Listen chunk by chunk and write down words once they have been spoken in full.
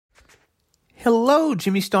Hello,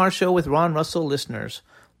 Jimmy Star Show with Ron Russell listeners.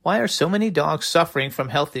 Why are so many dogs suffering from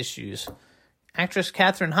health issues? Actress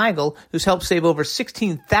Katherine Heigl, who's helped save over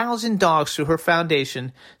 16,000 dogs through her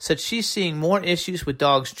foundation, said she's seeing more issues with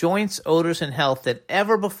dogs' joints, odors, and health than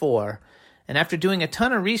ever before. And after doing a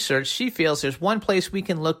ton of research, she feels there's one place we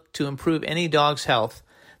can look to improve any dog's health.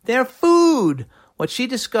 Their food! What she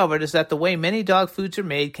discovered is that the way many dog foods are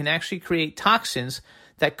made can actually create toxins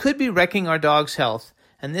that could be wrecking our dog's health.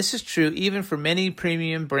 And this is true even for many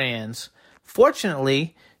premium brands.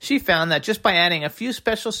 Fortunately, she found that just by adding a few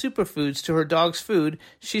special superfoods to her dog's food,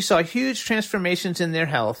 she saw huge transformations in their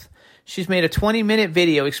health. She's made a 20-minute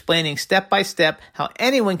video explaining step-by-step how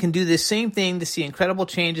anyone can do this same thing to see incredible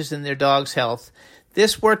changes in their dog's health.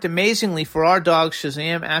 This worked amazingly for our dogs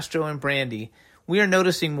Shazam, Astro, and Brandy. We are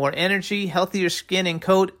noticing more energy, healthier skin and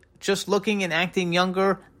coat, just looking and acting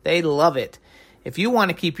younger. They love it. If you want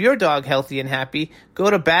to keep your dog healthy and happy, go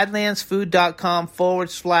to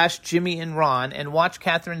badlandsfood.com/Jimmy and Ron and watch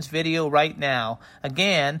Catherine's video right now.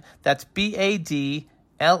 Again, that's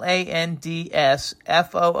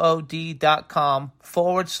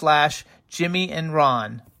badlandsfood.com/Jimmy and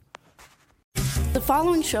Ron. The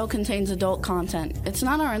following show contains adult content. It's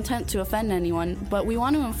not our intent to offend anyone, but we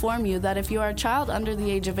want to inform you that if you are a child under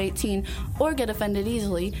the age of 18 or get offended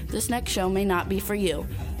easily, this next show may not be for you.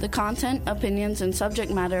 The content, opinions, and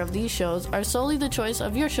subject matter of these shows are solely the choice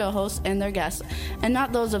of your show hosts and their guests, and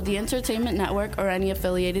not those of the Entertainment Network or any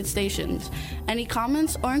affiliated stations. Any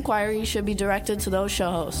comments or inquiries should be directed to those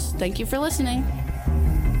show hosts. Thank you for listening.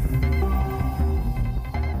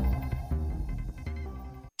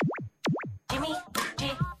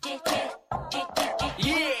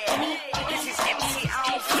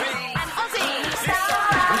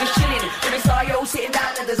 Sitting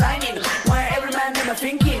down and designing, where every man never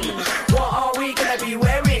thinking, what are we gonna be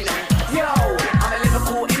wearing? Yo, I'm a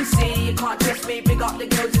Liverpool MC, you can't test me. Big up the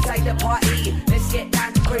girls inside the party. Let's get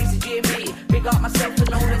down to crazy Jimmy. Big up myself and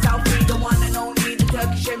known as Alfie, the one and only, the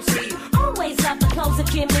Turkish MC. Always love the clothes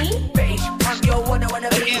of Jimmy. Bitch, I'm your one I wanna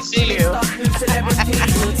be. I can't see you.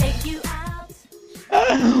 We'll take you out.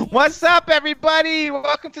 What's up, everybody?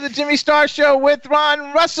 Welcome to the Jimmy Star Show with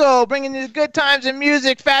Ron Russell, bringing you the good times in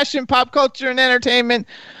music, fashion, pop culture, and entertainment.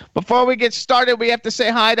 Before we get started, we have to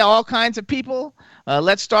say hi to all kinds of people.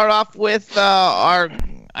 Let's start off with I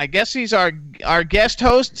guess he's our guest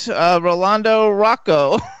host, Rolando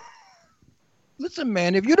Rocco. Listen,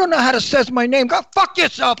 man, if you don't know how to say my name, go fuck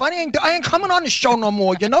yourself. I ain't coming on the show no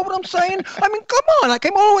more. You know what I'm saying? I mean, come on. I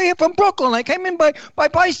came all the way here from Brooklyn. I came in by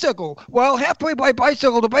bicycle. Well, halfway by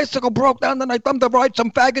bicycle, the bicycle broke down. Then I thumbed the ride. Some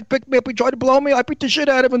faggot picked me up. He tried to blow me. I beat the shit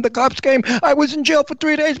out of him. The cops came. I was in jail for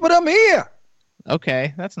 3 days, but I'm here.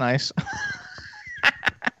 Okay, that's nice.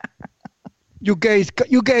 You guys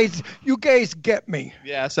get me.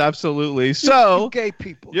 Yes, absolutely. So, you gay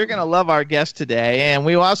people. You're going to love our guest today. And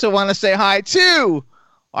we also want to say hi to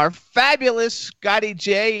our fabulous Scotty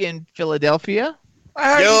J in Philadelphia.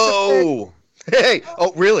 Yo! Hey!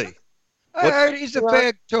 Oh, really? I heard he's a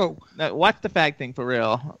fag, too. Now, what's the fag thing for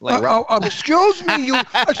real? Excuse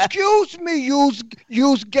me,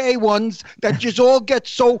 use gay ones that just all get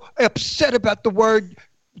so upset about the word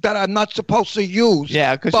that I'm not supposed to use.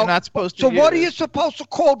 Yeah, because you're not supposed to So use. what are you supposed to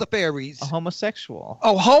call the fairies? A homosexual.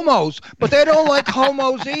 Oh, homos. But they don't like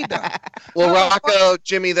homos either. Well, Rocco,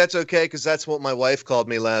 Jimmy, that's okay, because that's what my wife called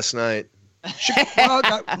me last night. Well,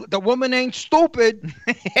 the woman ain't stupid.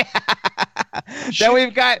 Then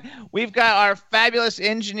we've got our fabulous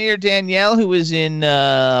engineer Danielle, who is in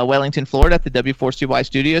Wellington, Florida, at the W4CY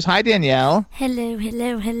studios. Hi, Danielle. Hello.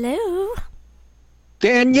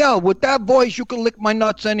 Danielle, with that voice, you can lick my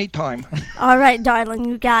nuts anytime. All right, darling,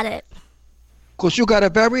 you got it. Because you got a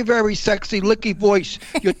very, very sexy, licky voice.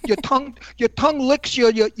 Your tongue licks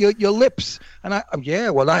your lips. And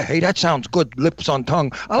hey, that sounds good. Lips on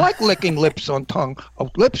tongue. I like licking lips on tongue. Oh,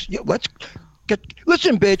 lips. Yeah,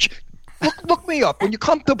 listen, bitch. Look me up. When you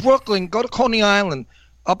come to Brooklyn, go to Coney Island.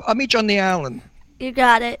 I'll meet you on the island. You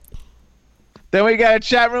got it. Then we got a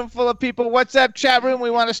chat room full of people. What's up, chat room? We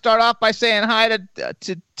want to start off by saying hi to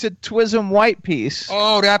Twism White Piece.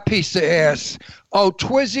 Oh, that piece of ass. Oh,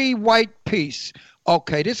 Twizzy White Piece.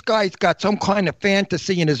 Okay, this guy's got some kind of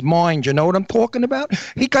fantasy in his mind. You know what I'm talking about?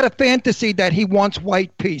 He got a fantasy that he wants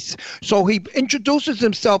white peace. So he introduces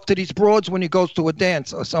himself to these broads when he goes to a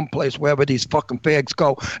dance or someplace, wherever these fucking fags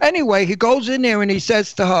go. Anyway, he goes in there and he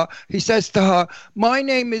says to her, my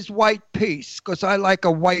name is White Peace because I like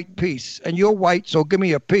a white piece. And you're white, so give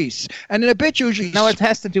me a piece. And then a bitch usually... No, it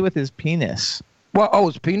has to do with his penis. Well,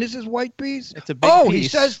 his penis is white piece? It's a big piece. He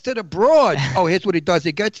says to the broad, here's what he does.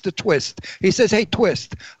 He gets the twist. He says, hey,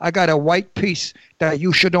 twist, I got a white piece that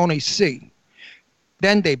you should only see.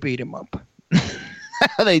 Then they beat him up.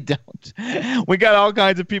 They don't. We got all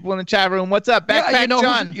kinds of people in the chat room. What's up, Backpack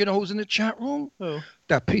John? You know who's in the chat room? Who?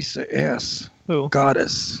 That piece of ass. Who?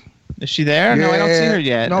 Goddess. Is she there? No, I don't see her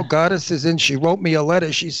yet. No, Goddess is in. She wrote me a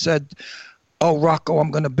letter. She said, "Oh, Rocco, I'm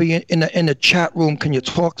going to be in the chat room. Can you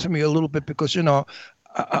talk to me a little bit? Because,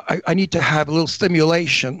 I need to have a little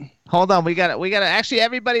stimulation." Hold on, we got to actually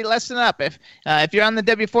everybody listen up. If you're on the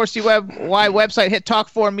W4CY website, hit Talk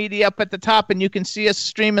 4 Media up at the top, and you can see us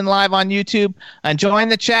streaming live on YouTube. And join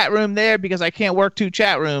the chat room there because I can't work 2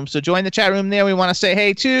 chat rooms. So join the chat room there. We want to say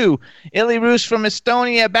hey to Illy Roos from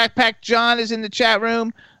Estonia. Backpack John is in the chat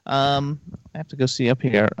room. I have to go see up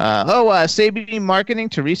here. Sabi Marketing.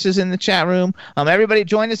 Teresa's in the chat room. Everybody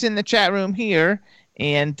join us in the chat room here.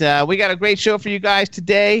 And we got a great show for you guys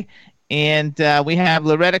today. And we have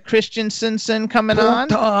Loretta Christiansenson coming on.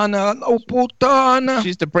 Putana.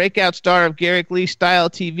 She's the breakout star of Garrick Lee Style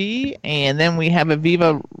TV. And then we have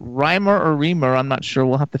Aviva Reimer or Reimer. I'm not sure.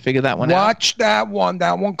 We'll have to figure that one out. Watch that one.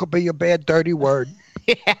 That one could be a bad, dirty word.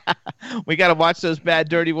 Yeah, we got to watch those bad,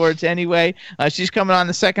 dirty words anyway. She's coming on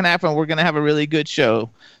the second half, and we're going to have a really good show.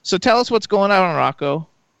 So tell us what's going on, Rocco.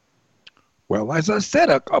 Well, as I said,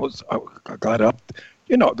 I got up.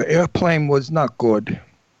 The airplane was not good.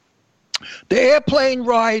 The airplane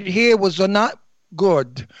ride here was not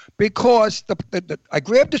good because I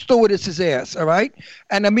grabbed the stewardess's ass, all right?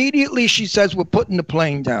 And immediately she says, "We're putting the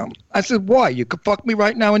plane down." I said, "Why? You could fuck me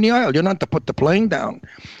right now in the aisle. You're not to put the plane down."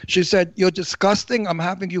 She said, "You're disgusting. I'm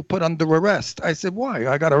having you put under arrest." I said, "Why?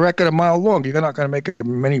 I got a record a mile long. You're not going to make it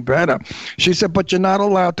any better." She said, "But you're not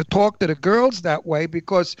allowed to talk to the girls that way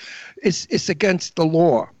because it's against the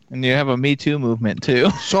law." And you have a Me Too movement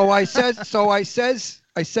too. So I says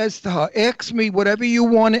to her, "Ask me whatever you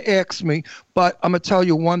want to ask me, but I'm going to tell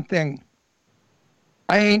you one thing.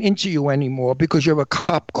 I ain't into you anymore because you're a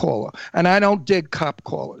cop caller, and I don't dig cop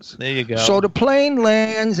callers." There you go. So the plane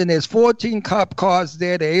lands, and there's 14 cop cars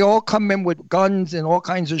there. They all come in with guns and all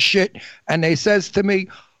kinds of shit, and they says to me,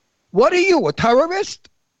 "What are you, a terrorist?"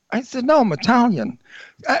 I said, "No, I'm Italian."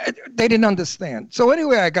 They didn't understand. So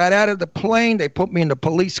anyway, I got out of the plane. They put me in the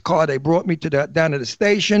police car. They brought me down to the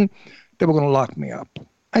station. They were going to lock me up.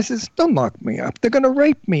 I says, "Don't lock me up. They're going to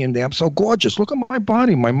rape me in there. I'm so gorgeous. Look at my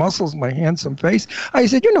body, my muscles, my handsome face." I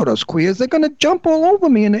said, "Those queers, they're going to jump all over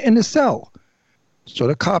me in the cell." So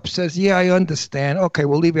the cop says, "Yeah, I understand. Okay,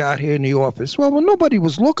 we'll leave you out here in the office." Well, when nobody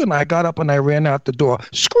was looking, I got up and I ran out the door.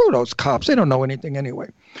 Screw those cops. They don't know anything anyway.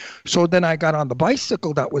 So then I got on the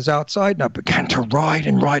bicycle that was outside, and I began to ride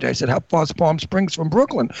and ride. I said, "How far is Palm Springs from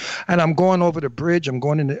Brooklyn?" And I'm going over the bridge. I'm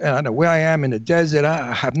going I don't know where I am in the desert.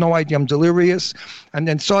 I have no idea. I'm delirious. And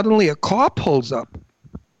then suddenly a car pulls up.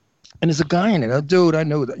 And there's a guy in it, a dude. I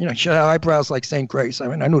knew that. She had eyebrows like St. Grace. I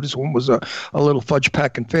mean, I knew this one was a little fudge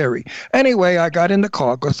packing fairy. Anyway, I got in the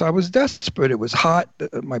car because I was desperate. It was hot.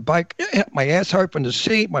 My my ass hurt from the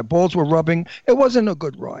seat. My balls were rubbing. It wasn't a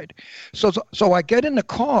good ride. So I get in the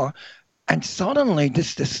car, and suddenly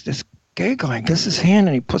this gay guy gets his hand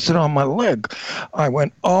and he puts it on my leg. I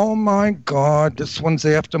went, "Oh my God, this one's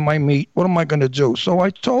after my meat. What am I going to do?" So I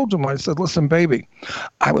told him, I said, "Listen, baby,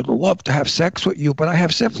 I would love to have sex with you, but I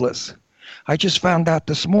have syphilis. I just found out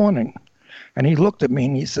this morning." And he looked at me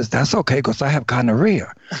and he says, "That's okay because I have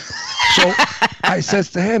gonorrhea." So I says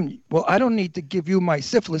to him, "Well, I don't need to give you my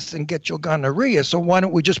syphilis and get your gonorrhea. So why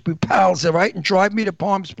don't we just be pals, all right, and drive me to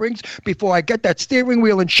Palm Springs before I get that steering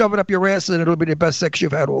wheel and shove it up your ass, and it'll be the best sex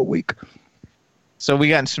you've had all week." So we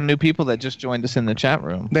got some new people that just joined us in the chat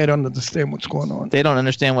room. They don't understand what's going on. They don't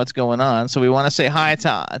understand what's going on. So we want to say hi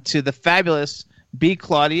to the fabulous B.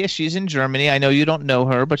 Claudia. She's in Germany. I know you don't know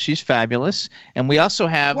her, but she's fabulous. And we also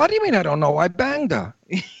have... What do you mean I don't know? I banged her.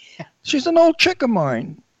 Yeah. She's an old chick of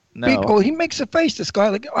mine. No. He makes a face, this guy.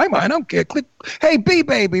 Like, I don't care. Click. "Hey, B,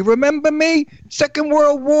 baby, remember me? Second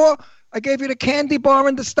World War? I gave you the candy bar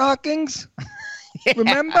and the stockings. Yeah.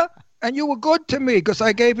 Remember? And you were good to me because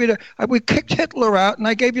I gave you we kicked Hitler out and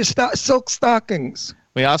I gave you silk stockings."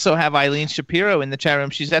 We also have Eileen Shapiro in the chat room.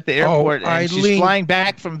 She's at the airport, and she's flying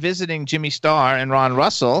back from visiting Jimmy Starr and Ron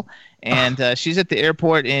Russell. And she's at the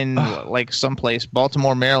airport in like someplace,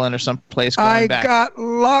 Baltimore, Maryland, or someplace going back. I got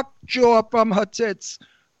lockjaw from her tits.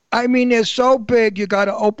 I mean, they're so big, you got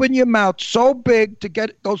to open your mouth so big to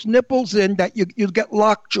get those nipples in that you get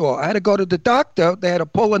lockjaw. I had to go to the doctor. They had to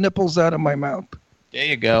pull the nipples out of my mouth. There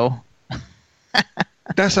you go.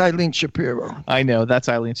 That's Eileen Shapiro. I know. That's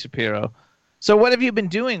Eileen Shapiro. So what have you been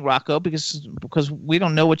doing, Rocco? Because we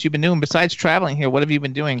don't know what you've been doing. Besides traveling here, what have you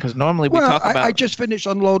been doing? Because normally we talk about... I just finished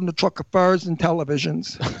unloading the truck of furs and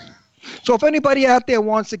televisions. So if anybody out there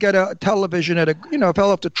wants to get a television at a,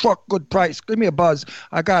 fell off the truck, good price, give me a buzz.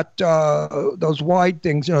 I got those wide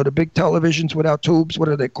things, the big televisions without tubes. What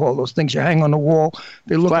do they call those things you hang on the wall?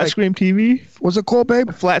 They look flat screen TV. What's it called, babe?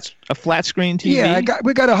 A flat screen TV. Yeah,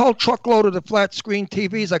 we got a whole truckload of the flat screen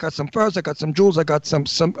TVs. I got some furs, I got some jewels, I got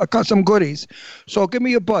some goodies. So give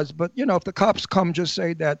me a buzz. But if the cops come, just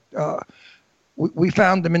say that. We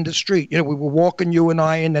found them in the street. We were walking, you and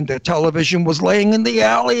I, and then the television was laying in the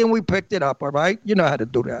alley, and we picked it up, all right? You know how to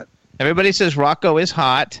do that. Everybody says Rocco is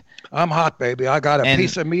hot. I'm hot, baby. I got a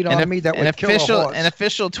piece of meat on me that would kill a horse. An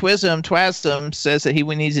official Twasm says that he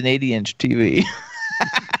needs an 80-inch TV.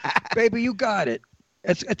 Baby, you got it.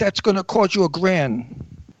 That's going to cost you $1,000.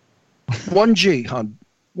 1G, hon.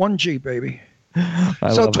 1G, baby.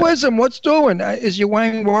 So, Twism, what's doing? Is your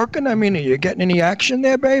wang working? I mean, are you getting any action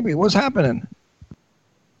there, baby? What's happening?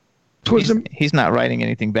 Twism? He's not writing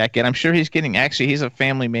anything back yet. I'm sure he's getting. Actually, he's a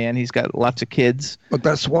family man. He's got lots of kids. But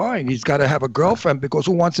that's why he's got to have a girlfriend, because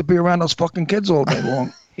who wants to be around those fucking kids all day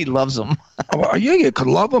long? He loves them. Yeah, you could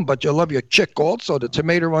love them, but you love your chick also. The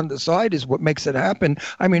tomato on the side is what makes it happen.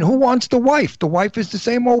 I mean, who wants the wife? The wife is the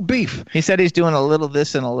same old beef. He said he's doing a little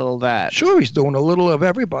this and a little that. Sure, he's doing a little of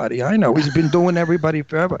everybody. I know. He's been doing everybody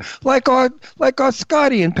forever. Like our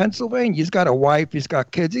Scotty in Pennsylvania. He's got a wife. He's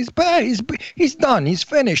got kids. He's done. He's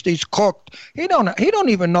finished. He's cooked. He don't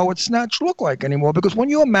even know what snatch look like anymore, because when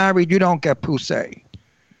you're married, you don't get poussé.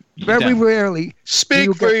 Very rarely.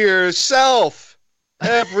 Speak for yourself.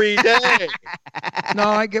 Every day. No,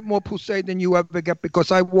 I get more poussé than you ever get,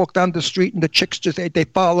 because I walk down the street and the chicks they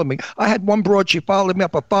follow me. I had one broad, she followed me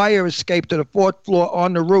up a fire escape to the 4th floor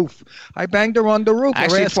on the roof. I banged her on the roof.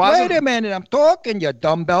 Actually, her ass, wait a minute, I'm talking, you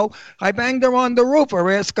dumbbell. I banged her on the roof. Her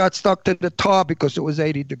ass got stuck to the tar because it was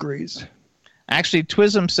 80 degrees. Actually,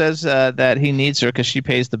 Twism says that he needs her because she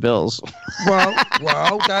pays the bills. Well,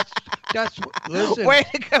 that's listen. Way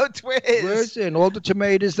to go, Twiz. Listen, all the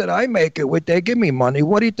tomatoes that I make it with, they give me money.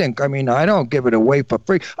 What do you think? I mean, I don't give it away for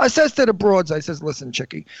free. I says to the broads, I says, listen,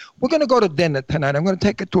 chickie, we're going to go to dinner tonight. I'm going to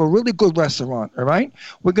take it to a really good restaurant, all right?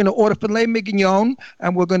 We're going to order filet mignon,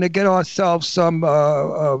 and we're going to get ourselves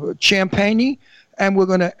some champagne. And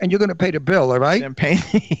you're gonna pay the bill, all right? Champagne.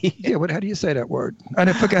 Yeah. How do you say that word? I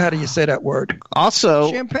didn't forget how do you say that word.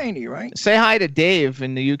 Also, champagne, right? Say hi to Dave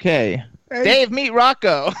in the UK. Hey, Dave, meet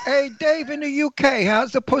Rocco. Hey, Dave in the UK.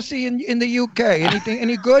 How's the pussy in the UK?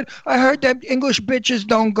 Any good? I heard that English bitches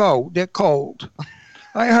don't go. They're cold.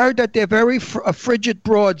 I heard that they're very frigid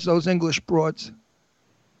broads. Those English broads.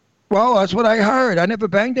 Well, that's what I heard. I never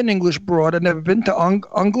banged an English broad. I've never been to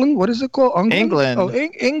England. What is it called? England. Oh,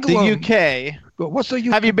 England. The UK. What's the UK?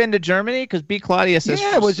 Have you been to Germany? Because B. Claudia says,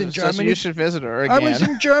 I was in Germany. You should visit her again. I was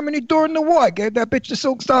in Germany during the war. I gave that bitch the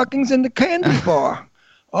silk stockings in the candy bar.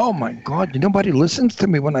 Oh, my God. Nobody listens to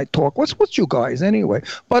me when I talk. What's you guys anyway?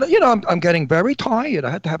 But, I'm getting very tired. I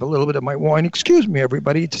had to have a little bit of my wine. Excuse me,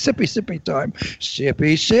 everybody. It's sippy time.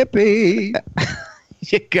 Sippy.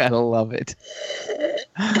 You gotta love it.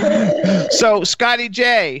 So, Scotty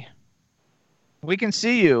J, we can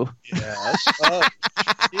see you. Yes. Oh,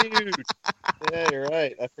 huge. Yeah, you're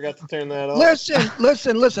right. I forgot to turn that off.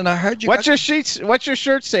 Listen. I heard you. What's your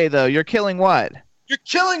shirt say though? You're killing what? You're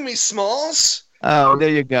killing me, Smalls. Oh, there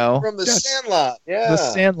you go. From the Sandlot. Yeah. The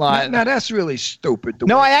Sandlot. Now that's really stupid.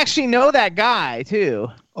 No, I actually know that guy too.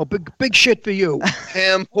 Oh, big shit for you.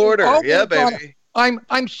 Ham Porter. Oh, yeah, God. baby.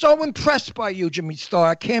 I'm so impressed by you, Jimmy Star.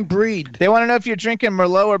 I can't breathe. They want to know if you're drinking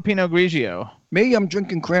Merlot or Pinot Grigio. Me, I'm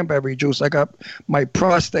drinking cranberry juice. I got my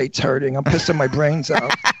prostate's hurting. I'm pissing my brains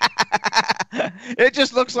out. It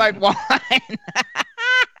just looks like wine.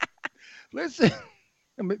 Listen,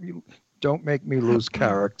 don't make me lose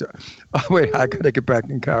character. Oh, wait, I got to get back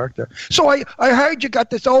in character. So I heard you got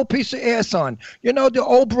this old piece of ass on. You know, the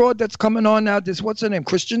old broad that's coming on now, what's her name,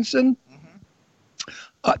 Christiansenson?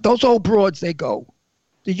 Those old broads, they go.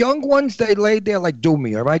 The young ones, they lay there like do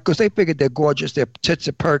me, all right? Because they figured they're gorgeous, their tits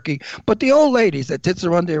are perky. But the old ladies, their tits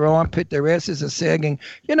are under their armpit, their asses are sagging,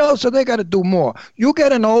 so they got to do more. You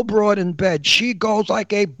get an old broad in bed, she goes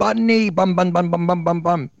like a bunny, bum, bum, bum, bum, bum, bum,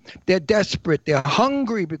 bum. They're desperate. They're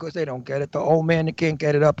hungry because they don't get it. The old man, he can't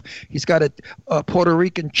get it up. He's got a Puerto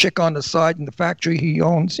Rican chick on the side in the factory he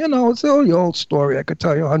owns. It's all the old story. I could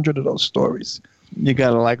tell you 100 of those stories. You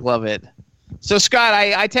got to love it. So, Scott,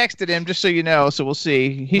 I texted him just so you know, so we'll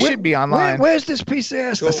see. He should be online. Where's this piece of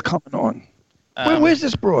ass that's coming on? Where's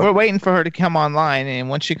this broad? We're waiting for her to come online, and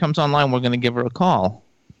once she comes online, we're going to give her a call.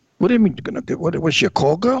 What do you mean you're going to get? What, was she a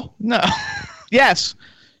call girl? No. Yes,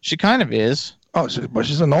 she kind of is. Oh, but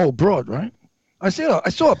she's an old broad, right? I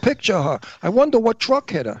saw a picture of her. I wonder what truck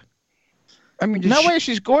hit her. I mean, No way,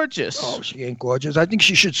 she's gorgeous. Oh, she ain't gorgeous. I think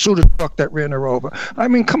she should sue the truck that ran her over. I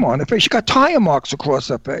mean, come on. She got tire marks across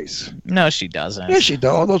her face. No, she doesn't. Yeah, she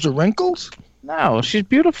does. Oh, those are wrinkles? No, she's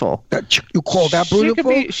beautiful. You call that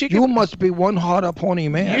beautiful? You must be one hard-up horny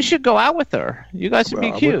man. You should go out with her. You guys would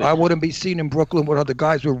be cute. I wouldn't be seen in Brooklyn with other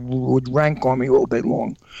guys who would rank on me all day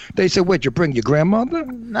long. They said, "Where'd you bring your grandmother?"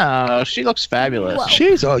 No, she looks fabulous. Whoa.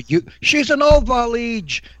 She's an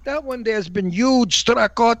ovalege. That one there's been huge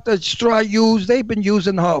Strayus. They've been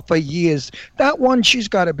using her for years. That one, she's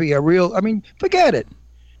got to be a real. I mean, forget it.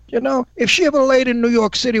 You know, if she ever laid in New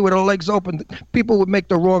York City with her legs open, people would make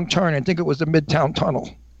the wrong turn and think it was the Midtown Tunnel.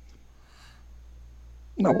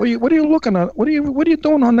 No, what are you looking at? What are you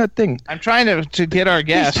doing on that thing? I'm trying to get our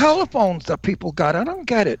guest. These telephones that people got, I don't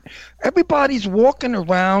get it. Everybody's walking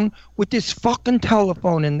around with this fucking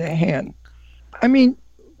telephone in their hand. I mean,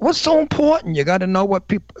 what's so important? You got to know what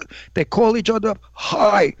people. They call each other up.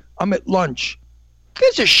 Hi, I'm at lunch.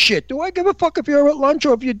 Gives a shit. Do I give a fuck if you're at lunch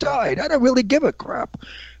or if you died? I don't really give a crap.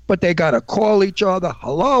 But they got to call each other.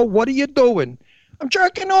 Hello, what are you doing? I'm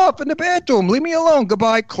jerking off in the bathroom. Leave me alone.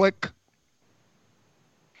 Goodbye, click.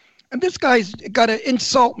 And this guy's got to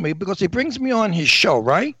insult me because he brings me on his show,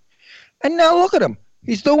 right? And now look at him.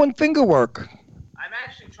 He's doing finger work. I'm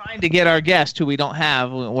actually trying to get our guest, who we don't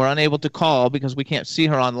have. We're unable to call because we can't see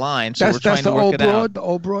her online. So we're trying to work it out. The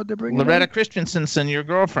old broad they're bringing Loretta in? Christiansenson, your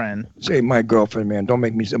girlfriend. Say my girlfriend, man. Don't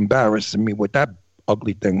make me embarrassing me with that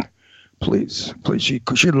ugly thing. Please. She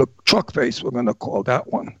look truck face. We're gonna call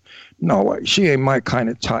that one. No way. She ain't my kind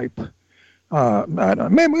of type. I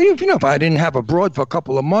don't. Maybe if I didn't have a broad for a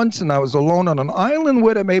couple of months and I was alone on an island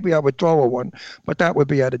with her, maybe I would throw her one. But that would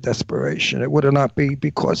be out of desperation. It would not be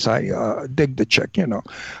because I dig the chick. You know,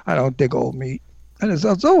 I don't dig old meat. And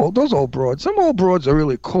those old broads. Some old broads are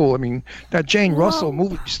really cool. I mean, that Jane Russell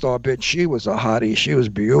movie star bitch, she was a hottie. She was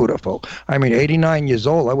beautiful. I mean, 89 years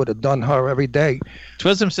old. I would have done her every day.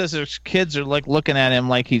 Twism says his kids are like looking at him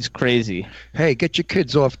like he's crazy. Hey, get your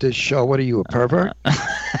kids off this show. What are you, a pervert?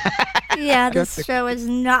 Yeah, this show is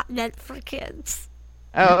not meant for kids.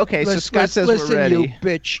 Oh, okay. So Scott says we're ready. Listen, you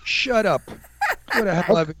bitch. Shut up. Who the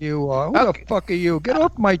hell ever you are? Who the fuck are you? Get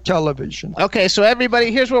off my television. Okay, so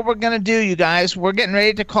everybody, here's what we're gonna do, you guys. We're getting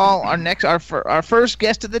ready to call our first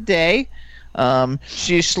guest of the day.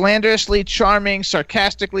 She's slanderously charming,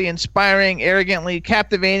 sarcastically inspiring, arrogantly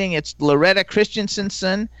captivating. It's Loretta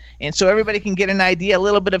Christiansenson. And so everybody can get an idea a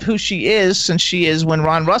little bit of who she is, since she is, when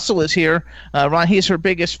Ron Russell is here, Ron, he's her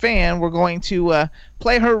biggest fan. We're going to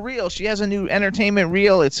play her reel. She has a new entertainment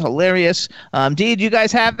reel. It's hilarious. Dee, do you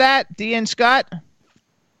guys have that? Dee and Scott?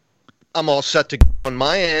 I'm all set to go on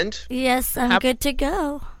my end. Yes, I'm good to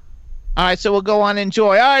go. All right, so we'll go on and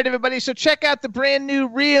enjoy. All right, everybody, so check out the brand new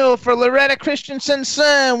reel for Loretta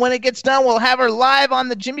Christiansenson. When it gets done, we'll have her live on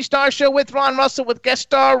the Jimmy Star Show with Ron Russell with guest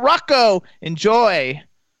star Rocco. Enjoy.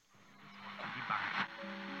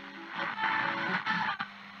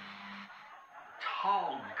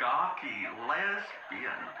 Tall, gawky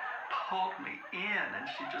lesbian pulled me in, and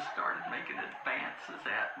she just started making advances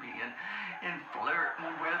at me and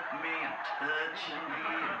flirting with me and touching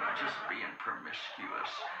me and just being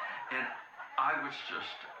promiscuous. And I was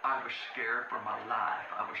scared for my life.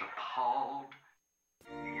 I was appalled.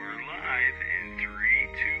 We're live in 3,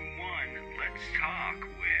 2, 1. Let's talk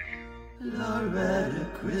with Loretta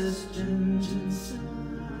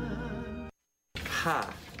Christiansenson. Hi.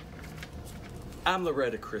 I'm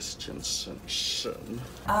Loretta Christiansenson.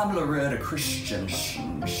 I'm Loretta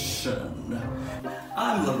Christiansenson.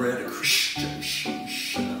 I'm Loretta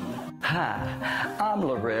Christiansenson. Hi, I'm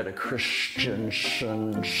Loretta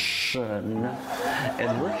Christiansenson.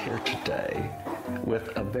 And we're here today with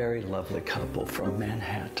a very lovely couple from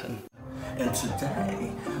Manhattan. And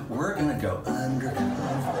today, we're gonna go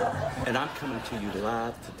undercover. And I'm coming to you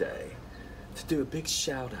live today to do a big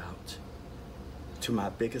shout out to my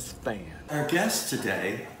biggest fan. Our guest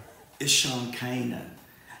today is Sean Kanan.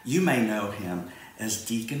 You may know him as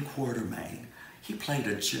Deacon Quartermain. He played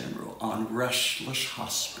a general on Restless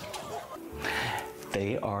Hospital.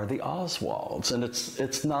 They are the Oswalds, and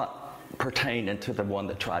it's not pertaining to the one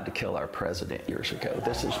that tried to kill our president years ago.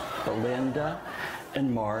 This is Belinda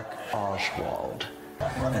and Mark Oswald.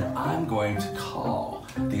 And I'm going to call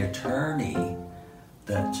the attorney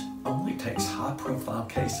that only takes high-profile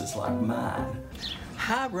cases like mine.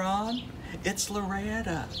 Hi, Ron. It's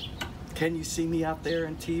Loretta. Can you see me out there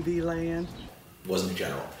in TV land? Wasn't a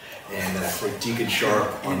general. And then I played Deacon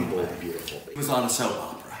Sharp on Bold and Beautiful. It was on a soap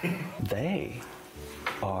opera. They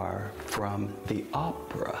are from the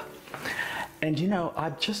opera. And you know,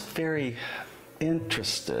 I'm just very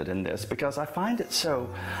interested in this because I find it so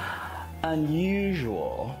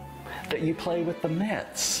unusual that you play with the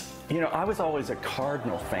Mets. You know, I was always a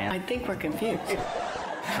Cardinal fan. I think we're confused.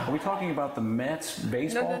 Are we talking about the Mets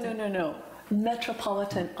baseball? No.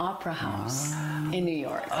 Metropolitan Opera House in New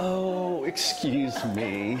York. Oh, excuse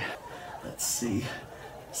me. Let's see.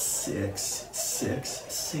 6, 6,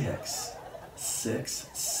 6. 6,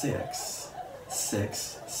 6.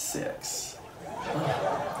 6, 6.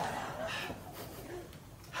 Oh.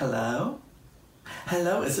 Hello?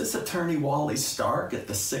 Hello, is this Attorney Wally Stark at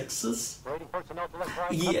the Sixes?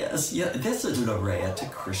 Yes, this is Loretta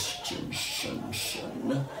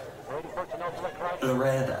Christiansenson.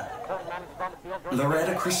 Loretta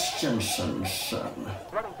Christiansenson.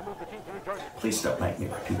 Please don't make me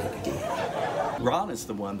repeat it again. Ron is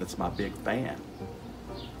the one that's my big fan.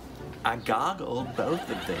 I goggled both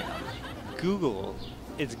of them. Google.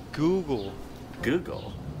 It's Google.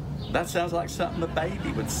 Google? That sounds like something a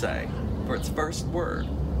baby would say for its first word.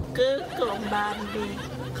 Google, Mommy.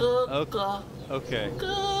 Google. Okay.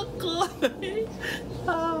 Google.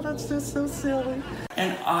 Oh, that's just so silly.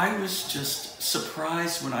 And I was just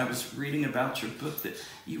surprised when I was reading about your book that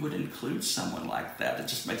you would include someone like that. It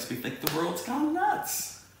just makes me think the world's gone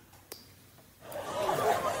nuts.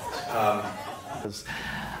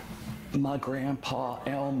 My grandpa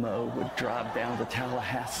Elmo would drive down to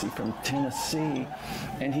Tallahassee from Tennessee,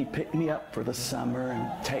 and he'd pick me up for the summer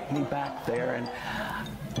and take me back there, and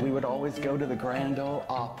we would always go to the Grand Ole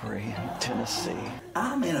Opry in Tennessee.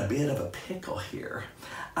 I'm in a bit of a pickle here.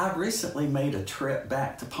 I recently made a trip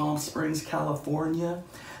back to Palm Springs, California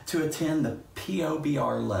to attend the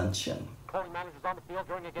POBR luncheon.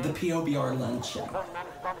 The POBR luncheon.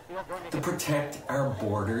 To protect our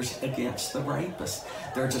borders against the rapists.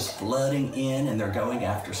 They're just flooding in and they're going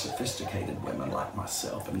after sophisticated women like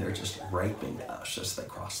myself, and they're just raping us as they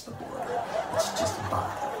cross the border. It's just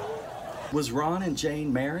vile. Was Ron and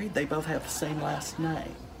Jane married? They both have the same last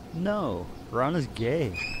name. No, Ron is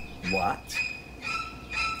gay. What?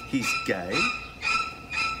 He's gay?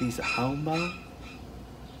 He's a homo?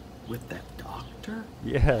 With that doctor?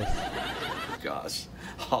 Yes. Gosh,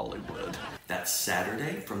 Hollywood. That's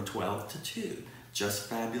Saturday from 12 to 2. Just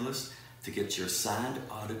fabulous to get your signed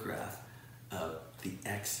autograph of the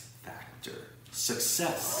X Factor.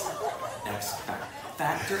 Success. X Factor.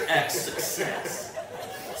 Factor X Success.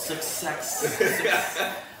 Success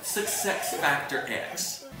Factor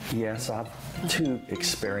X. Yes, I've too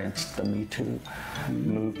experienced the Me Too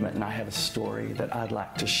movement, and I have a story that I'd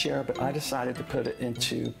like to share, but I decided to put it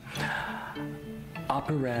into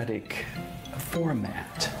operatic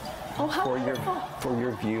format for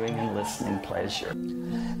your viewing and listening pleasure.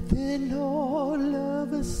 Then all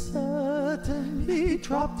of a sudden he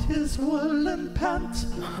dropped his woolen pant.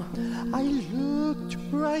 I looked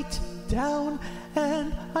right down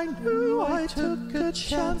and I knew I took a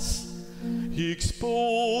chance. He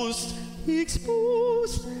exposed his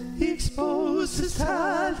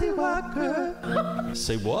tallywhacker.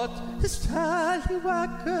 Say what? His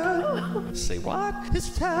tallywhacker. Say what?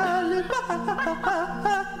 His tallywhacker.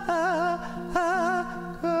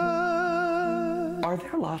 Are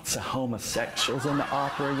there lots of homosexuals in the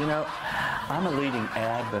opera? You know, I'm a leading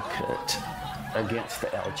advocate against the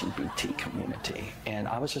LGBT community, and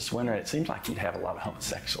I was just wondering, it seems like you'd have a lot of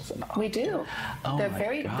homosexuals in the opera. We do. Oh, they're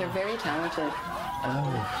very talented.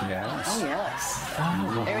 Oh, yes. Oh, yes.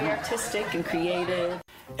 Oh. Very artistic and creative.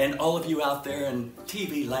 And all of you out there in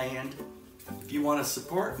TV land, if you want to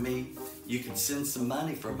support me, you can send some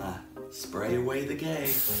money for my Spray Away the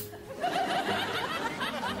Gay.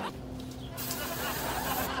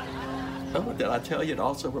 Oh, did I tell you it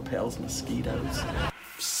also repels mosquitoes?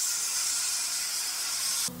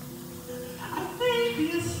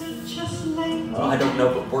 I don't know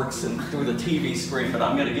if it works through the TV screen, but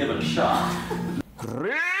I'm going to give it a shot.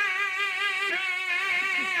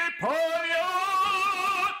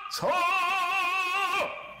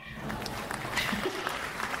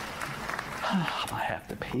 I have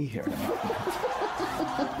to pee here in a moment.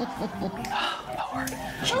 Oh, Lord.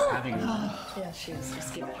 She's having a... Yeah, she was.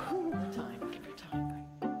 Just give her time. Give her time.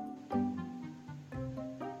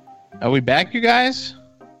 Are we back, you guys?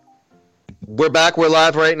 We're back. We're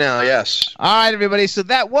live right now. Yes. All right, everybody. So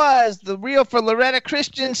that was the reel for Loretta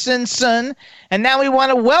Christiansenson. And now we want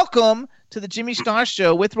to welcome to the Jimmy Star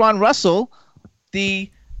Show with Ron Russell,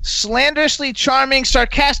 the slanderously charming,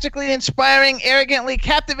 sarcastically inspiring, arrogantly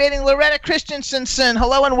captivating Loretta Christiansenson.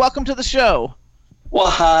 Hello and welcome to the show. Well,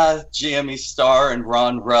 hi, Jimmy Star and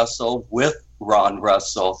Ron Russell with Ron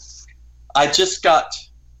Russell. I just got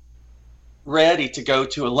ready to go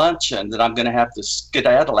to a luncheon that I'm going to have to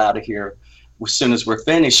skedaddle out of here as soon as we're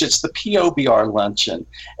finished. It's the POBR luncheon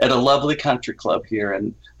at a lovely country club here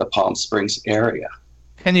in the Palm Springs area.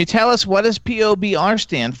 Can you tell us what does POBR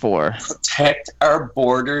stand for? Protect our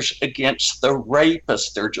borders against the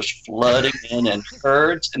rapists. They're just flooding in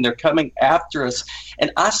herds, and they're coming after us.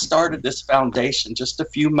 And I started this foundation just a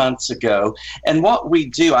few months ago. And what we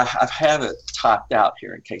do, I've had it typed out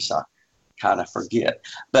here in case I kind of forget.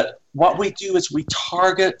 But what we do is we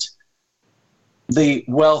target the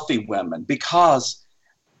wealthy women because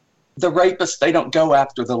the rapists, they don't go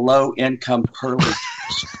after the low-income pearly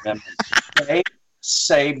women. They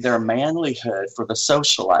save their manlyhood for the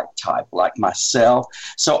socialite type like myself.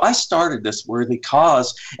 So I started this worthy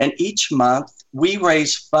cause, and each month we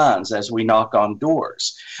raise funds as we knock on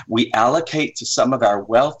doors. We allocate to some of our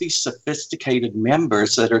wealthy, sophisticated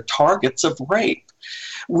members that are targets of rape.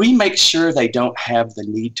 We make sure they don't have the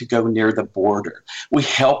need to go near the border. We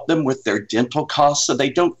help them with their dental costs so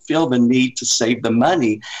they don't feel the need to save the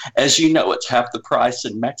money. As you know, it's half the price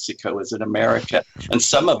in Mexico as in America, and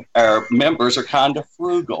some of our members are kind of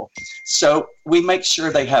frugal. So we make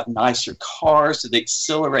sure they have nicer cars, that they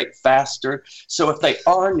accelerate faster, so if they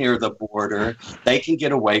are near the border, they can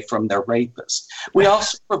get away from their rapists. We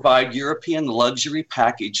also provide European luxury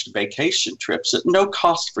packaged vacation trips at no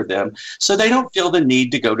cost for them, so they don't feel the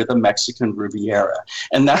need to go to the Mexican Riviera.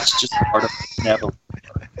 And that's just part of the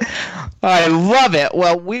I love it.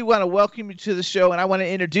 Well, we want to welcome you to the show, and I want to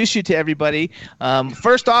introduce you to everybody.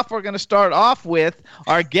 First off, we're going to start off with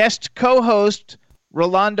our guest co-host,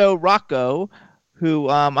 Rolando Rocco, who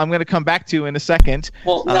I'm going to come back to in a second.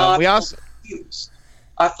 Well, no, confused.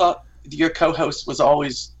 I thought your co-host was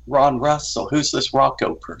always Ron Russell. Who's this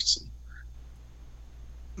Rocco person?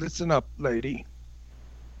 Listen up, lady.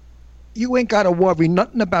 You ain't got to worry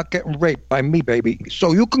nothing about getting raped by me, baby.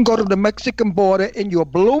 So you can go to the Mexican border in your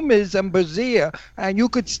bloomers and brassiere, and you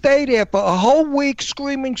could stay there for a whole week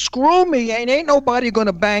screaming, "Screw me!" And ain't nobody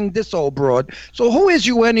gonna bang this old broad. So who is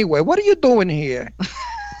you anyway? What are you doing here?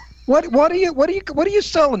 What are you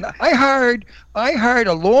selling? I heard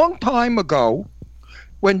a long time ago.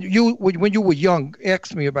 When you were young,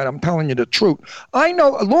 ask me about it. I'm telling you the truth. I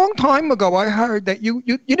know a long time ago I heard that you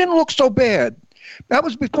didn't look so bad. That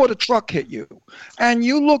was before the truck hit you, and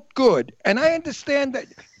you looked good. And I understand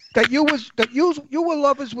that you were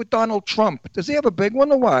lovers with Donald Trump. Does he have a big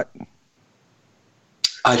one or what?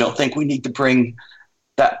 I don't think we need to bring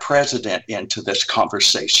that president into this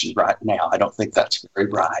conversation right now. I don't think that's very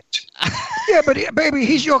right. Yeah, but baby,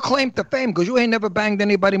 he's your claim to fame because you ain't never banged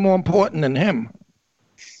anybody more important than him.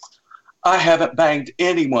 I haven't banged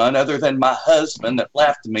anyone other than my husband that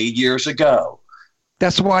left me years ago.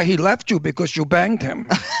 That's why he left you, because you banged him.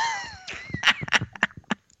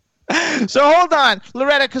 So hold on,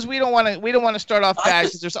 Loretta, because we don't want to start off bad,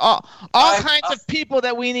 because there's all kinds of people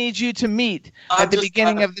that we need you to meet at the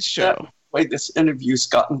beginning of the show. Wait, this interview's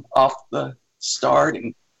gotten off the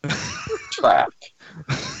starting track.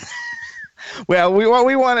 Well, what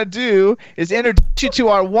we want to do is introduce you to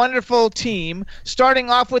our wonderful team, starting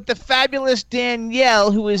off with the fabulous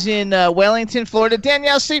Danielle, who is in Wellington, Florida.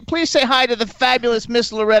 Danielle, please say hi to the fabulous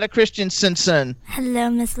Miss Loretta Christiansenson. Hello,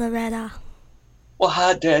 Miss Loretta. Well,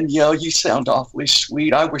 hi, Danielle. You sound awfully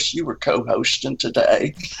sweet. I wish you were co-hosting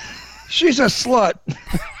today. She's a slut.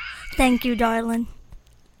 Thank you, darling.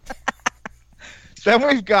 Then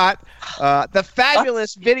we've got the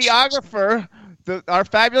fabulous videographer, our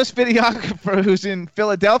fabulous videographer who's in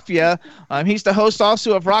Philadelphia. He's the host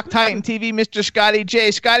also of Rock Titan TV, Mr. Scotty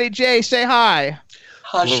J. Scotty J, say hi.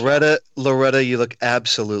 Loretta, you look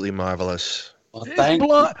absolutely marvelous. Well, thank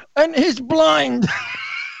you. And he's blind.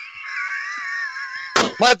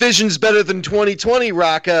 My vision's better than 20/20,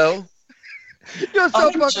 Rocco. You're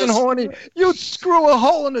so fucking horny. You'd screw a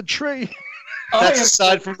hole in a tree. That's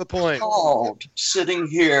aside from the point. Called, sitting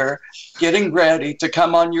here, getting ready to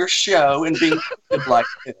come on your show and being treated like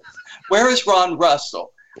this. Where is Ron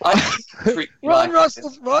Russell? Ron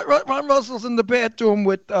Russell's in the bathroom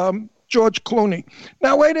with George Clooney.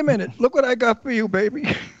 Now, wait a minute. Look what I got for you,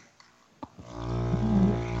 baby.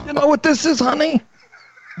 You know what this is, honey?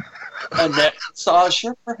 A neck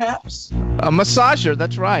massager, perhaps? A massager,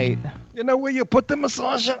 that's right. You know where you put the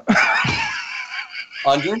massager?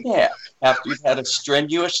 On your neck, after you've had a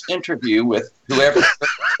strenuous interview with whoever.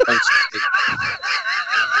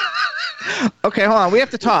 Okay, hold on. We have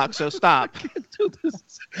to talk, so stop. I can't do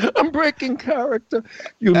this. I'm breaking character.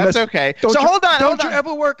 That's okay. Hold on. Don't you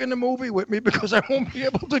ever work in a movie with me, because I won't be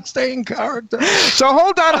able to stay in character. So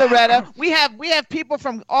hold on, Loretta. We have people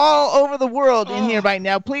from all over the world in here right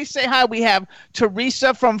now. Please say hi. We have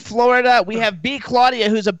Teresa from Florida. We have B. Claudia,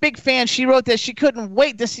 who's a big fan. She wrote that she couldn't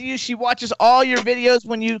wait to see you. She watches all your videos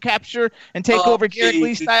when you capture and take over Garrett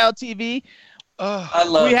Lee Style TV. I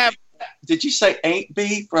love. Did you say Ain't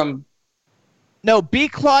B from No, B.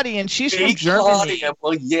 Claudia, and she's from Germany. Claudia.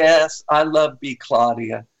 Well, yes, I love B.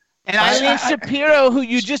 Claudia. And Eileen Shapiro, who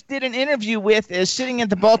you just did an interview with, is sitting at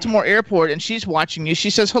the Baltimore airport, and she's watching you. She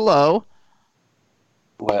says hello.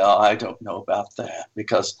 Well, I don't know about that,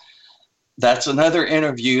 because that's another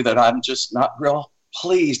interview that I'm just not real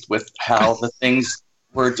pleased with how the things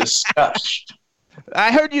were discussed.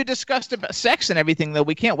 I heard you discussed about sex and everything, though.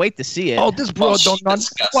 We can't wait to see it. Oh, this broad don't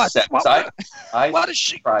discuss sex. What is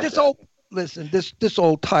she? This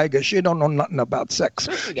old tiger, she don't know nothing about sex.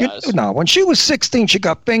 No, when she was 16, she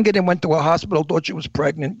got fingered and went to a hospital, thought she was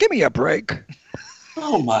pregnant. Give me a break.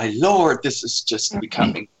 Oh, my Lord, this is just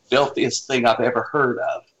becoming the filthiest thing I've ever heard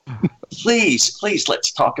of. Please,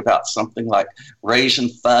 let's talk about something like raising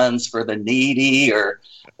funds for the needy or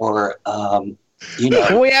you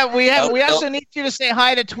know. We also need you to say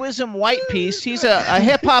hi to Twism Whitepiece. He's a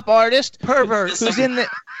hip-hop artist. Pervert. Who's in the...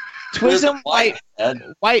 Twism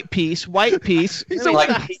Whitepiece. He's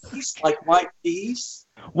like peace, like white peas.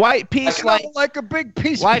 White piece, like a big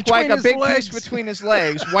piece, like a big legs. piece between his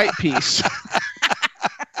legs. White piece.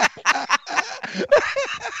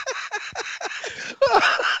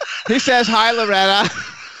 He says hi, Loretta.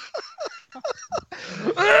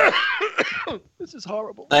 This is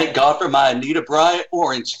horrible. Thank God for my Anita Bryant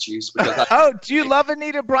orange juice. Because do you love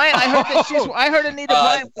Anita Bryant? I heard Anita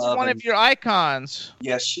Bryant was one of your icons.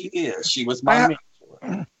 Yes, she is. She was my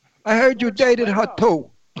mentor. I heard you dated her too.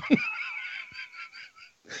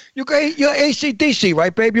 You're AC/DC,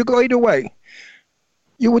 right, babe? You go either way.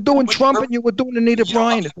 You were doing Trump and you were doing Anita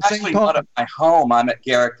Bryant at the same time. Not at my home. I'm at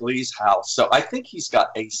Garrick Lee's house. So I think he's got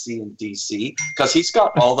AC and DC because he's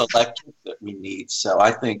got all the electric that we need. So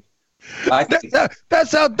I think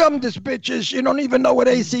that's how dumb this bitch is. She don't even know what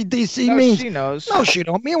AC/DC means. She knows. No, she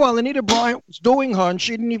don't. Meanwhile, Anita Bryant was doing her, and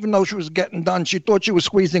she didn't even know she was getting done. She thought she was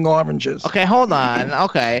squeezing oranges. Okay, hold on.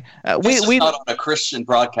 Okay, this is not on a Christian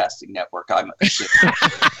broadcasting network. I'm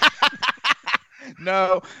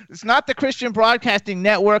No, it's not the Christian Broadcasting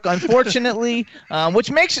Network, unfortunately,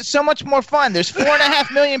 which makes it so much more fun. There's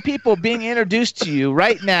 4.5 million people being introduced to you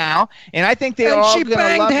right now, and I think they're all going to love you.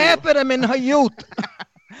 And she banged half of them in her youth.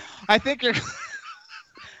 I think you're.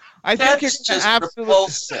 That's just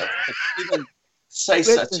repulsive to even say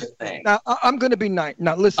such a thing. Now I'm going to be nice.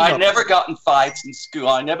 Now listen. I never got in fights in school.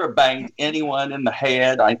 I never banged anyone in the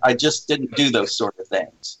head. I just didn't do those sort of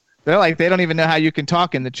things. They don't even know how you can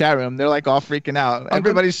talk in the chat room. They're like all freaking out.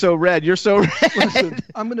 Everybody's so red. You're so red. Listen,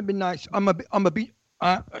 I'm going to be nice. I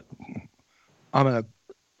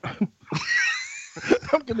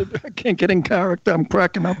can't get in character. I'm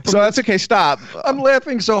cracking up. So that's okay. Stop. I'm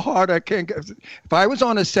laughing so hard I can't get. If I was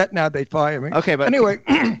on a set now, they'd fire me. Okay, but anyway.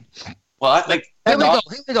 Well, I think Here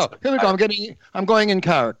we go. I'm going in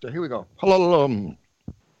character. Here we go. Hello.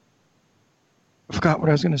 I forgot what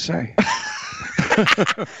I was going to say.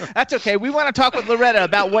 That's okay. We want to talk with Loretta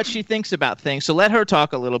about what she thinks about things, so let her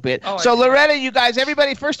talk a little bit. So Loretta, you guys,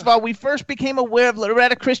 everybody, first of all, we first became aware of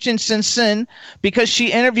Loretta Christiansenson because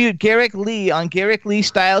she interviewed Garrick Lee on Garrick Lee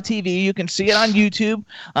Style TV. You can see it on YouTube.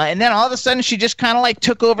 And then all of a sudden, she just kind of like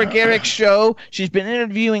took over Garrick's show. She's been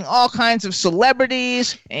interviewing all kinds of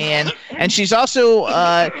celebrities, and she's also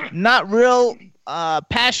not real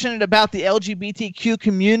passionate about the LGBTQ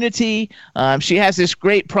community. She has this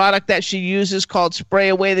great product that she uses called Spray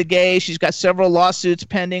Away the Gay. She's got several lawsuits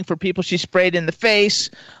pending for people she sprayed in the face.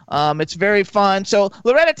 It's very fun. So,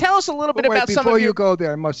 Loretta, tell us a little bit about some of your... Before you go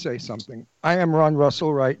there, I must say something. I am Ron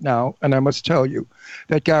Russell right now, and I must tell you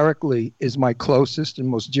that Garrick Lee is my closest and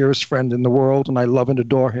most dearest friend in the world, and I love and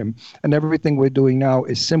adore him. And everything we're doing now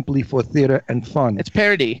is simply for theater and fun. It's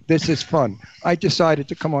parody. This is fun. I decided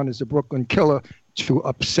to come on as a Brooklyn Killer to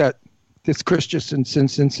upset this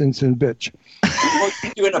Christiansenson bitch. Well,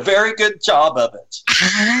 you're doing a very good job of it.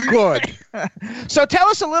 Good. So tell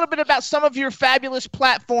us a little bit about some of your fabulous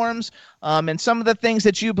platforms and some of the things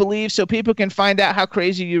that you believe so people can find out how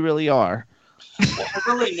crazy you really are. Well, I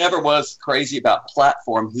really never was crazy about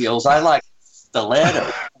platform heels. I like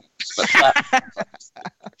stilettos.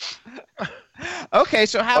 Okay,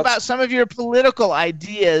 so how about some of your political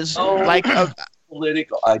ideas?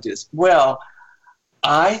 Political ideas. Well,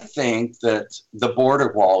 I think that the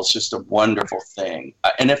border wall is just a wonderful thing.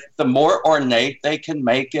 And if the more ornate they can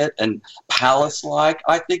make it and palace-like,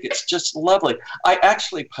 I think it's just lovely. I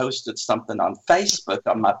actually posted something on Facebook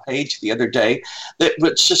on my page the other day that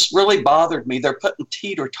which just really bothered me. They're putting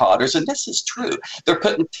teeter-totters, and this is true. They're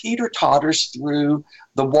putting teeter-totters through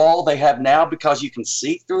the wall they have now because you can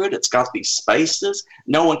see through it. It's got these spaces.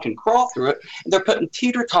 No one can crawl through it. And they're putting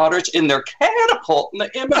teeter-totters in their catapult and the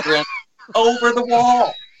immigrant over the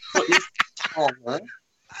wall.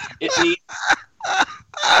 It needs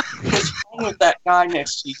What's wrong with that guy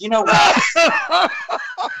next to you? You know what?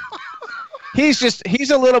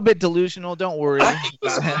 He's a little bit delusional. Don't worry.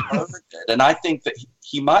 And I think that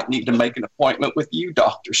he might need to make an appointment with you,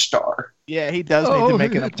 Dr. Starr. Yeah, he does need to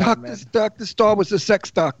make an appointment. Dr. Starr was a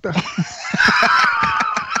sex doctor.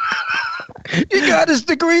 He got his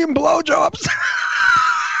degree in blowjobs.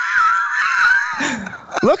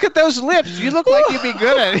 Look at those lips. You look like you'd be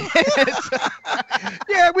good at it.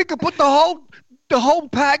 Yeah, we could put the whole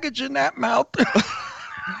package in that mouth.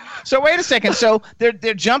 So wait a second. So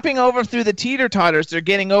they're jumping over through the teeter-totters. They're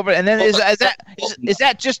getting over, and then is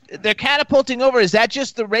that just they're catapulting over? Is that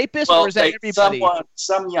just the rapist, or is that everybody?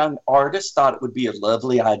 Some young artist thought it would be a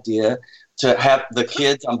lovely idea to have the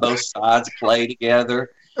kids on both sides play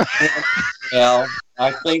together. Well,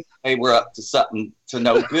 I think they were up to something to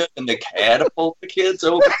no good, and they catapult the kids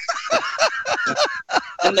over.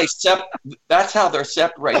 And that's how they're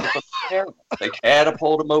separated from the parents. They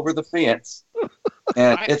catapult them over the fence.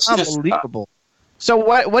 And it's unbelievable. So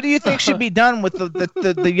what do you think should be done with the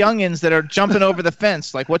youngins that are jumping over the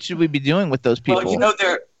fence? Like, what should we be doing with those people? Well,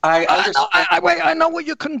 I know what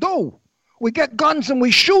you can do. We get guns and we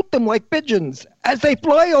shoot them like pigeons. As they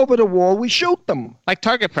fly over the wall, we shoot them. Like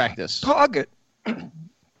target practice. Target.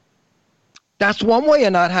 That's one way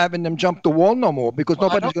of not having them jump the wall no more, because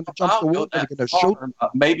nobody's going to jump the wall. They're going to shoot.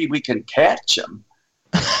 Maybe we can catch them.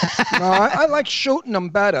 No, I like shooting them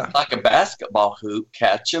better. Like a basketball hoop,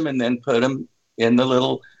 catch them and then put them in the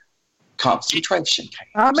little concentration camp.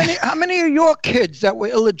 How many of your kids that were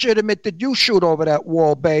illegitimate did you shoot over that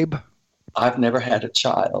wall, babe? I've never had a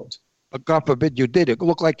child. God forbid you did. It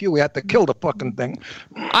looked like you. We had to kill the fucking thing.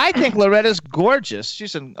 I think Loretta's gorgeous.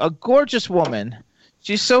 She's a gorgeous woman.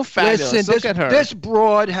 She's so fabulous. Listen, Look at her. This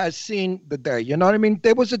broad has seen the day. You know what I mean?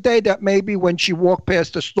 There was a day that maybe when she walked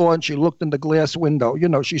past the store and she looked in the glass window,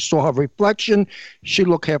 she saw her reflection. She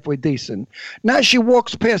looked halfway decent. Now she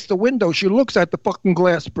walks past the window. She looks at the fucking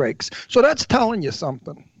glass breaks. So that's telling you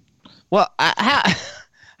something. Well,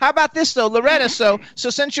 how about this, though, Loretta? So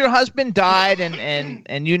since your husband died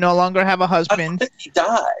and you no longer have a husband. I think he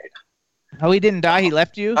died. Oh, he didn't die? He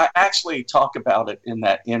left you? I actually talk about it in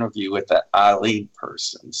that interview with that Eileen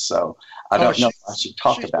person, so I don't know if I should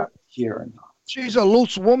talk about it here or not. She's a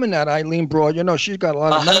loose woman, that Eileen broad. She's got a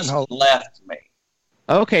lot of men. My husband left me.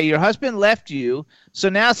 Okay, your husband left you. So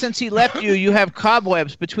now since he left you, you have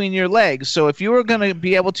cobwebs between your legs. So if you were going to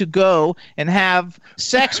be able to go and have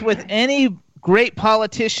sex with any great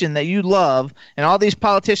politician that you love and all these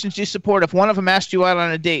politicians you support, if one of them asked you out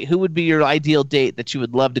on a date, who would be your ideal date that you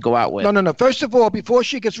would love to go out with? No. First of all, before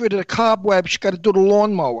she gets rid of the cobweb, she got to do the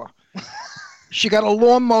lawnmower. She got a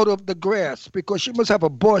lawnmower of the grass, because she must have a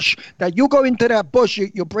bush that you go into that bush,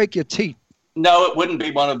 you'll break your teeth. No, it wouldn't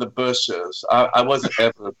be one of the bushes. I wasn't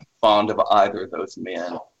ever fond of either of those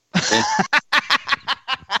men.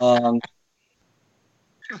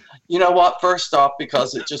 You know what? First off,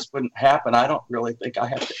 because it just wouldn't happen, I don't really think I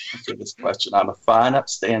have to answer this question. I'm a fine,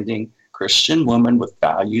 upstanding Christian woman with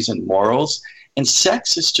values and morals, and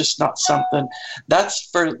sex is just not something that's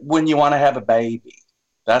for when you want to have a baby.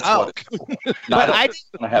 That's what it's for. I don't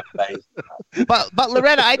want to have a baby. But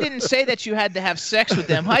Loretta, I didn't say that you had to have sex with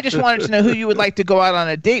them. I just wanted to know who you would like to go out on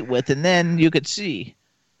a date with, and then you could see.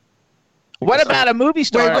 What about a movie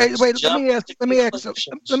star? Wait. Let me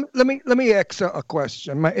ask a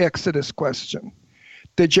question. My Exodus question.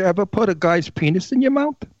 Did you ever put a guy's penis in your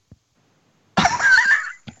mouth?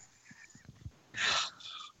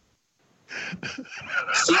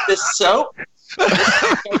 See this soap? This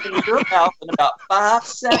is in your mouth in about 5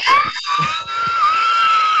 seconds.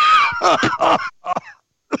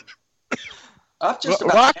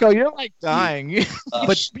 Rocco, you're like dying.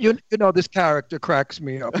 But this character cracks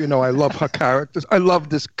me up. I love her characters. I love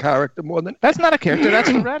this character more than. That's not a character. That's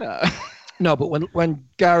Loretta. No, but when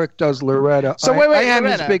Garrick does Loretta, I am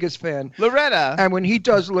his biggest fan. Loretta. And when he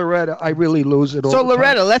does Loretta, I really lose it all. So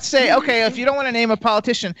Loretta, let's say, okay, if you don't want to name a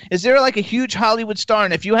politician, is there like a huge Hollywood star,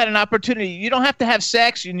 and if you had an opportunity, you don't have to have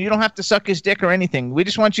sex, and you don't have to suck his dick or anything. We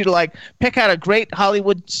just want you to like pick out a great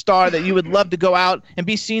Hollywood star that you would love to go out and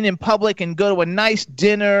be seen in public and go to a nice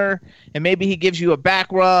dinner, and maybe he gives you a back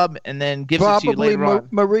rub and then gives it to you later on.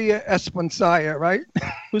 Maria Esponsaya, right?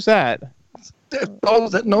 Who's that?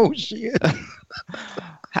 Those that know who she is.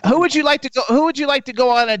 Who would you like to go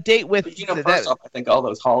on a date with? But, first off, I think all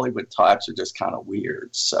those Hollywood types are just kind of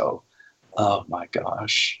weird. So, oh my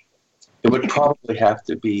gosh, it would probably have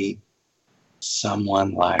to be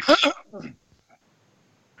someone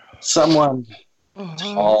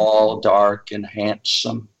tall, dark, and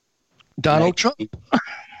handsome. Donald Trump.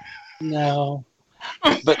 No,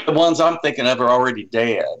 But the ones I'm thinking of are already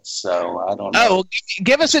dead, so I don't know. Oh,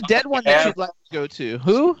 give us a dead one that you'd like to go to.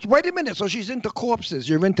 Who? Wait a minute. So she's into corpses.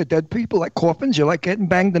 You're into dead people, like coffins? You like getting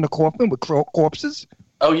banged in a coffin with corpses?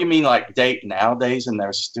 Oh, you mean like date nowadays and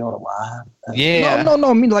they're still alive? Yeah.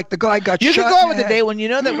 No. I mean, like the guy got You shot. could go with the day when you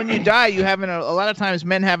know that when you die, you have a lot of times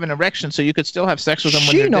men have an erection, so you could still have sex with them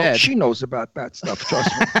when they're dead. She knows about that stuff,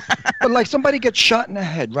 trust me. But like somebody gets shot in the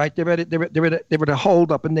head, right? They're at a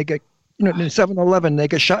hold up and they get, in 7-Eleven, they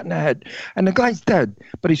get shot in the head. And the guy's dead,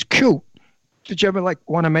 but he's cute. Did you ever like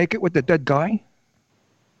want to make it with the dead guy?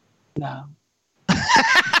 No.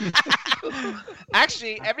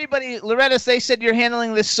 Actually, everybody, Loretta, they said you're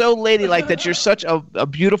handling this so ladylike that you're such a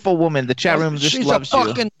beautiful woman. The chat room just loves you. She's a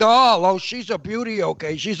fucking doll. Oh, she's a beauty,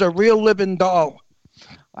 okay? She's a real living doll.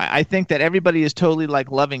 I think that everybody is totally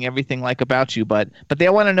like loving everything like about you, but they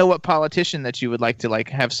want to know what politician that you would like to like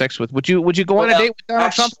have sex with. Would you go on a date with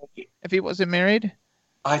Donald Trump if he wasn't married?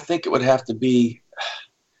 I think it would have to be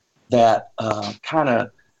that kind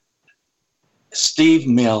of Steve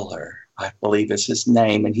Miller, I believe is his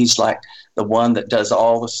name, and he's like the one that does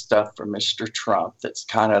all the stuff for Mr. Trump. That's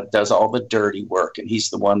kind of does all the dirty work, and he's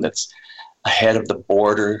the one that's ahead of the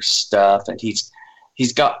border stuff, and he's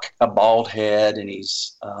got a bald head, and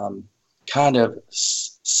he's kind of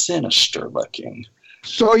sinister looking.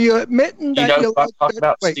 So you're admitting that you like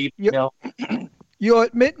Steve Miller? You're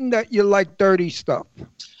admitting that you like dirty stuff.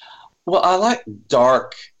 Well, I like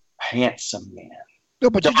dark, handsome men. No,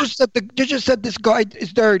 but you just said this guy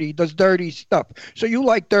is dirty, does dirty stuff. So you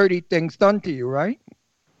like dirty things done to you, right?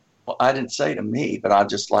 Well, I didn't say to me, but I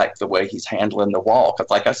just like the way he's handling the wall. Because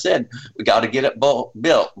like I said, we got to get it built,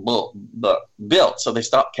 so they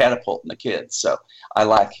stop catapulting the kids. So I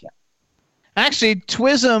like him. Actually,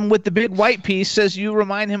 Twism with the big white piece says you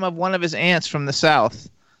remind him of one of his aunts from the South.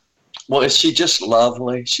 Well, is she just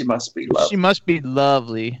lovely? She must be lovely. She must be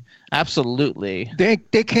lovely. Absolutely. They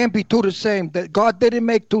can't be two the same. God didn't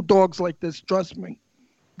make two dogs like this. Trust me.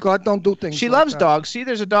 God don't do things. She like loves that. dogs. See,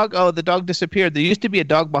 there's a dog. Oh, the dog disappeared. There used to be a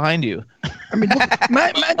dog behind you. I mean, look,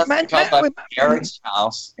 Eric's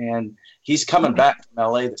house, and he's coming back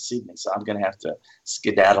from LA this evening, so I'm going to have to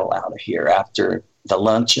skedaddle out of here after the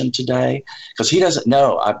luncheon today because he doesn't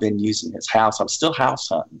know I've been using his house. I'm still house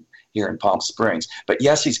hunting here in Palm Springs. But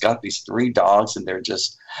yes, he's got these 3 dogs, and they're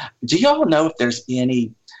just. Do y'all know if there's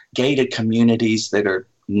any gated communities that are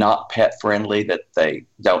not pet friendly that they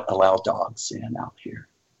don't allow dogs in out here?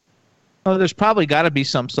 Oh, there's probably got to be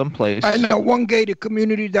someplace. I know one gated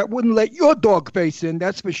community that wouldn't let your dog face in.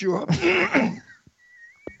 That's for sure.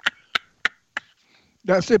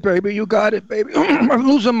 That's it, baby. You got it, baby. I'm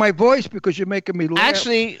losing my voice because you're making me laugh.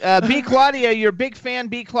 Actually, B. Claudia, your big fan,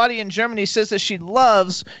 B. Claudia in Germany, says that she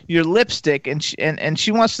loves your lipstick, and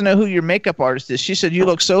she wants to know who your makeup artist is. She said you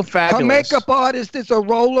look so fabulous. Her makeup artist is a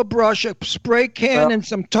roller brush, a spray can, and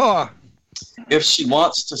some tar. If she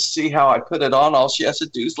wants to see how I put it on, all she has to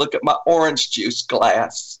do is look at my orange juice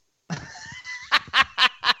glass.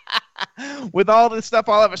 With all this stuff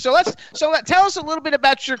all over. So tell us a little bit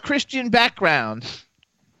about your Christian background.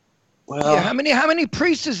 Well, yeah, how many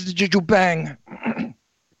priests did you bang?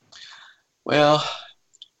 Well,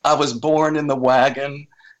 I was born in the wagon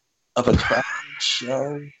of a traveling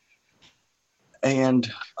show,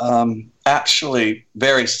 and actually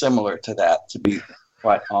very similar to that, to be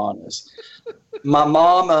quite honest. My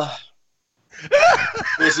mama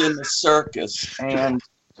was in the circus, and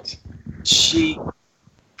she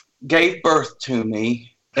gave birth to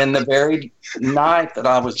me, and the very night that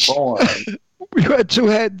I was born. You had 2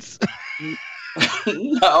 heads.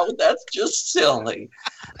 No, that's just silly.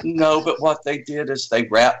 No, but what they did is they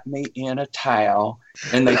wrapped me in a towel,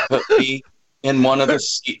 and they put me in one of the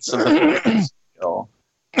seats of the wheel.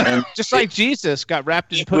 And just like Jesus got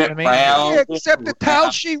wrapped and put in a manger. Yeah, except the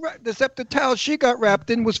towel she got wrapped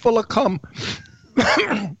in was full of cum.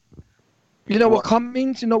 You know what cum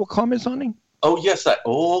means? You know what cum is, honey? Oh yes,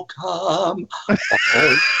 cum.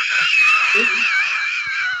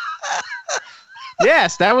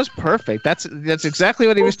 Yes, that was perfect. That's exactly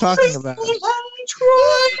what he was talking about.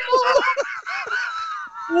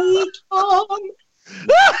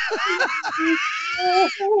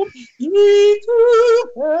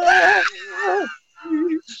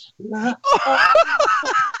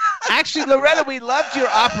 Actually, Loretta, we loved your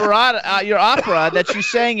opera that you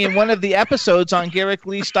sang in one of the episodes on Garrick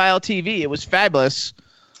Lee Style TV. It was fabulous.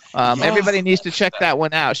 Everybody needs to check that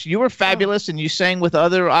one out. You were fabulous, and you sang with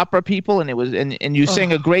other opera people, and and you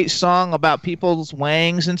sang a great song about people's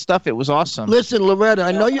wangs and stuff. It was awesome. Listen, Loretta,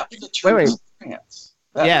 I know you. Wait. Experience.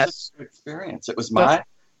 That was a true experience. It was my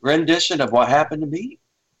rendition of what happened to me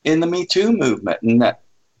in the Me Too movement, and that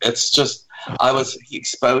it's just He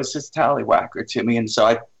exposed his tallywhacker to me, and so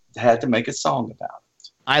I had to make a song about it.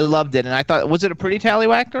 I loved it, and I thought, was it a pretty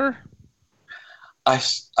tallywhacker? I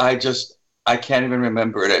can't even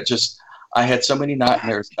remember it. I had so many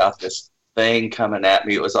nightmares about this thing coming at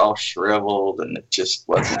me. It was all shriveled, and it just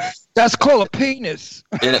wasn't. That's called a penis.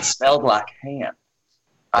 And it smelled like hemp.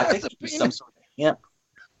 I think it was some sort of hemp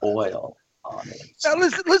oil on it. Now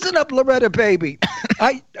listen up, Loretta, baby.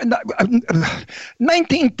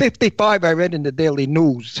 1955, I read in the Daily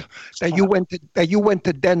News that you went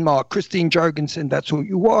to Denmark. Christine Jurgensen, that's who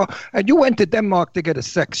you are, and you went to Denmark to get a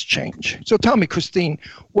sex change. So tell me, Christine,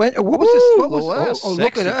 what was this?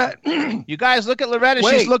 Look at that! You guys, look at Loretta.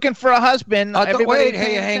 She's looking for a husband. Wait,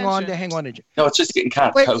 hang on. No, it's just getting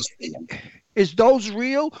kind of toasty. Is those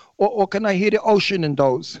real, or can I hear the ocean in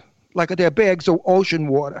those? Like their bags of ocean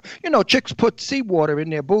water. You know, chicks put seawater in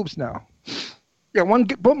their boobs now. Yeah, one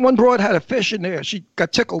broad had a fish in there. She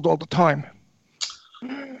got tickled all the time.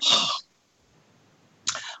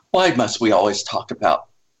 Why must we always talk about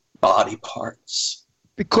body parts?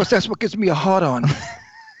 Because that's what gives me a hard-on.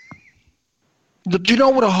 Do you know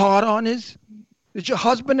what a hard-on is? Did your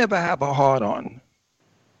husband ever have a hard-on?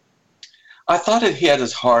 I thought he had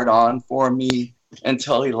his hard-on for me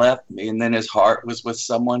until he left me, and then his heart was with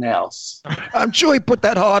someone else. I'm sure he put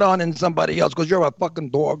that heart on in somebody else because you're a fucking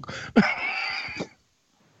dog.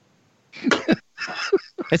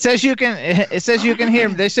 It says you can hear.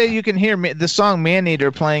 They say you can hear the song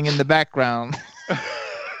 "Man-Eater" playing in the background.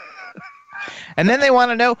 And then they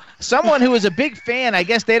want to know someone who is a big fan. I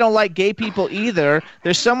guess they don't like gay people either.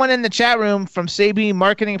 There's someone in the chat room from Sabine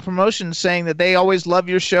Marketing Promotions saying that they always love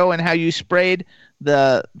your show and how you sprayed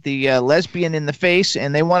the lesbian in the face,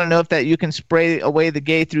 and they want to know if that you can spray away the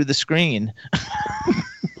gay through the screen.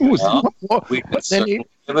 Well, we can certainly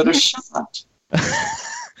give it a shot.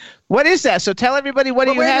 What is that? So tell everybody what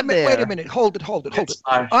do you have there. Wait a minute. Hold it.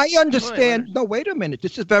 I understand. No, wait a minute.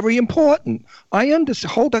 This is very important. I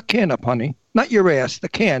understand. Hold that can up, honey. Not your ass.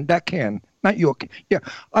 That can. Not your can. Yeah.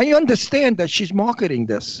 I understand that she's marketing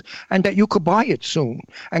this and that you could buy it soon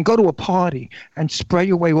and go to a party and spray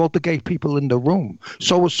away all the gay people in the room.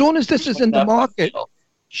 So as soon as this is in the market,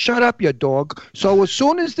 shut up, you dog. So as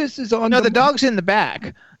soon as this is on the dog's in the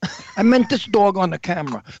back. I meant this dog on the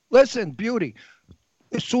camera. Listen, beauty.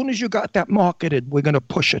 As soon as you got that marketed, we're going to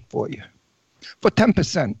push it for you for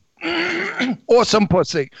 10%. Or some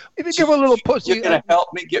pussy. If you give a little pussy. You're going to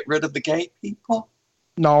help me get rid of the gay people?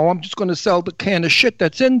 No, I'm just going to sell the can of shit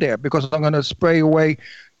that's in there because I'm going to spray away,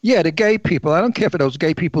 the gay people. I don't care for those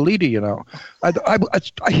gay people either, you know. I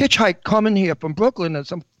hitchhiked coming here from Brooklyn and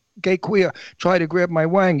some gay queer tried to grab my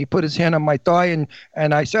wang. He put his hand on my thigh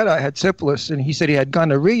and I said I had syphilis and he said he had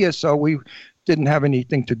gonorrhea, so we didn't have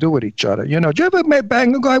anything to do with each other. You know, did you ever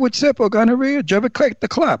bang a guy with syphilis or gonorrhea? Did you ever take the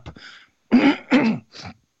clap?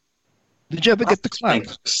 Did you ever get the clap? I think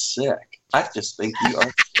you're sick. I just think you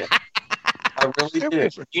are sick. I really do.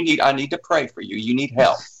 I need to pray for you. You need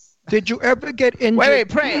help. Did you ever get injured? Wait,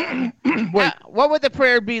 pray. What would the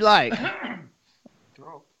prayer be like?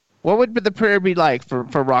 What would the prayer be like for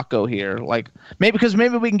Rocco here? Like maybe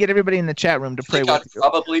we can get everybody in the chat room to pray with you. I'd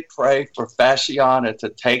probably pray for Fasciana to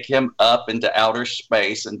take him up into outer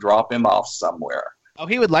space and drop him off somewhere. Oh,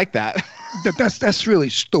 he would like that. That's really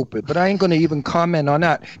stupid, but I ain't going to even comment on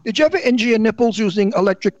that. Did you ever injure your nipples using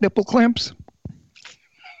electric nipple clamps?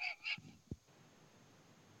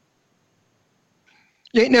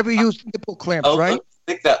 You ain't never used nipple clamps, right? I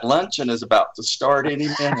think that luncheon is about to start any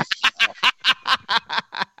minute.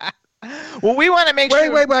 Well, we want to make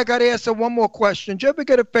sure. Wait, I got to answer one more question. Did you ever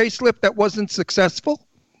get a facelift that wasn't successful?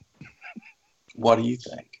 What do you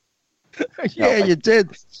think? You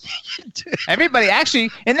did. Everybody, actually,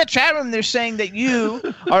 in the chat room, they're saying that you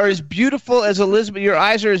are as beautiful as Elizabeth. Your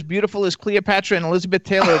eyes are as beautiful as Cleopatra and Elizabeth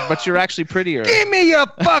Taylor, but you're actually prettier. Give me a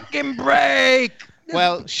fucking break.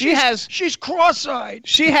 Well, she's cross-eyed.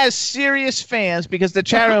 She has serious fans because the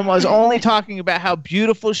chat room was only talking about how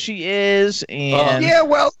beautiful she is. And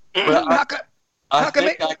I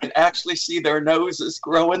think I can actually see their noses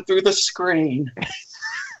growing through the screen.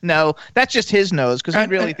 No, that's just his nose because he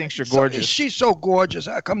really thinks you're gorgeous. She's so gorgeous.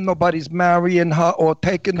 How come nobody's marrying her or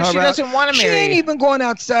taking her out? She doesn't want to marry. She ain't even going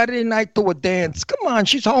out Saturday night to a dance. Come on,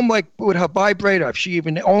 she's home like with her vibrator. If she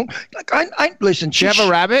even owns, listen. Do you have a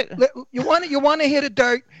rabbit? You want to hear the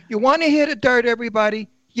dirt? You want to hear the dirt, everybody?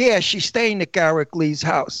 Yeah, she's staying at Garrick Lee's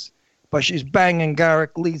house. But she's banging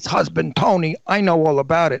Garrick Lee's husband, Tony. I know all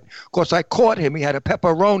about it because I caught him. He had a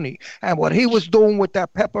pepperoni. And what he was doing with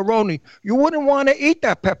that pepperoni, you wouldn't want to eat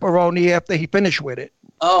that pepperoni after he finished with it.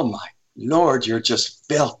 Oh, my Lord, you're just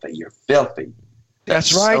filthy. You're filthy.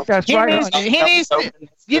 That's right. That's right.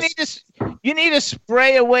 You need to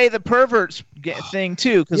spray away the perverts thing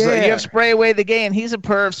too, because you have spray away the gay, and he's a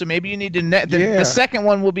perv, so maybe you need to. The second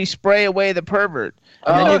one will be spray away the pervert,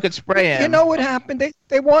 and then you could spray him. You know what happened?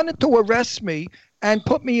 They wanted to arrest me and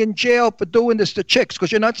put me in jail for doing this to chicks,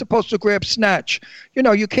 because you're not supposed to grab snatch. You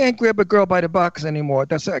know, you can't grab a girl by the box anymore.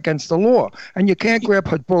 That's against the law. And you can't grab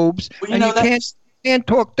her boobs. Well, and you can't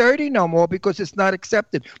talk dirty no more because it's not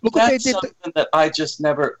accepted. Look what they did. That's something that I just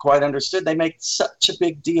never quite understood. They make such a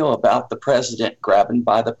big deal about the president grabbing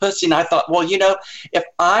by the pussy. And I thought, well, you know, if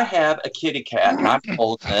I have a kitty cat and I'm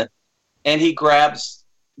holding it and he grabs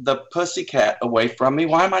the pussy cat away from me,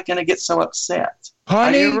 why am I going to get so upset?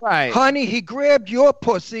 Honey, he grabbed your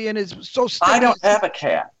pussy and is so sticky. I don't have a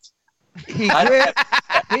cat.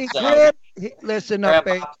 Listen up,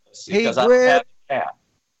 babe.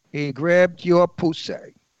 He grabbed your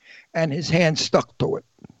pussy and his hand stuck to it.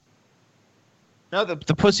 No, the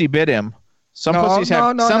pussy bit him. Some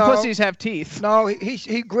pussies have teeth. No,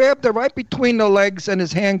 he grabbed her right between the legs and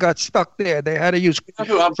his hand got stuck there. They had to use. You know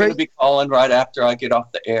who I'm going to be calling right after I get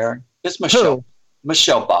off the air? It's Michelle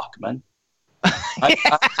Bachmann. I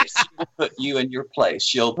just put you in your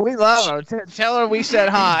place. We love her. Tell her we said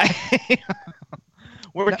hi.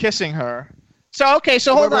 We're kissing her. So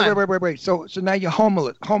hold on. Wait. So now you're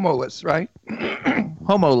homoless, right?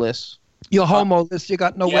 Homoless. You're homoless. You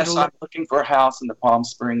got nowhere to live. Yes, I'm looking for a house in the Palm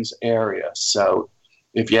Springs area. So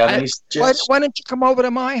if you have any suggestions. Why don't you come over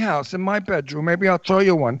to my house in my bedroom? Maybe I'll show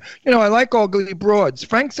you one. You know, I like ugly broads.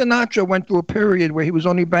 Frank Sinatra went through a period where he was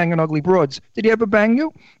only banging ugly broads. Did he ever bang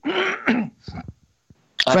you?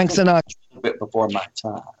 Frank Sinatra. A bit before my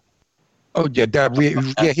time. Oh,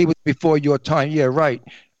 yeah, he was before your time. Yeah, right.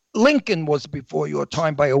 Lincoln was before your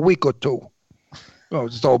time by a week or two. Oh,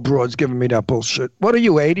 this old broad's giving me that bullshit. What are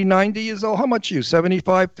you, 80, 90 years old? How much are you,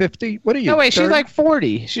 75, 50? What are you? No, wait, 30? She's like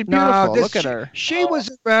 40. She's beautiful. Look at her. She was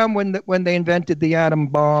around when they invented the atom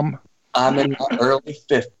bomb. I'm in my early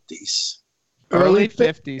 50s. Early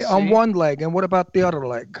 50s. On one leg. And what about the other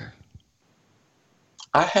leg?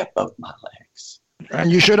 I have both my legs. And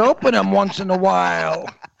you should open them once in a while.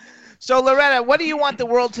 So, Loretta, what do you want the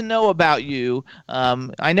world to know about you?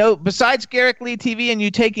 I know, besides Garrick Lee TV and you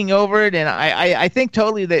taking over it, and I think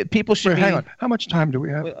totally that people should hang on. How much time do we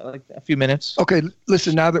have? Like a few minutes. Okay,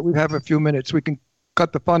 listen, now that we have a few minutes, we can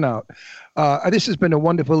cut the fun out. This has been a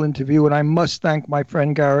wonderful interview, and I must thank my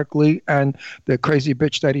friend Garrick Lee and the crazy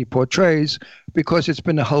bitch that he portrays, because it's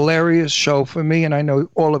been a hilarious show for me, and I know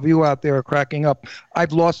all of you out there are cracking up.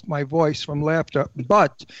 I've lost my voice from laughter,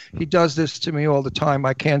 but he does this to me all the time.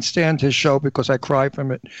 I can't stand his show because I cry from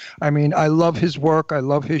it. I mean, I love his work. I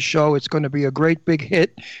love his show. It's going to be a great big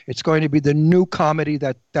hit. It's going to be the new comedy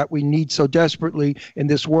that we need so desperately in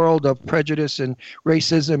this world of prejudice and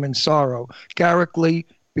racism and sorrow. Garrick Lee,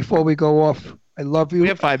 before we go off, I love you. We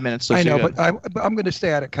have 5 minutes. So I know, but I'm going to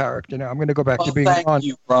stay out of character now. I'm going to go back to being Ron. Thank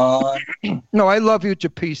you, Ron. No, I love you to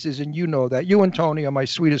pieces, and you know that. You and Tony are my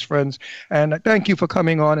sweetest friends, and thank you for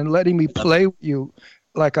coming on and letting me play with you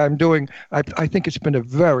like I'm doing. I think it's been a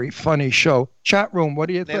very funny show. Chat room, what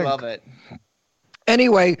do you think? They love it.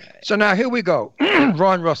 Anyway, so now here we go.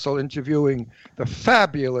 Ron Russell interviewing the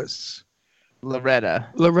fabulous Loretta.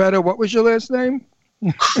 Loretta, what was your last name?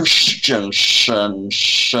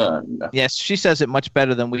 Christiansenson. Yes, she says it much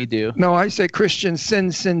better than we do. No, I say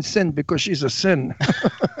sin because she's a sin.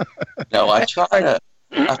 No, I try to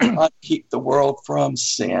keep the world from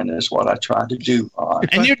sin is what I try to do, Ron.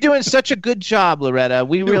 And you're doing such a good job, Loretta.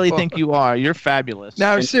 We really think you are. You're fabulous.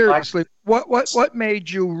 Now, seriously, what made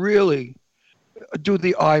you really do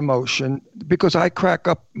the eye motion? Because I crack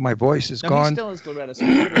up. My voice is gone. He still is Loretta. So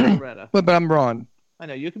Loretta. But I'm Ron. I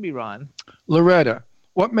know, you can be Ron. Loretta,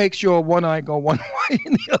 what makes your one eye go one way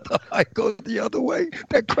and the other eye go the other way?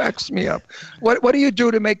 That cracks me up. What do you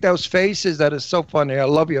do to make those faces that are so funny? I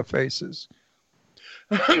love your faces.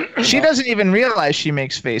 She doesn't even realize she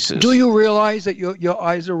makes faces. Do you realize that your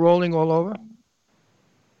eyes are rolling all over?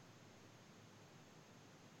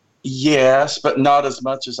 Yes, but not as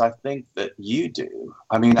much as I think that you do.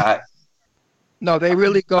 I mean, No, they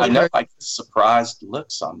really go. I know I get surprised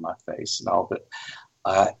looks on my face and all, but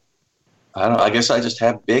I don't know. I guess I just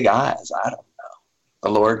have big eyes. I don't know. The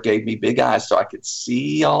Lord gave me big eyes so I could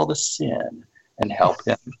see all the sin and help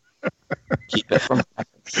him keep it from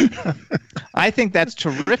happening. I think that's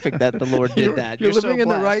terrific that the Lord did that. You're living in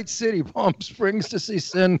the right city, Palm Springs, to see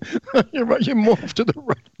sin. You moved to the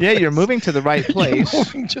right place. Yeah, you're moving to the right place. You're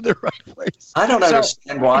moving to the right place. I don't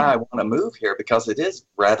understand why I want to move here because it is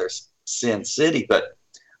rather Sin City, but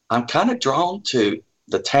I'm kind of drawn to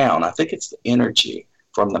the town. I think it's the energy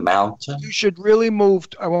from the mountain. You should really move.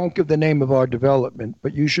 I won't give the name of our development,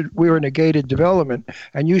 but we're in a gated development,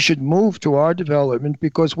 and you should move to our development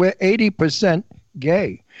because we're 80%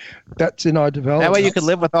 gay. That's in our development. That way you could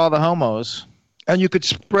live with all the homos. And you could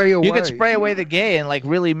spray away. You could spray away the gay and like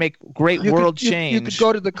really make great world change. You could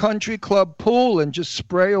go to the country club pool and just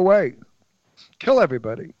spray away. Kill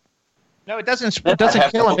everybody. No, it doesn't kill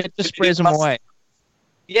them. It just sprays them away.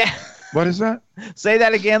 Yeah. What is that? Say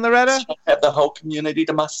that again, Loretta. I have the whole community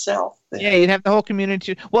to myself. Then. Yeah, you'd have the whole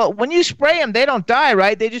community. Well, when you spray them, they don't die,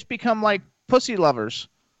 right? They just become like pussy lovers.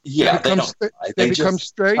 Yeah, they don't die. They become just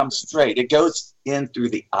straight? Come straight. It goes in through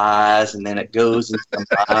the eyes, and then it goes into the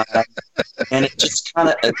mind, and it just kind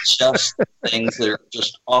of adjusts things that are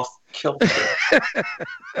just off kilter.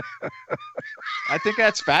 I think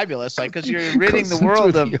that's fabulous, like because you're ridding the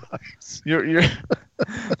world of you're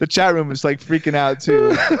the chat room is like freaking out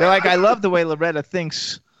too. They're like, I love the way Loretta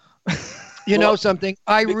thinks. You know something?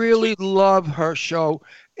 I really love her show.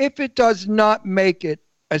 If it does not make it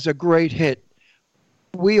as a great hit,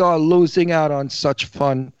 we are losing out on such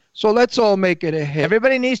fun. So let's all make it a hit.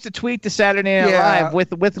 Everybody needs to tweet to Saturday Night Live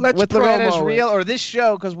with Loretta's reel or this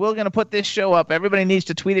show because we're going to put this show up. Everybody needs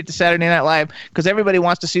to tweet it to Saturday Night Live because everybody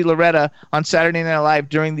wants to see Loretta on Saturday Night Live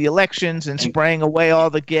during the elections and spraying away all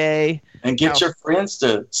the gay. And get your friends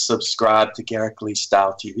to subscribe to Garrick Lee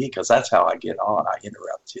Style TV because that's how I get on. I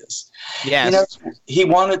interrupt his. Yes. You know, he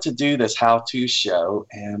wanted to do this how-to show,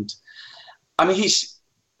 and I mean,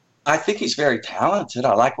 I think he's very talented.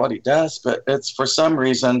 I like what he does, but it's for some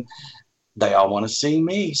reason they all want to see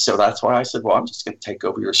me. So that's why I said, well, I'm just going to take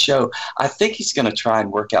over your show. I think he's going to try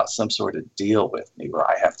and work out some sort of deal with me where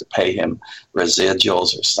I have to pay him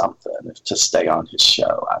residuals or something to stay on his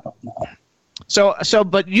show. I don't know.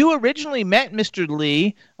 But you originally met Mr.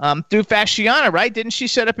 Lee through Fasciana, right? Didn't she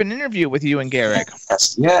set up an interview with you and Garrick?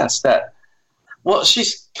 Yes. Well,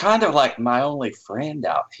 she's kind of like my only friend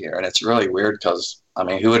out here, and it's really weird because, I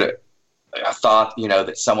mean, who would have thought,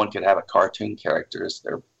 that someone could have a cartoon character as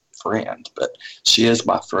their friend, but she is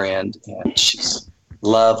my friend, and she's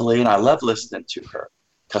lovely, and I love listening to her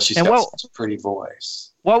because she's got such a pretty voice.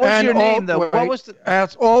 What was your name, though? What was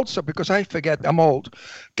also, because I forget, I'm old.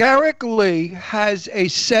 Garrick Lee has a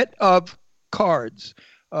set of cards,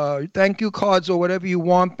 thank you cards or whatever you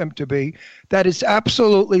want them to be, that is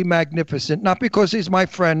absolutely magnificent. Not because he's my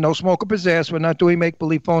friend, no smoke up his ass, we're not doing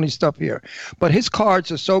make-believe phony stuff here. But his cards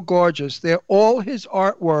are so gorgeous. They're all his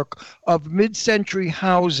artwork of mid-century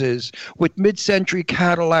houses with mid-century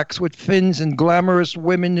Cadillacs with fins and glamorous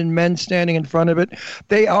women and men standing in front of it.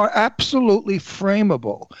 They are absolutely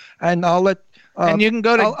frameable. And I'll let... and you can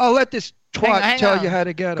go to... I'll let this... tell you how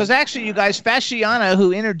to get them. Because actually, you guys, Fasciana,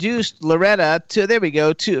 who introduced Loretta to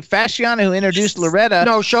Fasciana, who introduced Loretta,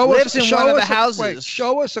 lives in one of the houses. Wait,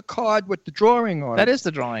 show us a card with the drawing on it. That is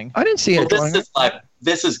the drawing. I didn't see it.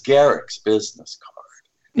 This is Garrick's business card.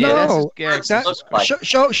 No,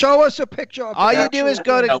 show us a picture of all you do is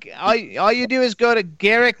go to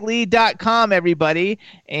GarrickLee.com, everybody.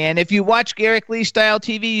 And if you watch Garrick Lee Style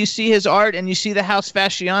TV, you see his art and you see the house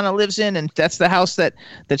Fasciana lives in, and that's the house that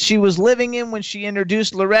she was living in when she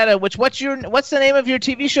introduced Loretta. What's the name of your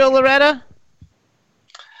TV show, Loretta?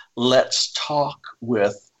 Let's Talk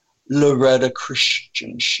with Loretta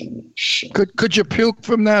Christiansenson. Could you puke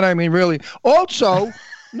from that? I mean, really. Also.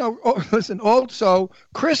 No, listen. Also,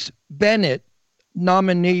 Chris Bennett,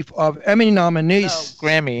 nominee of Emmy nominees,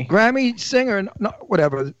 Grammy singer,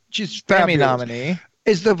 whatever. She's fabulous. Grammy nominee.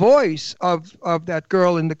 Is the voice of that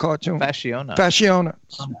girl in the cartoon. Fasciana.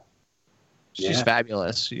 She's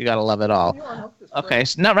fabulous. You gotta love it all. Okay,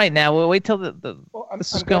 so not right now. We'll wait till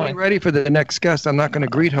this is going. I'm ready for the next guest. I'm not going to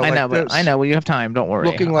greet her. I know. Well, you have time. Don't worry.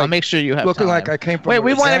 I'll make sure you have looking time. like I came from. Wait,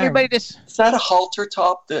 we want everybody to. Is that a halter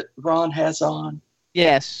top that Ron has on?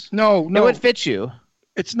 Yes. No. It would fit you.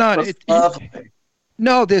 It's not.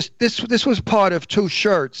 No, this was part of two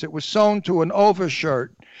shirts. It was sewn to an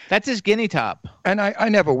overshirt. That's his guinea top. And I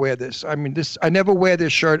never wear this. I mean, I never wear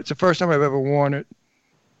this shirt. It's the first time I've ever worn it.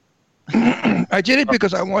 I did it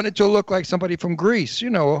because I wanted to look like somebody from Greece.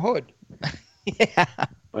 A hood. Yeah.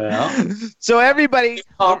 Well. So everybody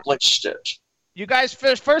accomplished it. You guys,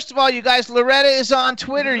 first of all, Loretta is on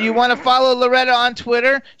Twitter. You want to follow Loretta on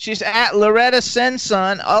Twitter? She's at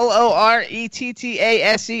Lorettasenson,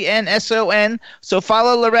 LorettaSenson. So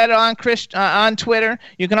follow Loretta on Twitter.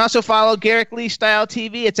 You can also follow Garrick Lee Style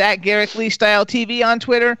TV. It's at Garrick Lee Style TV on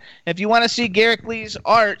Twitter. If you want to see Garrick Lee's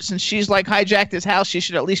art, since she's hijacked his house, she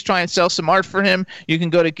should at least try and sell some art for him. You can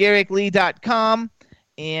go to GarrickLee.com.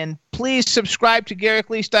 And please subscribe to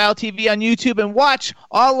Garrick Lee Style TV on YouTube and watch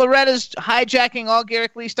all Loretta's hijacking all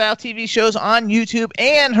Garrick Lee Style TV shows on YouTube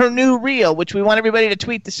and her new reel, which we want everybody to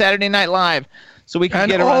tweet to Saturday Night Live so we can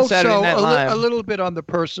get her on Saturday Night Live. A little bit on the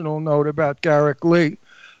personal note about Garrick Lee.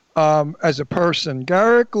 As a person,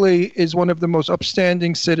 Garrick Lee is one of the most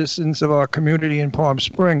upstanding citizens of our community in Palm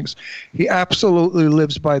Springs. He absolutely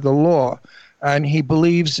lives by the law, and he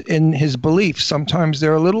believes in his beliefs. Sometimes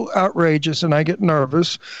they're a little outrageous, and I get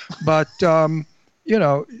nervous, but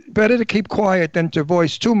better to keep quiet than to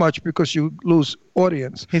voice too much because you lose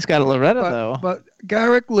audience. He's got a Loretta, though. But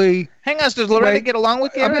Garrick Lee... Hang on, does Loretta get along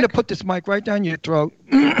with Garrick? I'm going to put this mic right down your throat.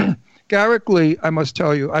 Garrick Lee, I must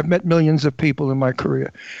tell you, I've met millions of people in my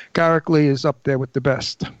career. Garrick Lee is up there with the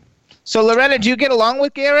best. So, Loretta, do you get along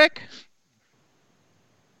with Garrick?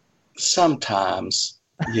 Sometimes,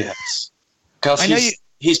 yes. Because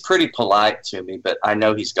he's pretty polite to me, but I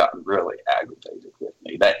know he's gotten really aggravated with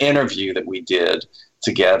me. That interview that we did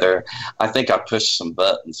together, I think I pushed some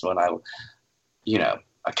buttons when I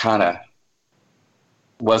kind of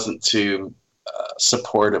wasn't too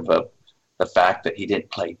supportive of the fact that he didn't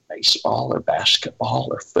play baseball or basketball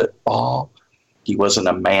or football. He wasn't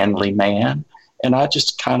a manly man. And I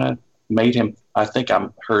just kind of made him, I think I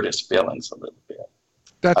hurt his feelings a little bit.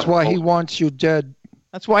 That's why he wants you dead.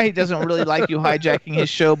 That's why he doesn't really like you hijacking his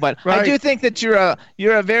show. But right. I do think that you're a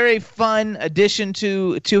very fun addition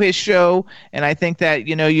to his show. And I think that,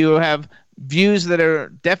 you have views that are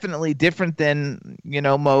definitely different than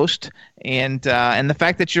most, and the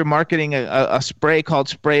fact that you're marketing a spray called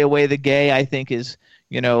Spray Away the Gay, I think is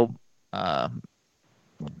kind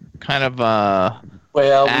of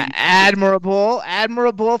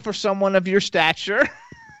admirable for someone of your stature.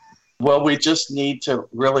 Well, we just need to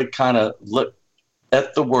really kind of look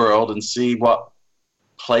at the world and see what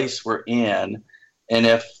place we're in, and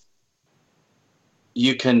if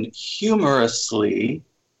you can humorously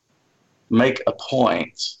make a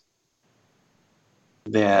point,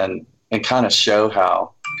 then, and kind of show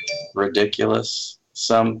how ridiculous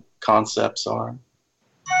some concepts are,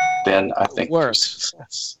 then I think works.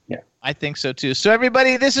 Yeah, I think so too. So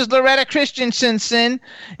everybody, this is Loretta Christiansenson,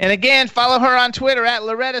 and again, follow her on Twitter at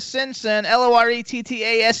Loretta Senson,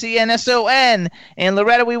 LORETTASENSON. And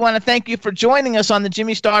Loretta, we want to thank you for joining us on the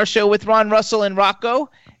Jimmy Star Show with Ron Russell and Rocco.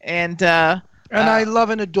 And I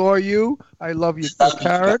love and adore you. I love your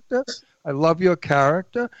character. I love your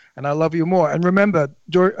character, and I love you more. And remember,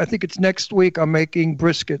 I think it's next week I'm making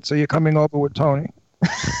brisket, so you're coming over with Tony.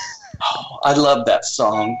 Oh, I love that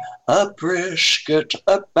song. A brisket,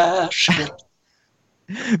 a basket.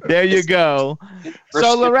 There you go.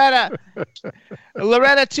 So Loretta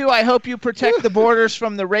too, I hope you protect the borders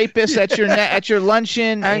from the rapists at your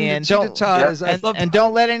luncheon, and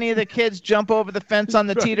don't let any of the kids jump over the fence on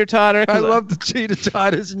the teeter-totter. I love the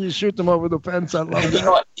teeter-totters, and you shoot them over the fence. I love that. You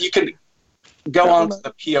know what? You can go on to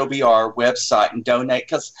the POBR website and donate,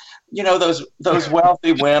 because those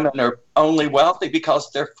wealthy women are only wealthy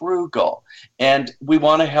because they're frugal, and we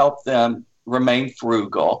want to help them remain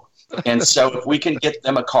frugal. And so if we can get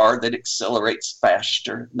them a car that accelerates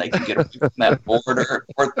faster, they can get from that border.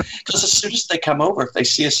 Because as soon as they come over, if they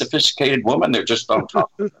see a sophisticated woman, they're just on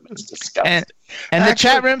top of them. It's disgusting. And the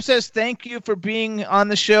chat room says thank you for being on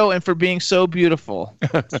the show and for being so beautiful.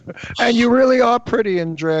 And you really are pretty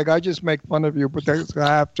in drag. I just make fun of you, but that's going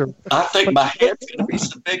to have to. I think my head's going to be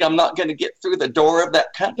so big I'm not going to get through the door of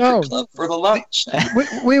that country club for the lunch.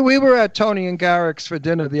 We were at Tony and Garrick's for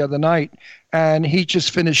dinner the other night, and he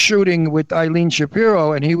just finished shooting with Eileen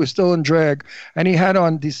Shapiro, and he was still in drag, and he had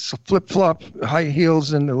on these flip-flop high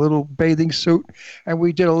heels and a little bathing suit, and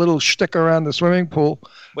we did a little shtick around the swimming pool.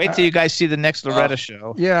 Wait till you guys see the next Loretta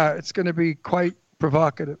show. Yeah, it's going to be quite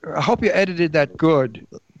provocative. I hope you edited that good.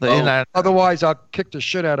 Otherwise, I'll kick the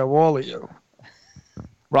shit out of all of you.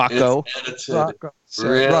 Rocco.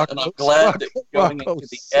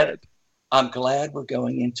 I'm glad we're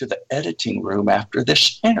going into the editing room after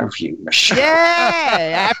this interview, Michelle.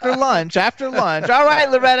 Yay! After lunch. All right,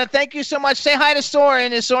 Loretta, thank you so much. Say hi to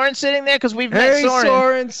Soren. Is Soren sitting there? Because we've met Soren. Hey,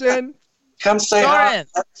 Sorensen. Come say hi.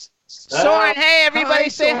 Soren, hey, everybody,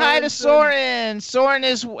 say hi to Soren. Soren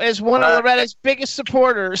is one of Loretta's biggest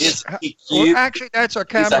supporters. Is he cute? Actually, that's our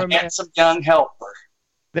cameraman. He's a handsome young helper.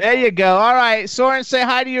 There you go. All right, Soren, say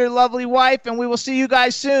hi to your lovely wife, and we will see you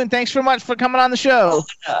guys soon. Thanks so much for coming on the show.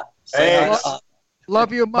 Hey,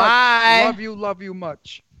 love you much. Bye. Love you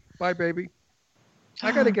much. Bye, baby.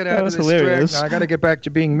 I got to get out of this drag now. I got to get back to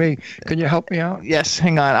being me. Can you help me out? Yes,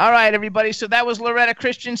 hang on. All right, everybody. So that was Loretta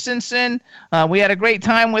Christiansenson. We had a great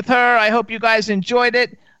time with her. I hope you guys enjoyed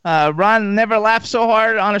it. Ron never laughed so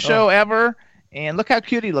hard on a show ever. And look how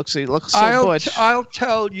cute he looks. He looks so butch. I'll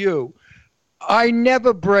tell you, I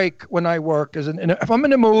never break when I work. If I'm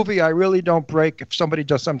in a movie, I really don't break if somebody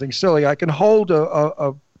does something silly. I can hold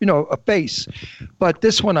a face. But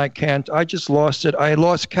this one I can't. I just lost it. I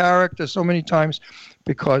lost character so many times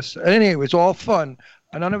because, anyway, it was all fun.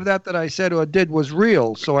 And none of that I said or did was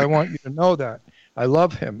real, so I want you to know that. I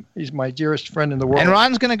love him. He's my dearest friend in the world. And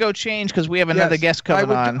Ron's going to go change because we have another guest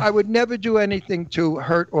coming on. I would never do anything to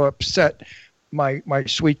hurt or upset my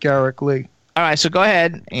sweet Garrick Lee. All right, so go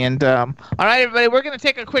ahead. And all right, everybody, we're going to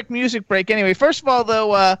take a quick music break anyway. First of all,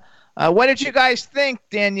 though, what did you guys think,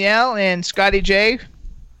 Danielle and Scotty J?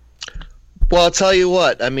 Well, I'll tell you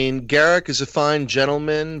what. I mean, Garrick is a fine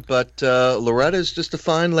gentleman, but Loretta is just a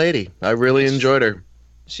fine lady. I really enjoyed her.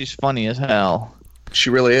 She's funny as hell. She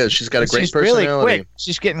really is. She's got a great She's personality. really quick.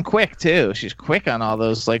 She's getting quick, too. She's quick on all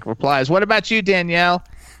those replies. What about you, Danielle?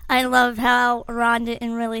 I loved how Ron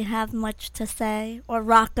didn't really have much to say. Or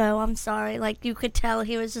Rocco, I'm sorry. You could tell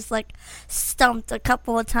he was just, stumped a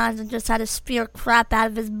couple of times and just had to spear crap out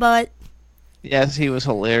of his butt. Yes, he was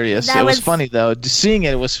hilarious. It was funny, though. Seeing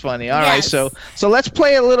it was funny. All right, yes. so let's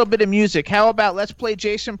play a little bit of music. How about let's play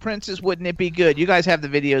Jason Prince's Wouldn't It Be Good? You guys have the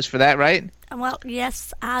videos for that, right? Well,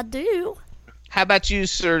 yes, I do. How about you,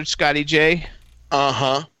 Sir Scotty J?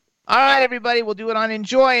 Uh-huh. All right, everybody, we'll do it on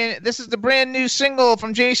Enjoy. This is the brand new single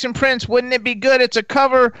from Jason Prince, Wouldn't It Be Good? It's a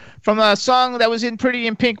cover from a song that was in Pretty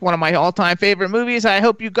in Pink, one of my all-time favorite movies. I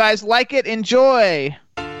hope you guys like it. Enjoy.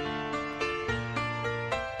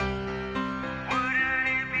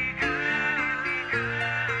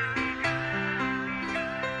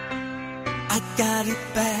 I got it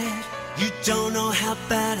bad, you don't know how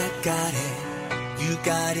bad I got it. You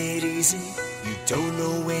got it easy, you don't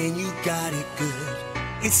know when you got it good.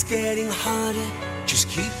 It's getting harder, just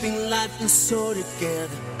keeping life and soul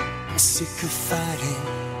together. I'm sick of fighting,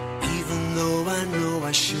 even though I know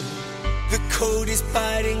I should. The cold is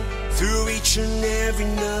biting through each and every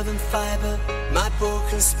nerve and fiber. My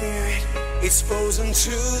broken spirit, it's frozen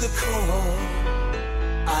to the core.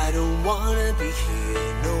 I don't wanna be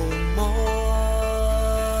here no more.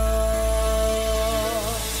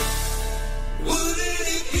 Wouldn't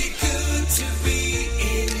it be good to be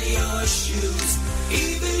in your shoes,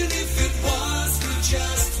 even if it was for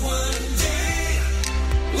just one day?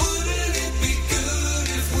 Wouldn't it be good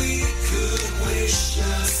if we could wish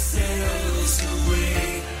ourselves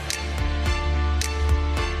away?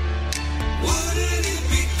 Wouldn't it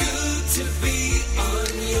be good to be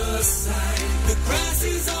on your side? The grass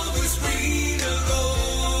is always greener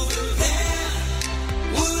over there.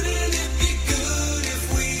 Wouldn't it be good if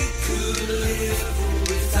we could live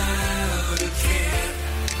without a care?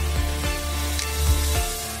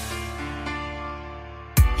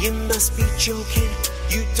 You must be joking,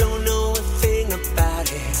 you don't know a thing about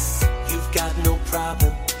it. You've got no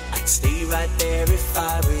problem, I'd stay right there if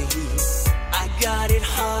I were you. I got it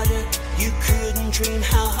harder, you couldn't dream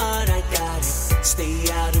how hard I got it. Stay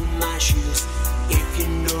out of my shoes, if you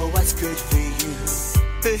know what's good for you.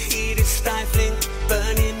 The heat is stifling,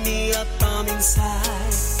 burning me up from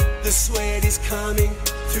inside. The sweat is coming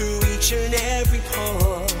through each and every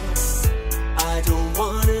pore. I don't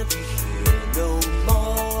wanna be here no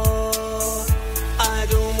more. I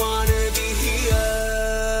don't wanna be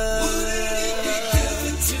here. Wouldn't it be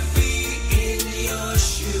good to be in your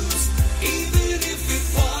shoes, even if it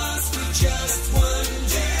was for just one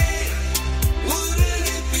day? Wouldn't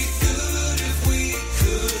it be good if we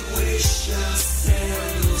could wish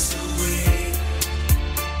ourselves away?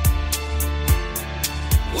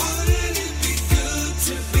 Wouldn't it be good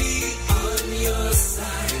to be on your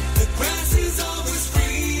side?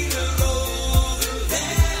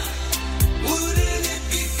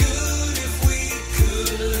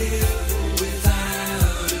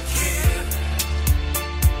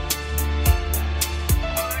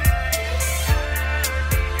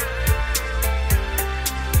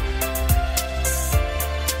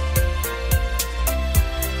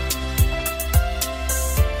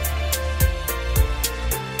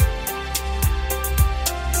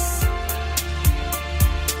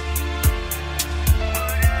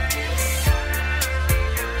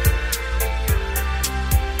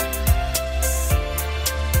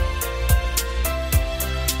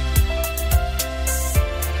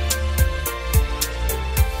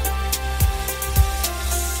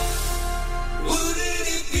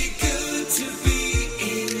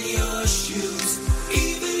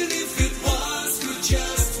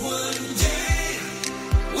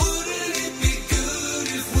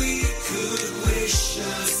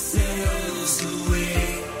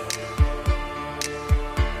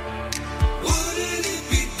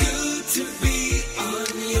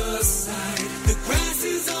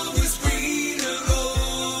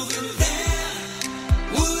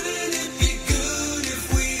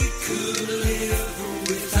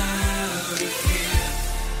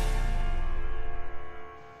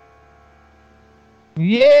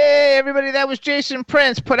 Yay, everybody. That was Jason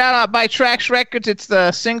Prince, put out by Trax Records. It's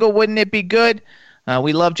the single Wouldn't It Be Good?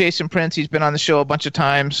 We love Jason Prince. He's been on the show a bunch of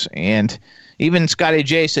times. And even Scotty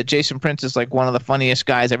J said Jason Prince is like one of the funniest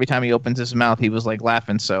guys. Every time he opens his mouth, he was like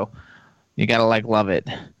laughing. So you got to love it.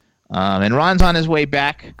 And Ron's on his way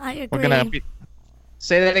back. I agree. We're going to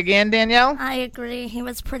say that again, Danielle? I agree. He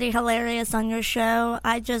was pretty hilarious on your show.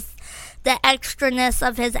 The extraness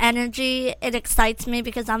of his energy, it excites me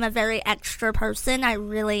because I'm a very extra person. I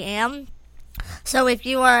really am. So if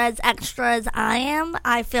you are as extra as I am,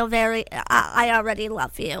 I feel I already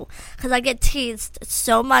love you. Because I get teased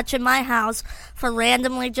so much in my house for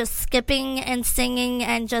randomly just skipping and singing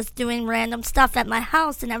and just doing random stuff at my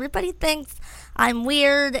house. And everybody thinks I'm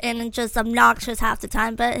weird and just obnoxious half the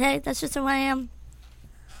time. But hey, that's just who I am.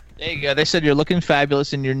 There you go. They said you're looking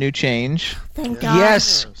fabulous in your new change. Thank God.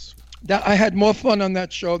 Yes. I had more fun on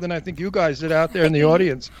that show than I think you guys did out there in the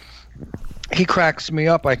audience. He cracks me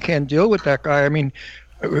up. I can't deal with that guy. I mean,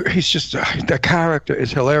 he's just the character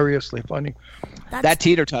is hilariously funny. That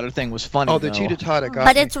teeter-totter thing was funny. Oh, the teeter-totter guy.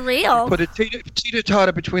 But it's real. Put a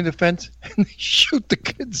teeter-totter between the fence and they shoot the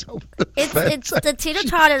kids over the fence. It's the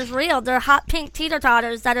teeter-totter's real. They're hot pink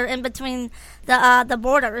teeter-totters that are in between the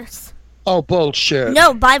borders. Oh, bullshit.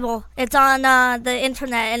 No, Bible. It's on the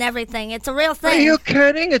internet and everything. It's a real thing. Are you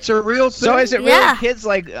kidding? It's a real thing? So is it really kids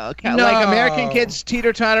like American kids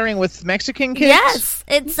teeter-tottering with Mexican kids? Yes.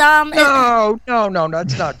 It's No,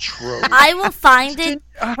 that's not true. I will find it.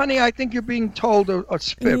 Honey, I think you're being told a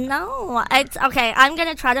spip. No, it's okay. I'm going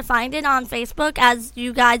to try to find it on Facebook as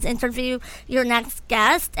you guys interview your next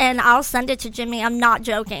guest, and I'll send it to Jimmy. I'm not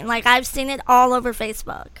joking. I've seen it all over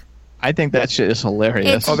Facebook. I think that shit is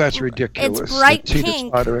hilarious. That's ridiculous. It's bright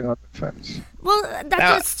pink. Tottering on the fence. Well, that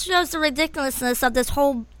just shows the ridiculousness of this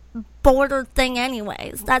whole border thing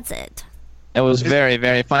anyways. That's it. It was very,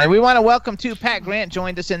 very funny. We want to welcome, too, Pat Grant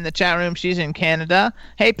joined us in the chat room. She's in Canada.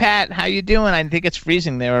 Hey, Pat, how you doing? I think it's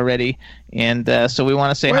freezing there already. And so we want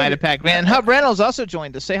to say hi to Pat Grant. And Hub Reynolds also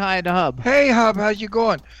joined us. Say hi to Hub. Hey, Hub, how's you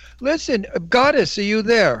going? Listen, Goddess, are you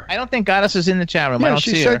there? I don't think Goddess is in the chat room. Yeah, I don't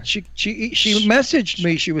see her. She messaged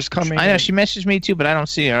me she was coming. I know, she messaged me too, but I don't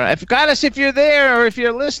see her. Goddess, if you're there or if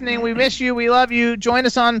you're listening, we miss you, we love you. Join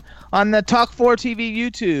us on the Talk 4 TV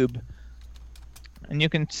YouTube, and you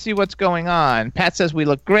can see what's going on. Pat says we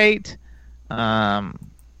look great.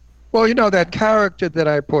 Well, that character that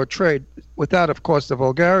I portrayed, without, of course, the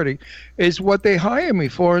vulgarity, is what they hire me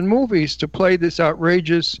for in movies, to play this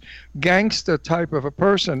outrageous gangster type of a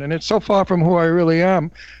person. And it's so far from who I really am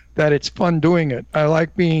that it's fun doing it. I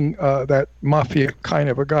like being that mafia kind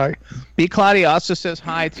of a guy. B. Claudia also says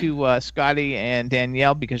hi to Scotty and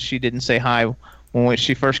Danielle because she didn't say hi when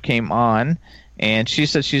she first came on. And she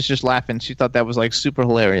said she's just laughing. She thought that was super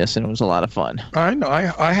hilarious, and it was a lot of fun. I know.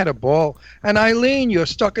 I had a ball. And Eileen, you're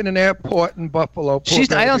stuck in an airport in Buffalo.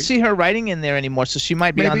 I don't see her writing in there anymore, so she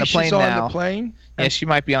might be on the plane now. Maybe she's on the plane? Yeah, she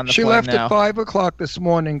might be on the plane now. She left at 5 o'clock this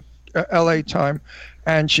morning, L.A. time,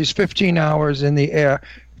 and she's 15 hours in the air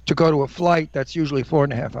to go to a flight that's usually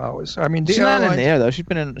 4.5 hours. I mean, she's not in the air, though. She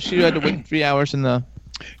had to wait 3 hours in the...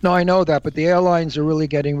 No, I know that, but the airlines are really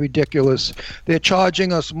getting ridiculous. They're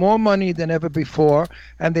charging us more money than ever before,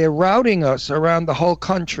 and they're routing us around the whole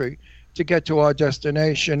country to get to our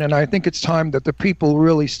destination. And I think it's time that the people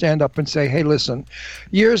really stand up and say, hey, listen,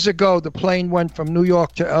 years ago, the plane went from New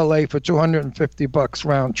York to L.A. for $250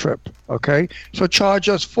 round trip, okay? So charge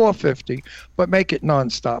us $450, but make it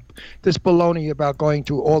nonstop. This baloney about going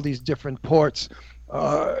to all these different ports,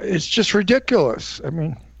 it's just ridiculous. I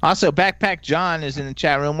mean... Also, Backpack John is in the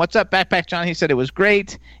chat room. What's up, Backpack John? He said it was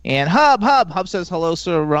great. And Hub says hello,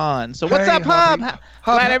 Sir Ron. So what's up, Hub?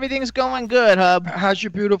 Glad everything's going good, Hub. How's your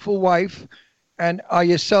beautiful wife? And are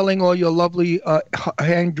you selling all your lovely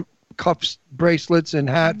handcuffs, bracelets, and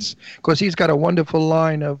hats? Because he's got a wonderful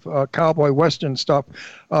line of cowboy western stuff.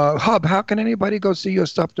 Hub, how can anybody go see your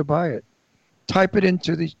stuff to buy it? Type it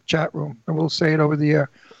into the chat room, and we'll say it over the air.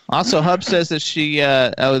 Also, Hub says that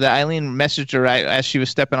that Eileen messaged her as she was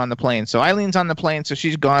stepping on the plane. So Eileen's on the plane, so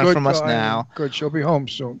she's gone from us now. Good, she'll be home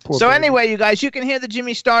soon. Anyway, you guys, you can hear the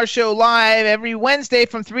Jimmy Star Show live every Wednesday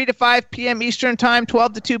from 3 to 5 p.m. Eastern Time,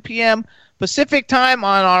 12 to 2 p.m. Pacific Time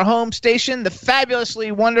on our home station, the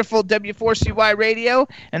fabulously wonderful W4CY Radio.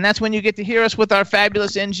 And that's when you get to hear us with our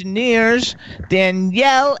fabulous engineers,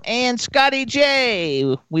 Danielle and Scotty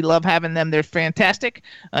J. We love having them. They're fantastic.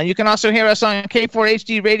 You can also hear us on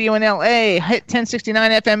K4HD Radio in L.A., Hit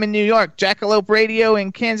 1069 FM in New York, Jackalope Radio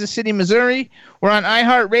in Kansas City, Missouri. We're on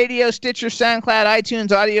iHeartRadio, Stitcher, SoundCloud,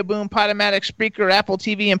 iTunes, Audio Boom, Podomatic, Spreaker, Apple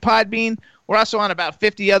TV, and Podbean. We're also on about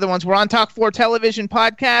 50 other ones. We're on Talk 4 Television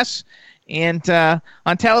Podcasts. And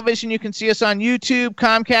on television, you can see us on YouTube,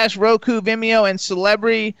 Comcast, Roku, Vimeo, and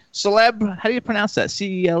Celeb. How do you pronounce that?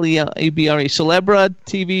 Celebre. Celebra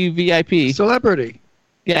TV VIP. Celebrity.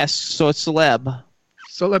 Yes, so it's Celeb.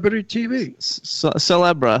 Celebrity TV.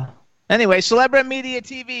 Celebra. Anyway, Celebra Media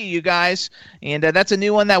TV, you guys. And that's a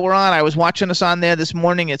new one that we're on. I was watching us on there this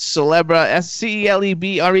morning. It's Celebra,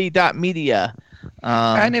 CELEBRE.media.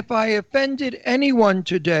 And if I offended anyone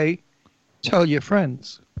today, tell your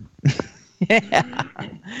friends. Yeah,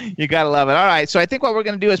 you gotta love it. All right, so I think what we're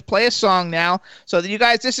gonna do is play a song now. So you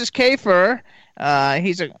guys, this is Kafer.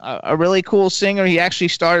 He's a really cool singer. He actually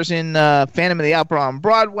stars in Phantom of the Opera on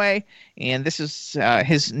Broadway, and this is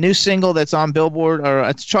his new single that's on Billboard, or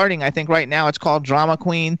it's charting, I think, right now. It's called Drama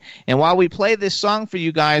Queen. And while we play this song for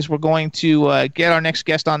you guys, we're going to get our next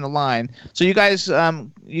guest on the line. So you guys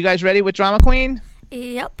ready with Drama Queen?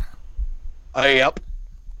 Yep. Yep.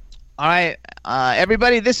 All right,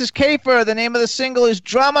 everybody, this is Kafer. The name of the single is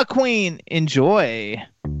Drama Queen. Enjoy.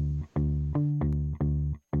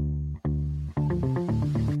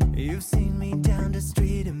 You've seen me down the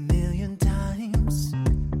street a million times,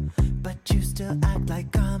 but you still act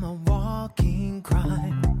like I'm a walking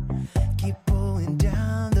crime. Keep pulling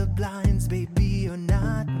down the blinds, baby, you're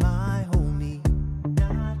not my homie.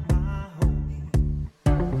 Not my homie.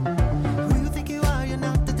 Who you think you are? You're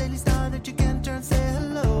not the daily star that you can turn, say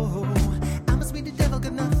hello. I must be the devil,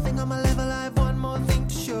 got nothing on my level, I have one more thing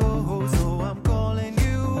to show. So I'm calling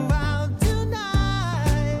you out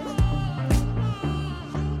tonight,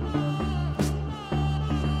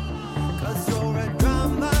 'cause you're a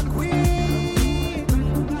drama queen,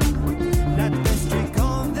 not the streak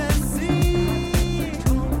on the scene.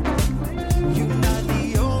 You're not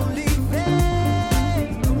the only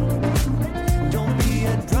thing. Don't be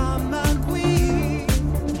a drama queen.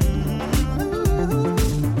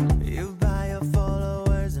 You buy your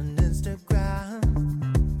followers on Instagram,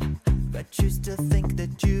 but you still think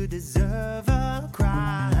that you deserve a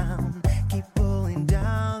crown. Keep pulling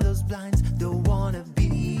down those blinds, don't wanna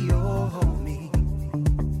be your homie.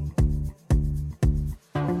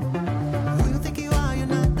 Who you think you are? You're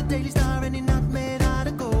not the daily star and you're not made out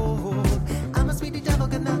of gold. I must be the devil,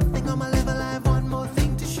 got nothing on my level, I have one more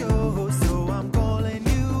thing to show. So I'm calling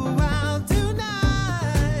you out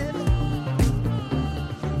tonight,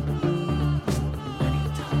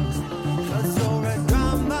 'cause you're a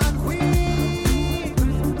drama queen,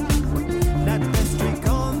 not the streak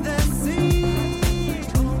on the scene.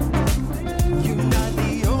 You're not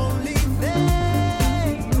the only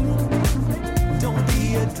thing. Don't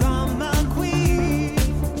be a drama queen,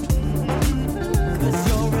 'cause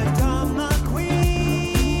you're a drama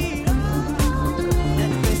queen,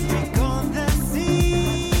 not the streak on the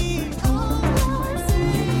scene.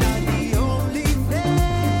 You're not the only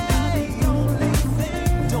thing.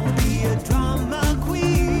 Don't be a drama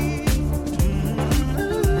queen.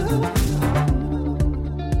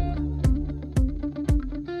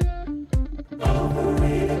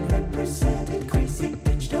 Overrated, represented, crazy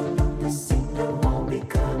bitch, don't know the scene, don't won't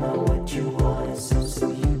become what you want, so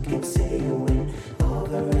you can say you win.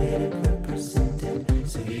 Overrated, represented,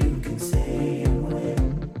 so you can say you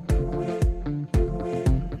win.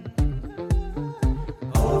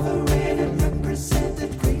 Overrated,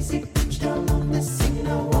 represented, crazy bitch, don't know the scene,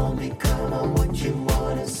 don't won't become what you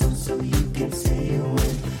want, so you can say you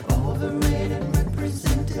win. Overrated,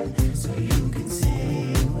 represented, so you can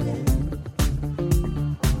say you win.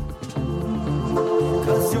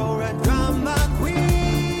 'Cause you're a drama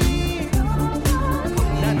queen,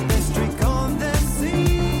 not the streak on the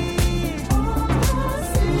scene.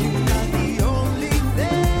 You're not the only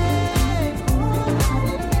thing.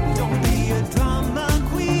 Don't be a drama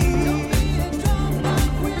queen,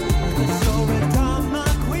 'cause you're a drama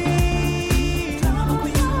queen,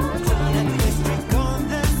 not the streak on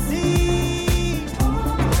the scene.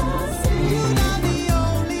 You're not the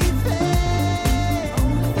only thing.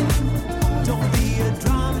 Don't be a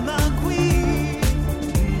drama queen.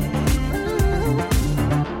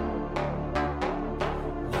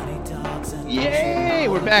 Yay!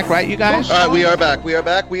 We're back, right, you guys? All right, we are back. We are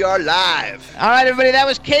back. We are live. All right, everybody, that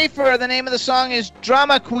was Kafer. The name of the song is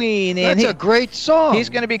Drama Queen. And That's a great song. He's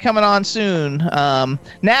going to be coming on soon. Now,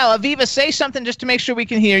 Aviva, say something just to make sure we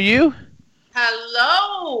can hear you.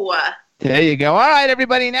 Hello. There you go. All right,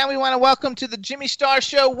 everybody. Now we want to welcome to the Jimmy Star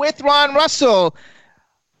Show with Ron Russell.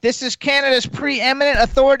 This is Canada's preeminent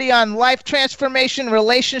authority on life transformation,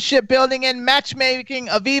 relationship building, and matchmaking.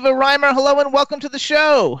 Aviva Reimer, hello and welcome to the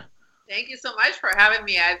show. Thank you so much for having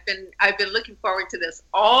me. I've been looking forward to this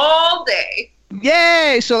all day.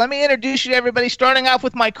 Yay! So let me introduce you to everybody, starting off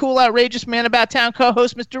with my cool, outrageous man about town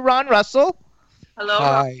co-host, Mr. Ron Russell. Hello.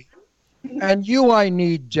 Hi. And you I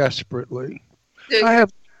need desperately. I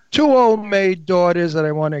have 2 old maid daughters that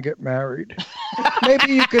I want to get married.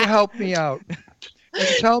 Maybe you could help me out and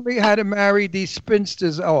tell me how to marry these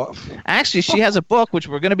spinsters off. Actually, she has a book, which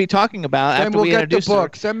we're going to be talking about Then after we'll we get introduce the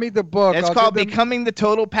book. her. Send me the book. It's I'll called give them- Becoming the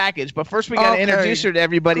Total Package. But first, we got to Okay. introduce her to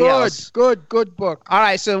everybody else. Good book. All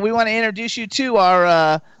right, so we want to introduce you to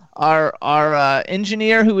our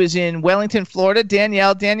engineer who is in Wellington, Florida,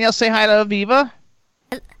 Danielle. Danielle, say hi to Aviva.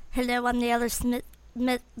 Hello, I'm the other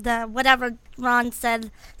the whatever Ron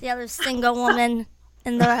said, the other single woman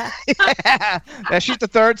in the. Yeah, she's the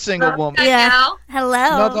third single woman. Yeah.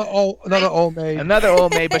 Hello. Another old maid. Another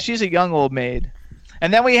old maid, but she's a young old maid.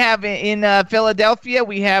 And then we have in Philadelphia,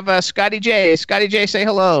 we have Scotty J. Scotty J, say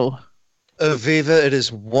hello. Aviva, it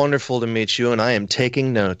is wonderful to meet you, and I am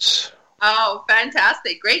taking notes. Oh,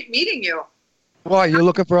 fantastic. Great meeting you. Why, you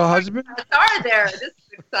looking for a husband? Sorry there. This is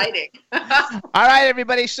exciting. All right,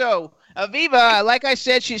 everybody. So, Aviva, like I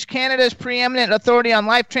said, she's Canada's preeminent authority on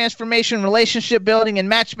life transformation, relationship building, and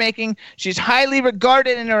matchmaking. She's highly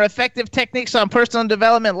regarded in her effective techniques on personal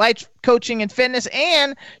development, life coaching, and fitness.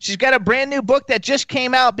 And she's got a brand new book that just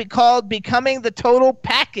came out called Becoming the Total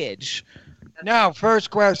Package. Now, first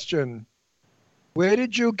question. Where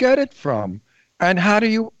did you get it from? And how do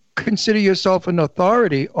you consider yourself an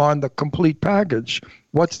authority on the complete package?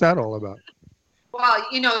 What's that all about? Well,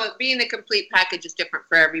 being a complete package is different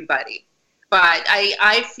for everybody. But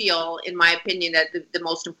I feel, in my opinion, that the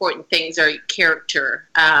most important things are character,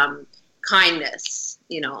 kindness,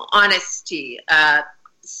 honesty,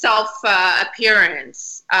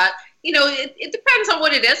 self-appearance. It depends on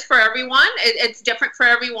what it is for everyone. It's different for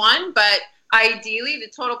everyone, but ideally, the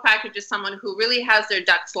total package is someone who really has their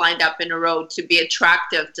ducks lined up in a row to be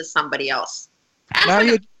attractive to somebody else.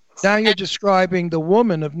 Now you're describing the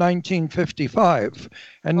woman of 1955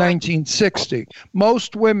 and 1960.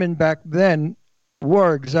 Most women back then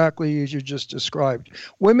were exactly as you just described.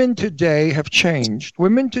 Women today have changed.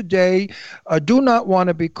 Women today do not want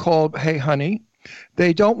to be called, hey, honey.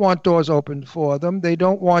 They don't want doors opened for them. They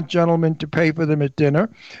don't want gentlemen to pay for them at dinner.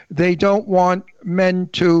 They don't want men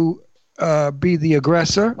to be the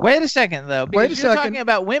aggressor. Wait a second, though. Because you're talking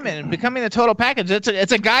about women and becoming the total package.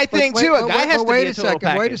 It's a guy thing, too. A guy has to be a total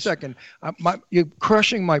package. Wait a second. You're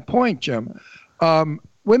crushing my point, Jim.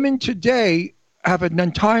 Women today have an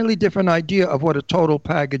entirely different idea of what a total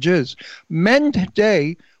package is. Men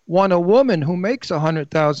today want a woman who makes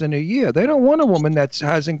 $100,000 a year. They don't want a woman that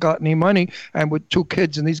hasn't got any money and with 2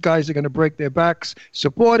 kids, and these guys are going to break their backs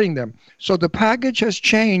supporting them. So the package has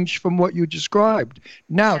changed from what you described.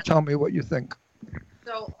 Now tell me what you think.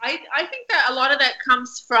 So I think that a lot of that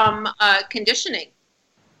comes from conditioning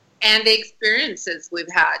and the experiences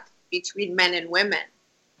we've had between men and women.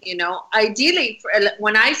 Ideally,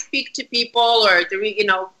 when I speak to people, or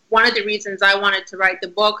one of the reasons I wanted to write the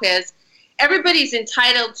book is everybody's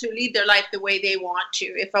entitled to lead their life the way they want to.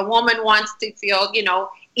 If a woman wants to feel,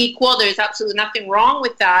 equal, there's absolutely nothing wrong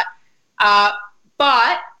with that.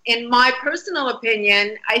 But in my personal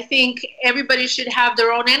opinion, I think everybody should have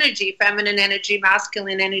their own energy, feminine energy,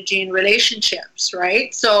 masculine energy in relationships,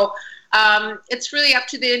 right? So it's really up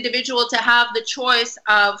to the individual to have the choice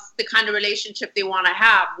of the kind of relationship they want to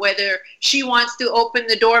have, whether she wants to open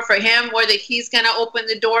the door for him, whether he's going to open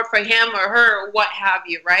the door for him or her, or what have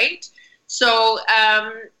you, right? So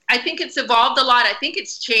I think it's evolved a lot. I think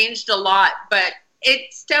it's changed a lot, but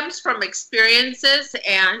it stems from experiences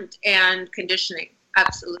and conditioning.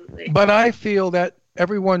 Absolutely. But I feel that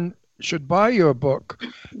everyone should buy your book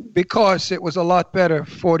because it was a lot better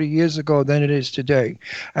 40 years ago than it is today.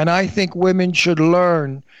 And I think women should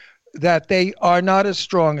learn that they are not as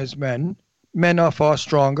strong as men. Men are far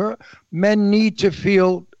stronger. Men need to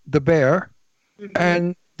feel the bear,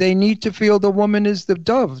 and they need to feel the woman is the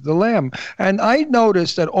dove, the lamb. And I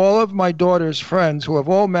noticed that all of my daughter's friends, who have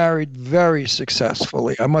all married very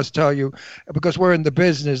successfully, I must tell you, because we're in the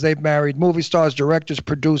business, they've married movie stars, directors,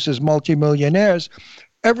 producers, multimillionaires.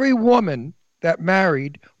 Every woman that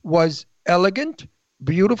married was elegant,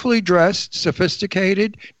 beautifully dressed,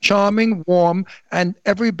 sophisticated, charming, warm, and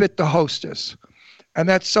every bit the hostess. And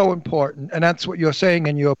that's so important, and that's what you're saying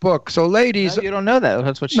in your book. So, ladies, no, you don't know that.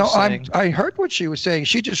 That's what she's saying. I heard what she was saying.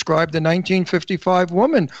 She described the 1955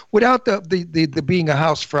 woman without the being a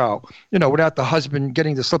housefrau, without the husband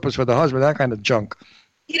getting the slippers for the husband, that kind of junk.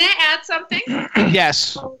 Can I add something? Yes.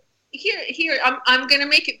 So here, I'm going to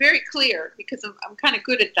make it very clear because I'm kind of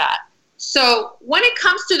good at that. So when it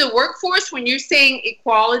comes to the workforce, when you're saying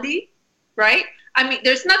equality, right? I mean,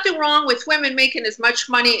 there's nothing wrong with women making as much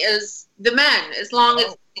money as the men, as long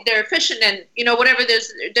as they're efficient and, whatever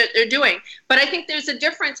they're doing. But I think there's a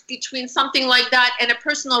difference between something like that and a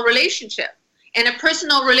personal relationship. In a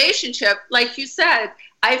personal relationship, like you said,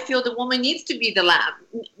 I feel the woman needs to be the lamb,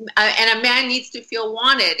 and a man needs to feel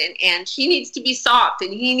wanted, and she needs to be soft,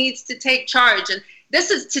 and he needs to take charge. And this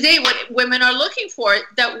is today what women are looking for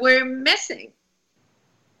that we're missing.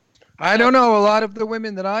 I don't know. A lot of the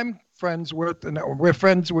women that I'm friends with, and we're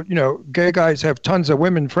friends with, gay guys have tons of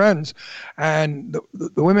women friends, and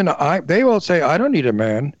the women, they all say, I don't need a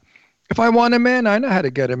man. If I want a man, I know how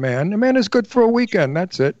to get a man. A man is good for a weekend.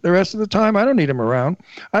 That's it. The rest of the time, I don't need him around.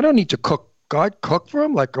 I don't need to cook for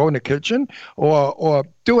him, like go in the kitchen or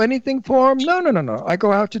do anything for him. No. I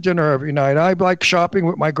go out to dinner every night. I like shopping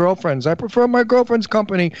with my girlfriends. I prefer my girlfriend's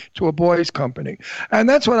company to a boy's company. And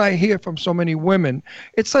that's what I hear from so many women.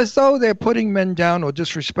 It's as though they're putting men down or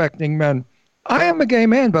disrespecting men. I am a gay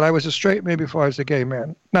man, but I was a straight man before I was a gay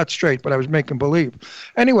man. Not straight, but I was making believe.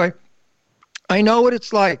 Anyway, I know what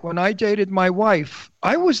it's like. When I dated my wife,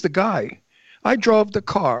 I was the guy. I drove the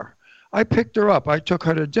car. I picked her up. I took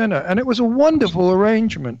her to dinner, and it was a wonderful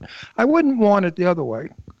arrangement. I wouldn't want it the other way.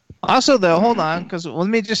 Also, though, hold on, because let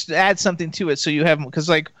me just add something to it so you have,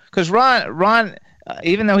 because Ron,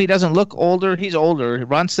 even though he doesn't look older, he's older.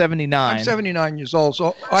 Ron's 79. I'm 79 years old,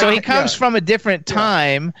 so he comes from a different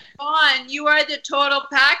time. Ron, you are the total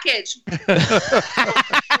package.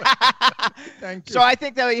 Thank you. So I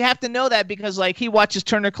think that you have to know that because, he watches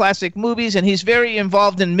Turner Classic Movies, and he's very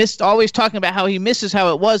involved and always talking about how he misses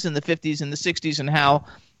how it was in the 50s and the 60s and how,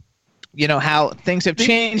 how things have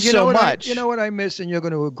changed so much. You know what I miss, and you're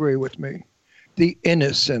going to agree with me? The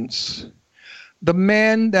innocence. The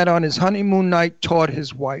man that on his honeymoon night taught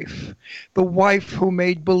his wife. The wife who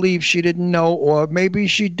made believe she didn't know, or maybe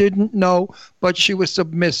she didn't know, but she was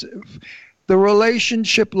submissive. The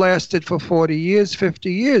relationship lasted for 40 years,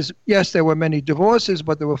 50 years. Yes, there were many divorces,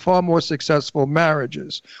 but there were far more successful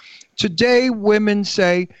marriages. Today, women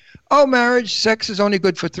say, marriage, sex is only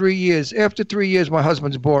good for 3 years. After 3 years, my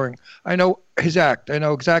husband's boring. I know his act. I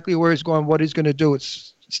know exactly where he's going, what he's going to do.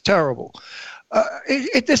 It's terrible.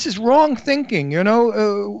 This is wrong thinking,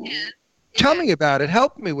 Tell me about it.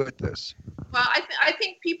 Help me with this. Well, I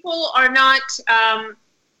think people are not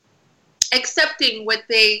accepting what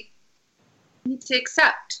they need to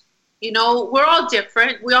accept. We're all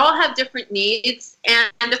different. We all have different needs.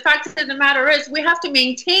 And the fact of the matter is we have to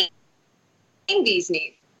maintain these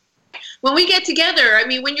needs. When we get together,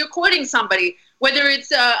 when you're courting somebody, whether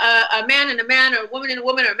it's a man and a man or a woman and a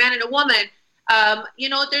woman or a man and a woman,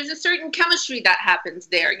 there's a certain chemistry that happens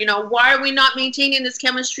there. Why are we not maintaining this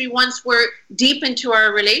chemistry once we're deep into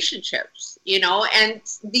our relationships? And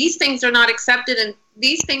these things are not accepted and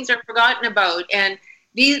these things are forgotten about. And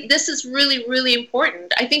this is really, really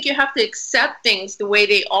important. I think you have to accept things the way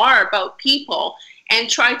they are about people and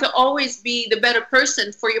try to always be the better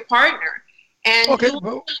person for your partner. And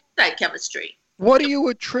that chemistry. What do you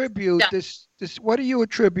attribute this? What do you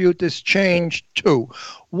attribute this change to?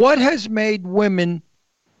 What has made women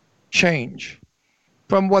change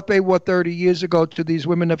from what they were 30 years ago to these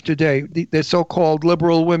women of today, the so-called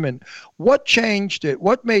liberal women? What changed it?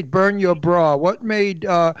 What made burn your bra? What made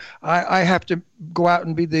I have to go out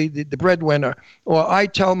and be the breadwinner, or I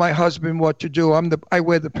tell my husband what to do? I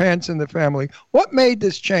wear the pants in the family. What made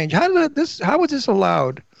this change? How was this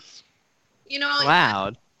allowed?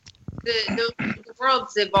 Allowed. The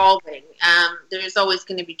world's evolving. There's always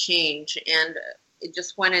going to be change, and it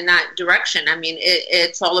just went in that direction.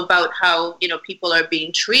 It's all about how people are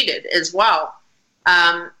being treated as well.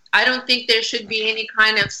 I don't think there should be any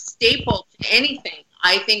kind of staple to anything.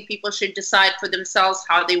 I think people should decide for themselves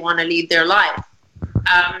how they want to lead their life.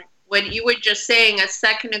 What you were just saying a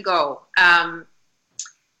second ago,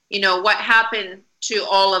 what happened to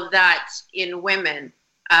all of that in women.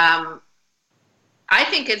 I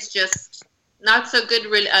think it's just not so good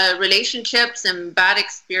relationships and bad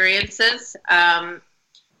experiences, and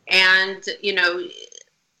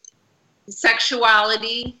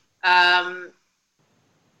sexuality,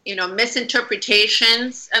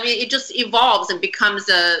 misinterpretations. It just evolves and becomes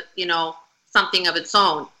something of its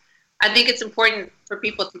own. I think it's important for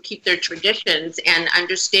people to keep their traditions and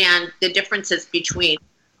understand the differences between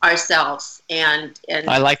ourselves and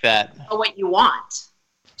I like that. What you want.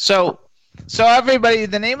 So everybody,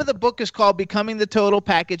 the name of the book is called Becoming the Total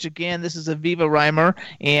Package. Again, this is Aviva Reimer.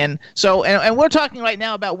 And we're talking right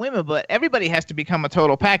now about women, but everybody has to become a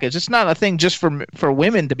total package. It's not a thing just for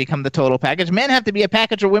women to become the total package. Men have to be a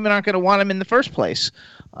package or women aren't going to want them in the first place.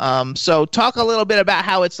 So talk a little bit about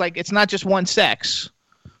how it's not just one sex.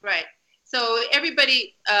 Right. So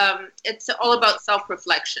everybody, it's all about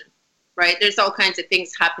self-reflection. right? There's all kinds of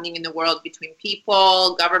things happening in the world between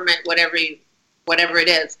people, government, whatever it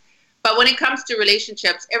is. But when it comes to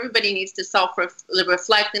relationships, everybody needs to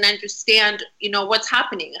self-reflect and understand, what's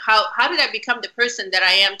happening. How did I become the person that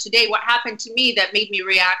I am today? What happened to me that made me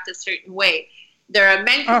react a certain way? There are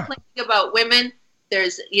men complaining about women.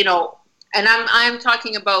 There's, and I'm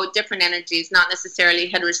talking about different energies, not necessarily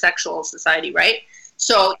heterosexual society, right?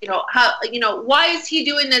 So, why is he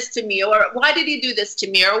doing this to me? Or why did he do this to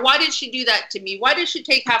me? Or why did she do that to me? Why did she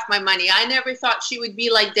take half my money? I never thought she would be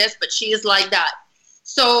like this, but she is like that.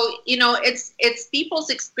 So, it's people's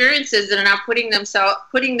experiences that are now putting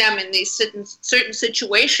them in these certain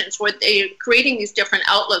situations where they're creating these different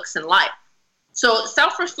outlooks in life. So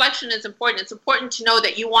self-reflection is important. It's important to know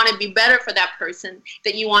that you want to be better for that person,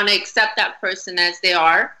 that you want to accept that person as they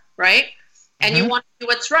are, right? And you want to do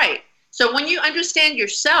what's right. So when you understand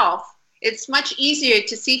yourself, it's much easier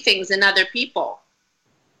to see things in other people.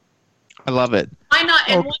 I love it. Why not?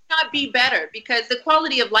 And why not be better? Because the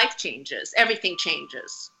quality of life changes. Everything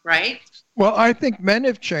changes, right? Well, I think men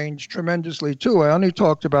have changed tremendously, too. I only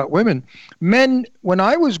talked about women. Men, when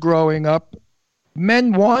I was growing up,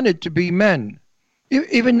 men wanted to be men.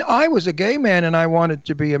 Even I was a gay man, and I wanted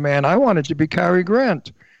to be a man. I wanted to be Cary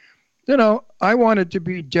Grant. I wanted to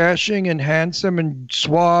be dashing and handsome and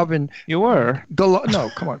suave and... You were? No,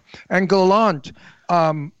 come on. And gallant.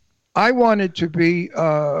 I wanted to be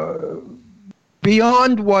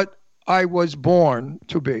beyond what I was born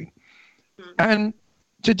to be. And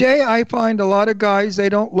today I find a lot of guys, they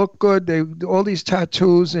don't look good. They all these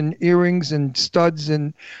tattoos and earrings and studs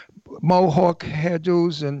and mohawk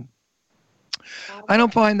hairdos, and I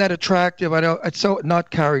don't find that attractive. It's so not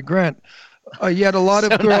Cary Grant. Yet a lot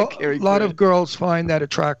of girls find that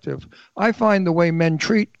attractive. I find the way men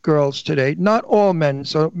treat girls today, not all men,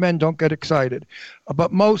 so men don't get excited,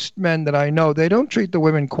 but most men that I know, they don't treat the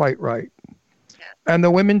women quite right. And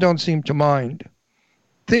the women don't seem to mind.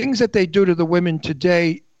 Things that they do to the women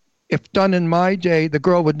today, if done in my day, the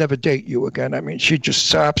girl would never date you again. I mean, she'd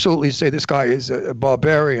just absolutely say this guy is a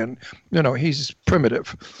barbarian. He's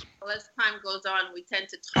primitive. Well, as time goes on, we tend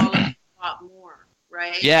to tolerate a lot more,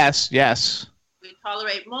 right? Yes. We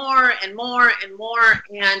tolerate more and more and more,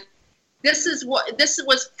 and this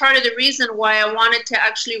was part of the reason why I wanted to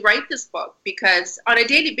actually write this book, because on a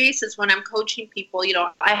daily basis when I'm coaching people,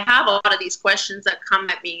 I have a lot of these questions that come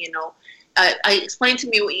at me, I explain to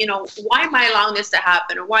me, why am I allowing this to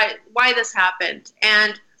happen, or why this happened,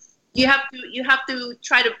 and you have to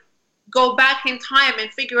try to go back in time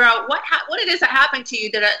and figure out what it is that happened to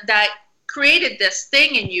you that created this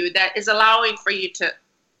thing in you that is allowing for you to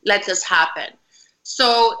let this happen.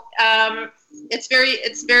 So it's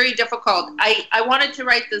very difficult. I wanted to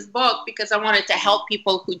write this book because I wanted to help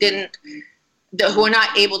people who are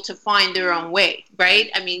not able to find their own way, right?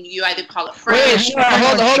 I mean, you either call it friends. Wait,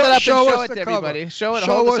 hold it up and show it to everybody. Show it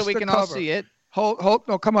so we can all see it. Hold,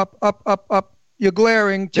 no, come up. You're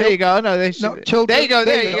glaring. There you go. No, they should. No, tilt there you go.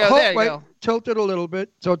 There you go. Tilt it a little bit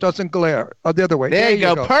so it doesn't glare. The other way. There you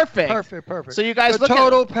go. Perfect. So you guys look at the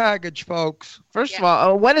total package, folks. First of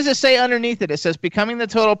all, what does it say underneath it? It says becoming the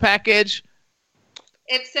total package.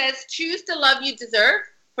 It says choose the love you deserve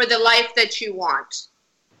for the life that you want.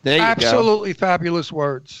 There you go. Absolutely fabulous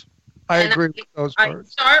words. I agree with those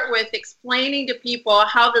words. I start with explaining to people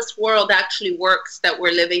how this world actually works that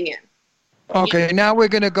we're living in. Okay, now we're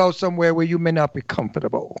going to go somewhere where you may not be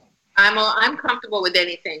comfortable. I'm comfortable with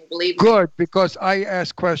anything, believe me. Good, because I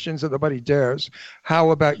ask questions that nobody dares.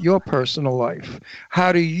 How about your personal life?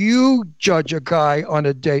 How do you judge a guy on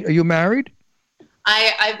a date? Are you married?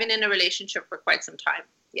 I've been in a relationship for quite some time,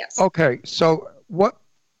 yes. Okay, so what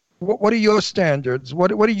are your standards?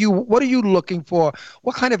 What are you looking for?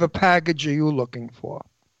 What kind of a package are you looking for?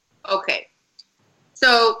 Okay,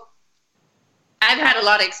 so I've had a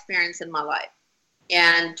lot of experience in my life,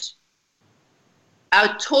 and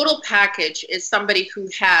a total package is somebody who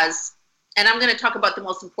has, and I'm going to talk about the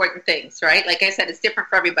most important things, right? Like I said, it's different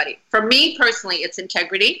for everybody. For me personally, it's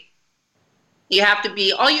integrity. You have to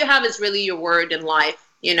be, all you have is really your word in life,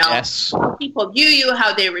 Yes. How people view you,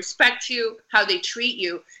 how they respect you, how they treat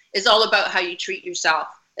you is all about how you treat yourself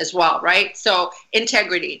as well, right? So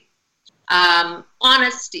integrity,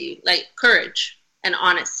 honesty, like courage and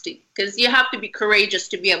honesty, because you have to be courageous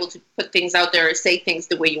to be able to put things out there or say things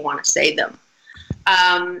the way you want to say them.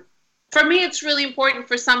 For me, it's really important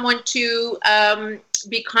for someone to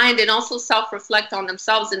be kind and also self-reflect on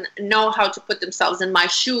themselves and know how to put themselves in my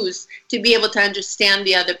shoes to be able to understand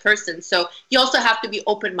the other person. So you also have to be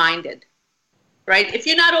open-minded, right? If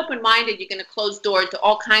you're not open-minded, you're going to close door to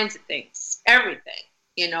all kinds of things, everything.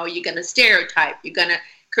 You're going to stereotype, you're going to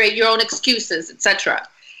create your own excuses, etc.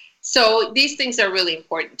 So these things are really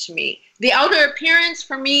important to me. The outer appearance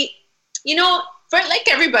for me, for like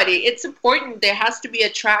everybody, it's important. There has to be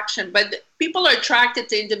attraction, but people are attracted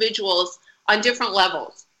to individuals on different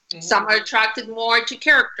levels. Mm-hmm. Some are attracted more to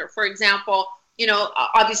character. For example,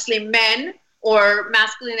 obviously men or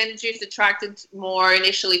masculine energy is attracted more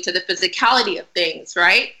initially to the physicality of things,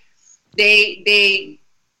 right? They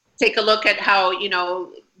take a look at how,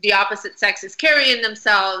 the opposite sex is carrying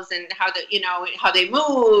themselves and how how they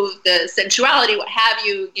move, the sensuality, what have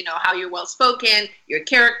you, how you're well spoken, your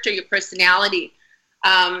character, your personality.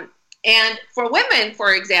 And for women,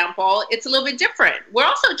 for example, it's a little bit different. We're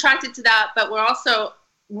also attracted to that, but we're also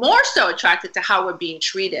more so attracted to how we're being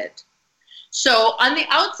treated. So on the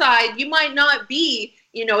outside, you might not be,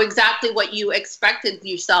 exactly what you expected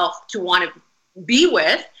yourself to want to be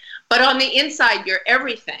with, but on the inside, you're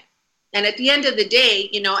everything. And at the end of the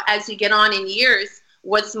day, as you get on in years,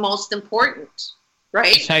 what's most important,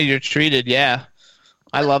 right? It's how you're treated. Yeah.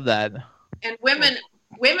 I love that. And women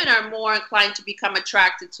are more inclined to become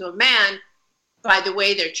attracted to a man by the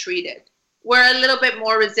way they're treated. We're a little bit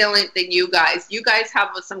more resilient than you guys. You guys have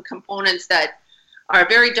some components that are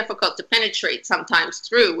very difficult to penetrate sometimes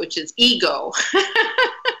through, which is ego,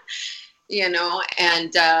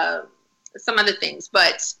 and some other things.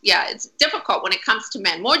 But yeah, it's difficult when it comes to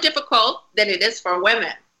men, more difficult than it is for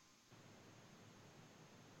women.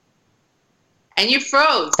 And you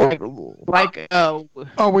froze. We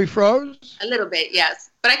froze? A little bit, yes.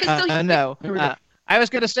 But I can still hear no. I was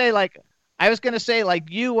gonna say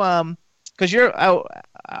you because you're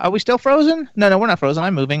are we still frozen? No, we're not frozen.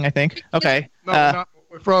 I'm moving, I think. Okay. No,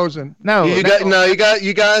 we're frozen. No, you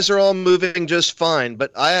guys are all moving just fine.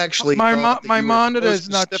 But I actually my monitor is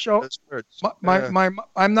not showing.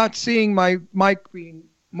 I'm not seeing my mic being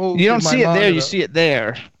moved. You don't see it there. You see it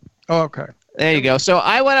there. Oh, okay. There you go. So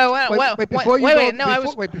before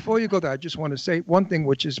you go there, I just want to say one thing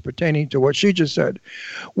which is pertaining to what she just said.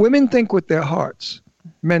 Women think with their hearts.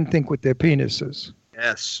 Men think with their penises.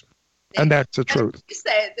 Yes. And that's the truth. You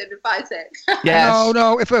say it, then if I say it. Yes.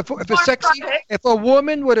 No. If a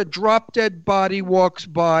woman with a drop dead body walks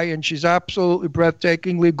by and she's absolutely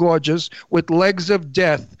breathtakingly gorgeous with legs of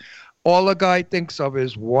death, all a guy thinks of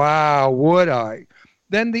is, wow, would I?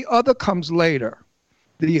 Then the other comes later.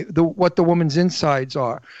 What the woman's insides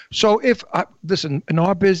are. So listen, in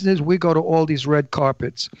our business, we go to all these red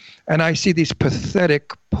carpets, and I see these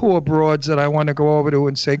pathetic, poor broads that I want to go over to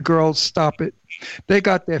and say, girls, stop it. They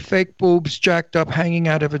got their fake boobs jacked up, hanging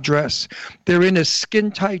out of a dress. They're in a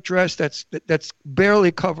skin-tight dress that's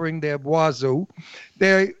barely covering their wazoo.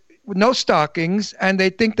 They're no stockings, and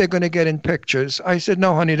they think they're going to get in pictures. I said,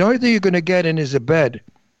 no, honey, the only thing you're going to get in is a bed.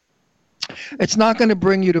 It's not going to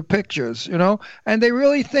bring you to pictures, and they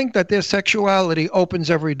really think that their sexuality opens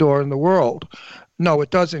every door in the world. No,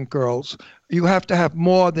 it doesn't, girls. You have to have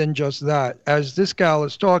more than just that. As this gal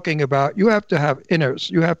is talking about, you have to have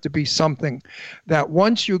inners. You have to be something that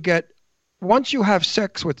once you have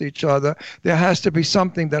sex with each other, there has to be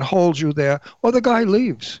something that holds you there, or the guy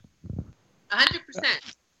leaves. 100%.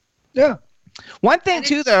 Yeah. One thing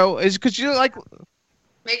too, though, is because you're like,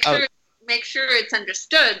 make sure it's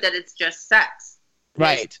understood that it's just sex.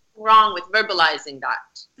 Right. There's wrong with verbalizing that.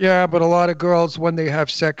 Yeah, but a lot of girls, when they have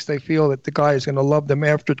sex, they feel that the guy is going to love them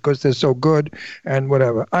after it because they're so good and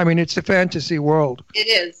whatever. I mean, it's a fantasy world. It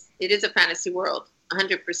is. It is a fantasy world,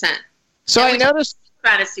 100%. So I noticed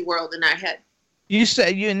fantasy world in our head. You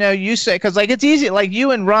say, because like it's easy, like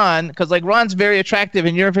you and Ron, because like Ron's very attractive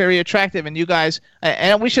and you're very attractive, and you guys,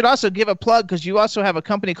 and we should also give a plug because you also have a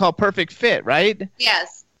company called Perfect Fit, right?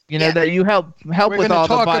 Yes. That you help with all the body images. We're going to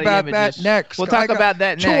talk about that next. We'll talk about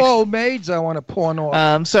that next. 2 old maids I want to pawn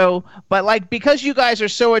off. But like because you guys are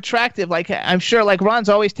so attractive, like I'm sure like Ron's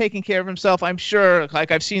always taking care of himself. I'm sure like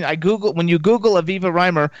when you Google Aviva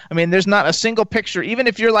Reimer, I mean there's not a single picture, even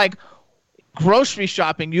if you're like grocery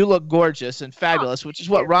shopping, you look gorgeous and fabulous, which is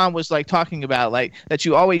what Ron was like talking about, like that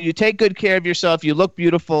you take good care of yourself, you look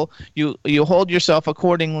beautiful, you hold yourself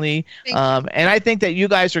accordingly. And I think that you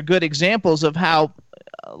guys are good examples of how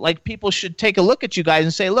like people should take a look at you guys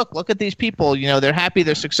and say, look at these people, they're happy,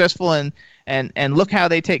 they're successful, and look how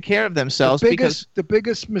they take care of themselves. The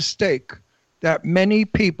biggest mistake that many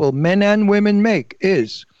people, men and women, make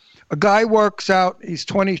is a guy works out, he's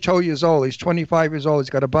 22 years old, he's 25 years old, he's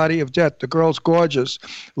got a body of death, the girl's gorgeous,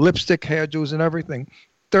 lipstick, hairdos and everything.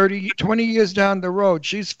 20 years down the road,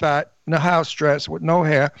 she's fat in a house dress with no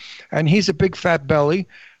hair, and he's a big fat belly,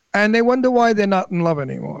 and they wonder why they're not in love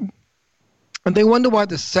anymore. And they wonder why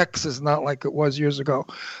the sex is not like it was years ago.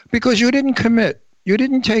 Because you didn't commit. You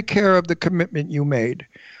didn't take care of the commitment you made.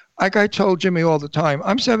 like I told Jimmy all the time,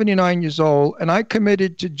 I'm 79 years old, and I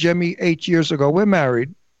committed to Jimmy 8 years ago. We're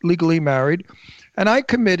married, legally married, and I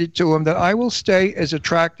committed to him that I will stay as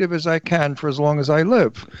attractive as I can for as long as I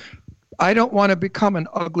live. I don't want to become an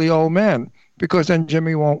ugly old man, because then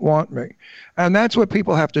Jimmy won't want me. And that's what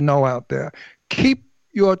people have to know out there. Keep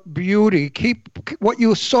your beauty, keep what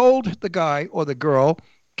you sold the guy or the girl,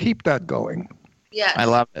 keep that going. Yes. I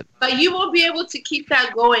love it. But you won't be able to keep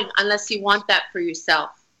that going unless you want that for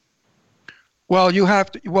yourself. Well, you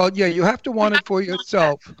have to. Well, yeah, you have to want it for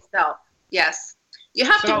yourself. Yes. You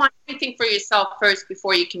have to want everything for yourself first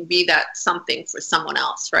before you can be that something for someone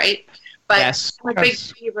else, right? But Yes. I'm a big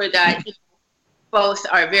believer that both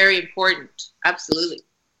are very important. Absolutely.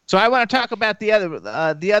 So I want to talk about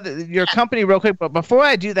your company real quick, but before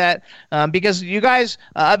I do that, because you guys,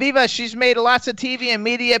 Aviva, she's made lots of TV and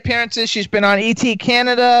media appearances. She's been on ET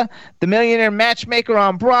Canada, The Millionaire Matchmaker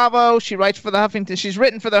on Bravo. She writes for the Huffington. She's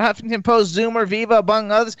written for the Huffington Post, Zoomer, Viva,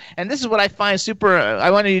 among others. And this is what I find super.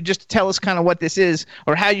 I wanted you just to tell us kind of what this is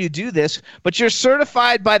or how you do this. But you're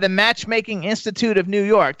certified by the Matchmaking Institute of New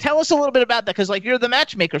York. Tell us a little bit about that, because you're the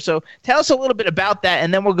matchmaker. So tell us a little bit about that,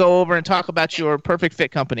 and then we'll go over and talk about your Perfect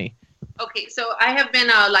Fit company. Okay, so I have been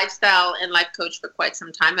a lifestyle and life coach for quite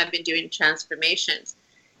some time. I've been doing transformations.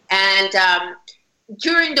 And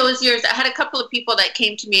during those years, I had a couple of people that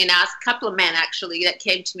came to me and asked, a couple of men actually, that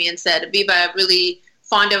came to me and said, Aviva, I'm really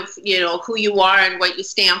fond of, who you are and what you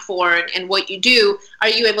stand for and what you do. Are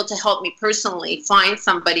you able to help me personally find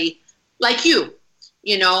somebody like you?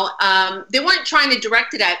 They weren't trying to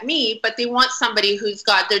direct it at me, but they want somebody who's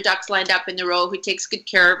got their ducks lined up in a row, who takes good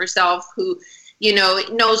care of herself, who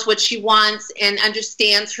knows what she wants and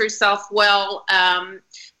understands herself well.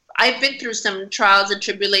 I've been through some trials and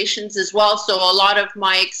tribulations as well, so a lot of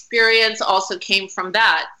my experience also came from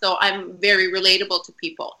that. So I'm very relatable to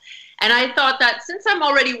people. And I thought that since I'm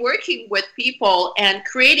already working with people and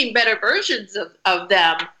creating better versions of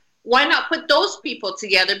them, why not put those people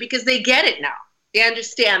together? Because they get it now. They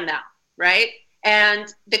understand now, right?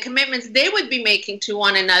 And the commitments they would be making to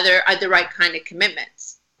one another are the right kind of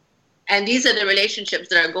commitments. And these are the relationships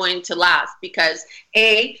that are going to last because,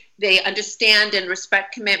 A, they understand and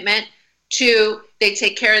respect commitment. 2, they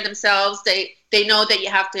take care of themselves. They know that you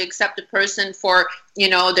have to accept a person for,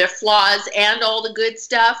 their flaws and all the good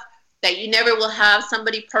stuff, that you never will have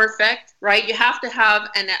somebody perfect, right? You have to have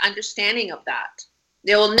an understanding of that.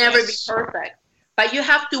 They will never be perfect. But you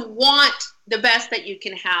have to want the best that you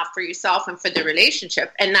can have for yourself and for the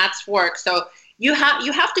relationship, and that's work. So you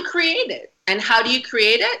have to create it. And how do you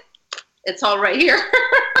create it? It's all right here.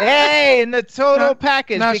 Hey, in the total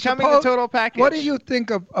package, becoming the total package. What do you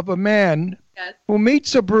think of a man who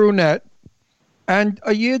meets a brunette and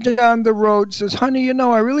a year down the road says, honey,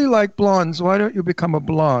 I really like blondes. Why don't you become a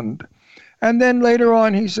blonde? And then later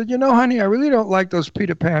on he said, honey, I really don't like those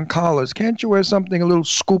Peter Pan collars. Can't you wear something a little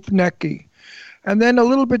scoop necky? And then a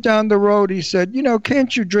little bit down the road he said,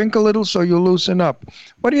 can't you drink a little so you loosen up?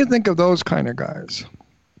 What do you think of those kind of guys?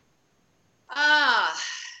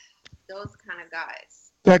 Those kind of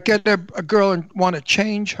guys that get a girl and want to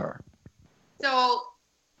change her. So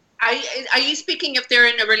are you speaking if they're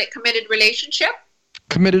in a committed relationship?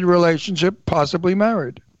 Committed relationship, possibly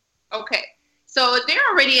married. Okay, so they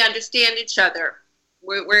already understand each other.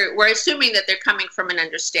 We're assuming that they're coming from an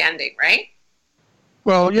understanding, right?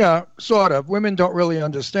 Well, yeah, sort of. Women don't really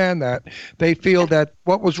understand that. They feel that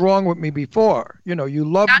what was wrong with me before? You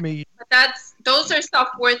loved me. But those are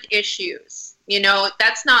self-worth issues.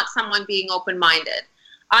 That's not someone being open-minded.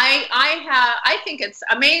 I think it's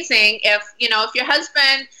amazing if your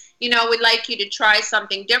husband, would like you to try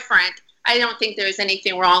something different. I don't think there's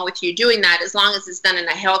anything wrong with you doing that as long as it's done in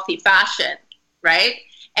a healthy fashion, right?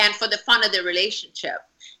 And for the fun of the relationship.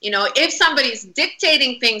 If somebody's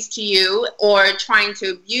dictating things to you or trying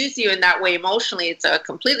to abuse you in that way emotionally, it's a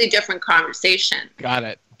completely different conversation. Got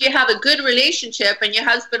it. If you have a good relationship and your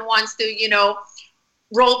husband wants to,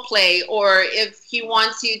 role play, or if he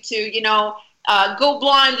wants you to, go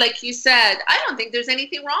blonde, like you said, I don't think there's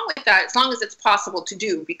anything wrong with that, as long as it's possible to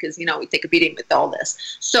do, because, we take a beating with all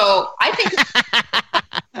this. So I think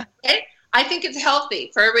I think it's healthy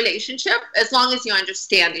for a relationship, as long as you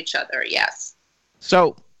understand each other, yes.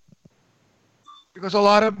 So, because a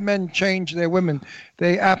lot of men change their women.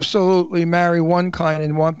 They absolutely marry one kind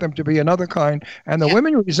and want them to be another kind. And the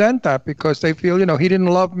women resent that because they feel, he didn't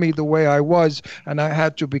love me the way I was and I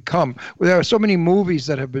had to become. Well, there are so many movies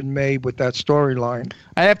that have been made with that storyline.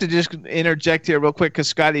 I have to just interject here real quick because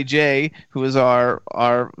Scotty J, who is our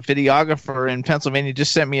videographer in Pennsylvania,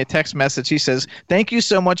 just sent me a text message. He says, thank you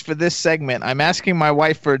so much for this segment. I'm asking my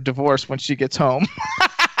wife for a divorce when she gets home.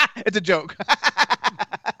 It's a joke.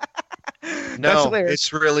 No, hilarious.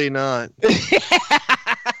 it's really not. Speaking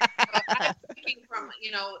from,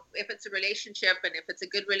 if it's a relationship and if it's a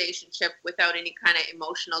good relationship without any kind of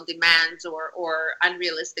emotional demands or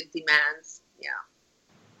unrealistic demands. Yeah.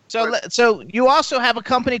 So you also have a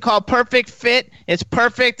company called Perfect Fit. It's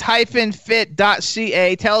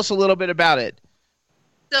perfect-fit.ca. Tell us a little bit about it.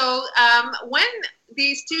 So when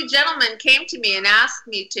these two gentlemen came to me and asked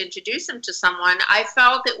me to introduce them to someone, I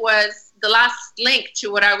felt it was the last link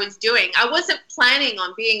to what I was doing. I wasn't planning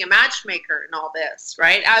on being a matchmaker in all this,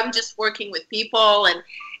 right? I'm just working with people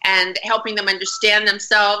and helping them understand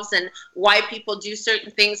themselves and why people do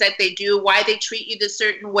certain things that they do, why they treat you the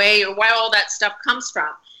certain way, or why all that stuff comes from.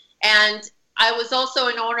 And I was also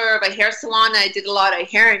an owner of a hair salon. I did a lot of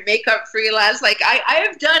hair and makeup freelance. Like I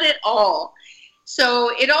have done it all.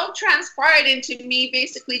 So it all transpired into me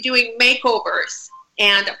basically doing makeovers.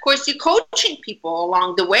 And of course, you're coaching people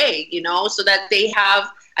along the way, so that they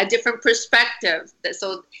have a different perspective.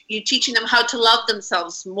 So you're teaching them how to love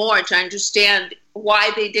themselves more, to understand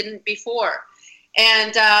why they didn't before.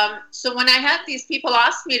 And so when I had these people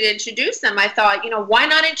ask me to introduce them, I thought, why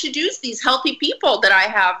not introduce these healthy people that I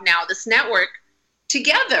have now, this network,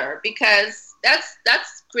 together? Because that's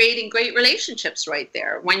creating great relationships right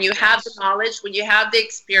there. When you have the knowledge, when you have the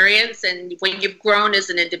experience, and when you've grown as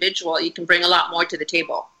an individual, you can bring a lot more to the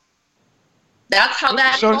table. That's how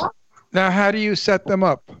that goes. Now, how do you set them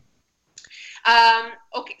up?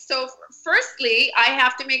 Okay, so firstly, I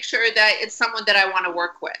have to make sure that it's someone that I want to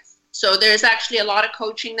work with. So there's actually a lot of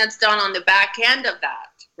coaching that's done on the back end of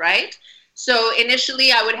that, right? So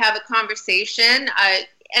initially I would have a conversation,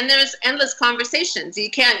 and there's endless conversations. You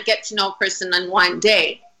can't get to know a person in one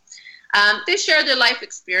day. They share their life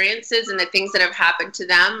experiences and the things that have happened to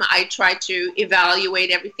them. I try to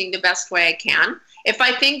evaluate everything the best way I can. If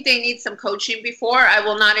I think they need some coaching before, I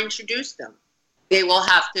will not introduce them. They will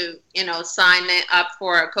have to, sign up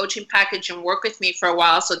for a coaching package and work with me for a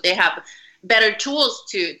while so they have better tools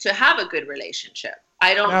to have a good relationship.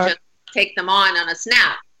 I don't just take them on a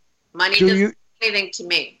snap. Money doesn't mean anything to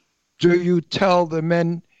me. Do you tell the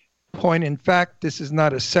men, point in fact, this is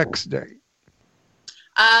not a sex date?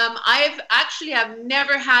 I've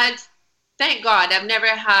never had, thank God, I've never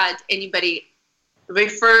had anybody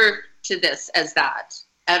refer to this as that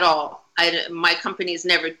at all. My company's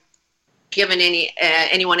never given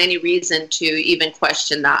anyone any reason to even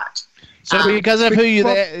question that. So because of who you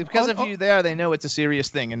there, they know it's a serious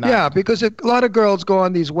thing. And yeah, because a lot of girls go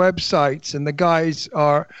on these websites and the guys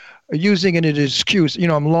are using it as an excuse.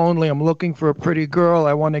 I'm lonely. I'm looking for a pretty girl.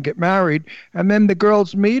 I want to get married. And then the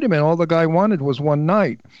girls meet him and all the guy wanted was one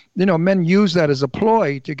night. Men use that as a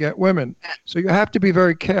ploy to get women. So you have to be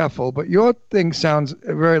very careful. But your thing sounds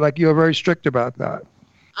very like you're very strict about that.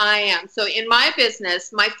 I am. So in my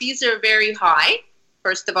business, my fees are very high,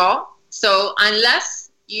 first of all. So unless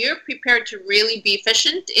you're prepared to really be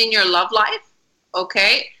efficient in your love life,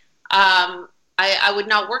 okay, I would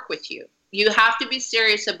not work with you. You have to be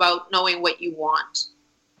serious about knowing what you want.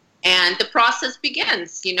 And the process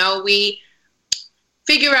begins. We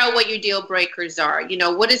figure out what your deal breakers are.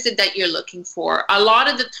 What is it that you're looking for? A lot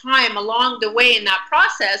of the time along the way in that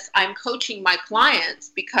process, I'm coaching my clients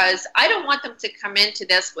because I don't want them to come into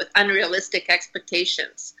this with unrealistic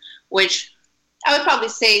expectations, which I would probably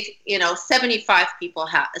say,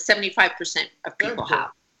 75% of people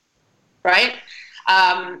have, right?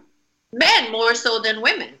 Men more so than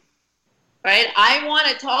women, right? I want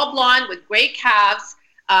a tall blonde with great calves,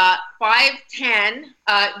 5'10",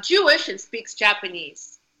 Jewish and speaks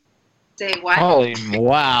Japanese. Say what? Holy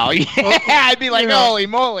wow! Yeah, I'd be like, holy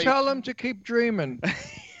moly! Tell them to keep dreaming.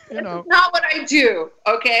 That's not what I do.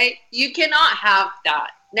 Okay, you cannot have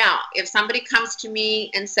that. Now, if somebody comes to me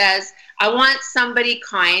and says, I want somebody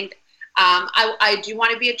kind, I do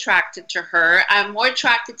want to be attracted to her. I'm more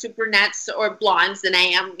attracted to brunettes or blondes than I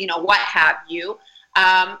am, what have you.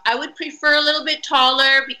 I would prefer a little bit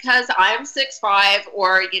taller because I'm 6'5",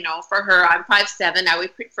 or, for her, I'm 5'7". I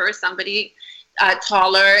would prefer somebody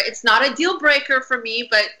taller. It's not a deal breaker for me,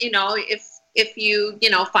 but, if you,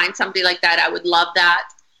 find somebody like that, I would love that.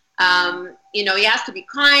 He has to be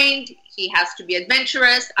kind. He has to be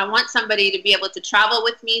adventurous. I want somebody to be able to travel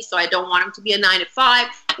with me, so I don't want him to be a 9-to-5.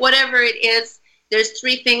 Whatever it is, there's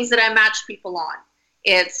 3 things that I match people on.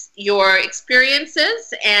 It's your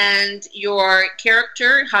experiences and your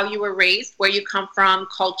character, how you were raised, where you come from,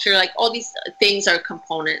 culture, like all these things are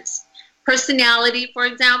components. Personality, for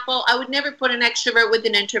example, I would never put an extrovert with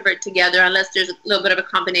an introvert together unless there's a little bit of a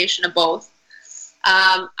combination of both.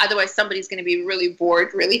 Otherwise, somebody's going to be really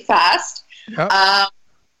bored really fast. Yep.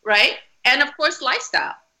 Right? And, of course,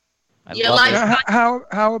 lifestyle.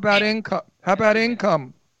 How about income? How about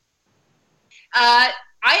income?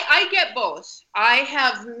 I get both. I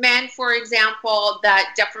have men, for example,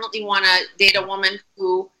 that definitely want to date a woman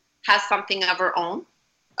who has something of her own.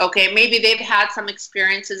 Okay, maybe they've had some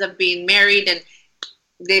experiences of being married and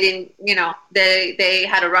they didn't, they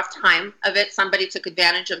had a rough time of it. Somebody took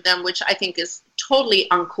advantage of them, which I think is totally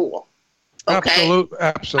uncool. Okay?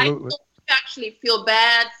 Absolutely. I actually feel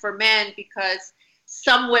bad for men because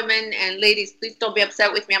some women, and ladies, please don't be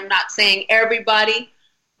upset with me. I'm not saying everybody,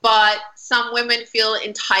 but some women feel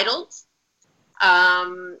entitled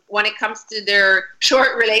when it comes to their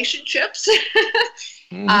short relationships.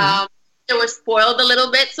 They were spoiled a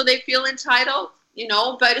little bit, so they feel entitled,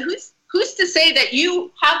 but who's to say that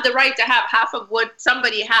you have the right to have half of what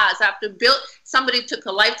somebody has after somebody took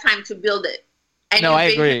a lifetime to build it? And no, I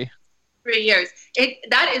agree. 3 years.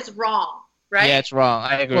 That is wrong, right? Yeah, it's wrong.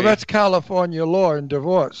 I agree. Well, that's California law in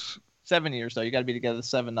divorce. 7 years, though. You got to be together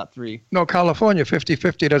 7, not 3. No, California,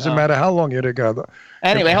 50-50. Doesn't matter how long you're together.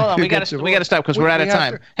 Anyway, hold on. We got to stop because we're out of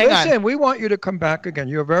time. Hang on. We want you to come back again.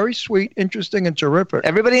 You're very sweet, interesting, and terrific.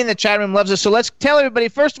 Everybody in the chat room loves us. So let's tell everybody,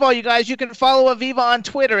 first of all, you guys, you can follow Aviva on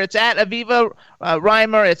Twitter. It's at Aviva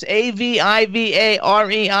Reimer. It's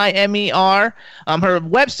AVIVAREIMER. Her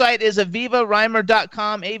website is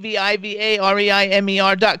avivareimer.com,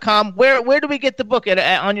 AVIVAREIMER.com. Where do we get the book?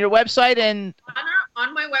 On your website and...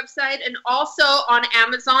 On my website and also on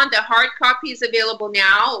Amazon. The hard copy is available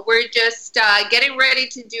now. We're just getting ready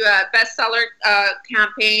to do a bestseller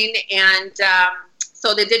campaign, and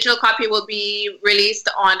so the digital copy will be released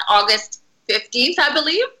on August 15th, I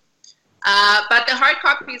believe. But the hard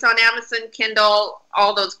copy is on Amazon, Kindle,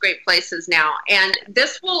 all those great places now. And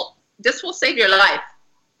this will save your life.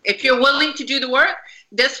 If you're willing to do the work,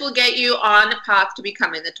 this will get you on the path to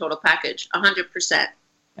becoming the total package, 100%.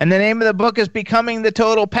 And the name of the book is Becoming the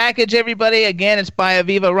Total Package, everybody. Again, it's by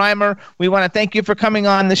Aviva Reimer. We want to thank you for coming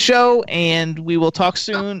on the show, and we will talk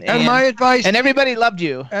soon. And my advice... And everybody loved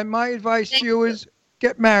you. And my advice to you is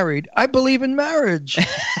get married. I believe in marriage. I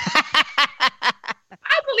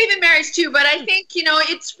believe in marriage, too, but I think,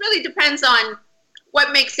 it really depends on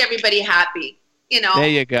what makes everybody happy, There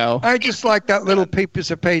you go. I just like that little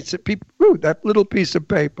piece of paper. That little piece of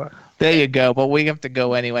paper. There you go, but we have to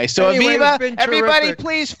go anyway. So Aviva, everybody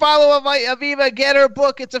please follow Aviva, get her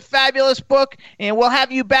book. It's a fabulous book, and we'll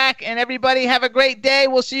have you back. And everybody have a great day.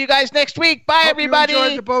 We'll see you guys next week. Bye, everybody. You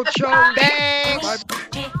enjoyed the boat show. Thanks.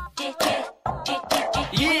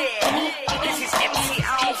 Yeah, this is MC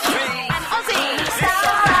Alfred.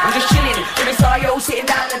 I'm just chilling, with a star, yo, sitting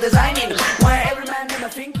down and designing. Why every man never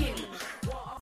thinking.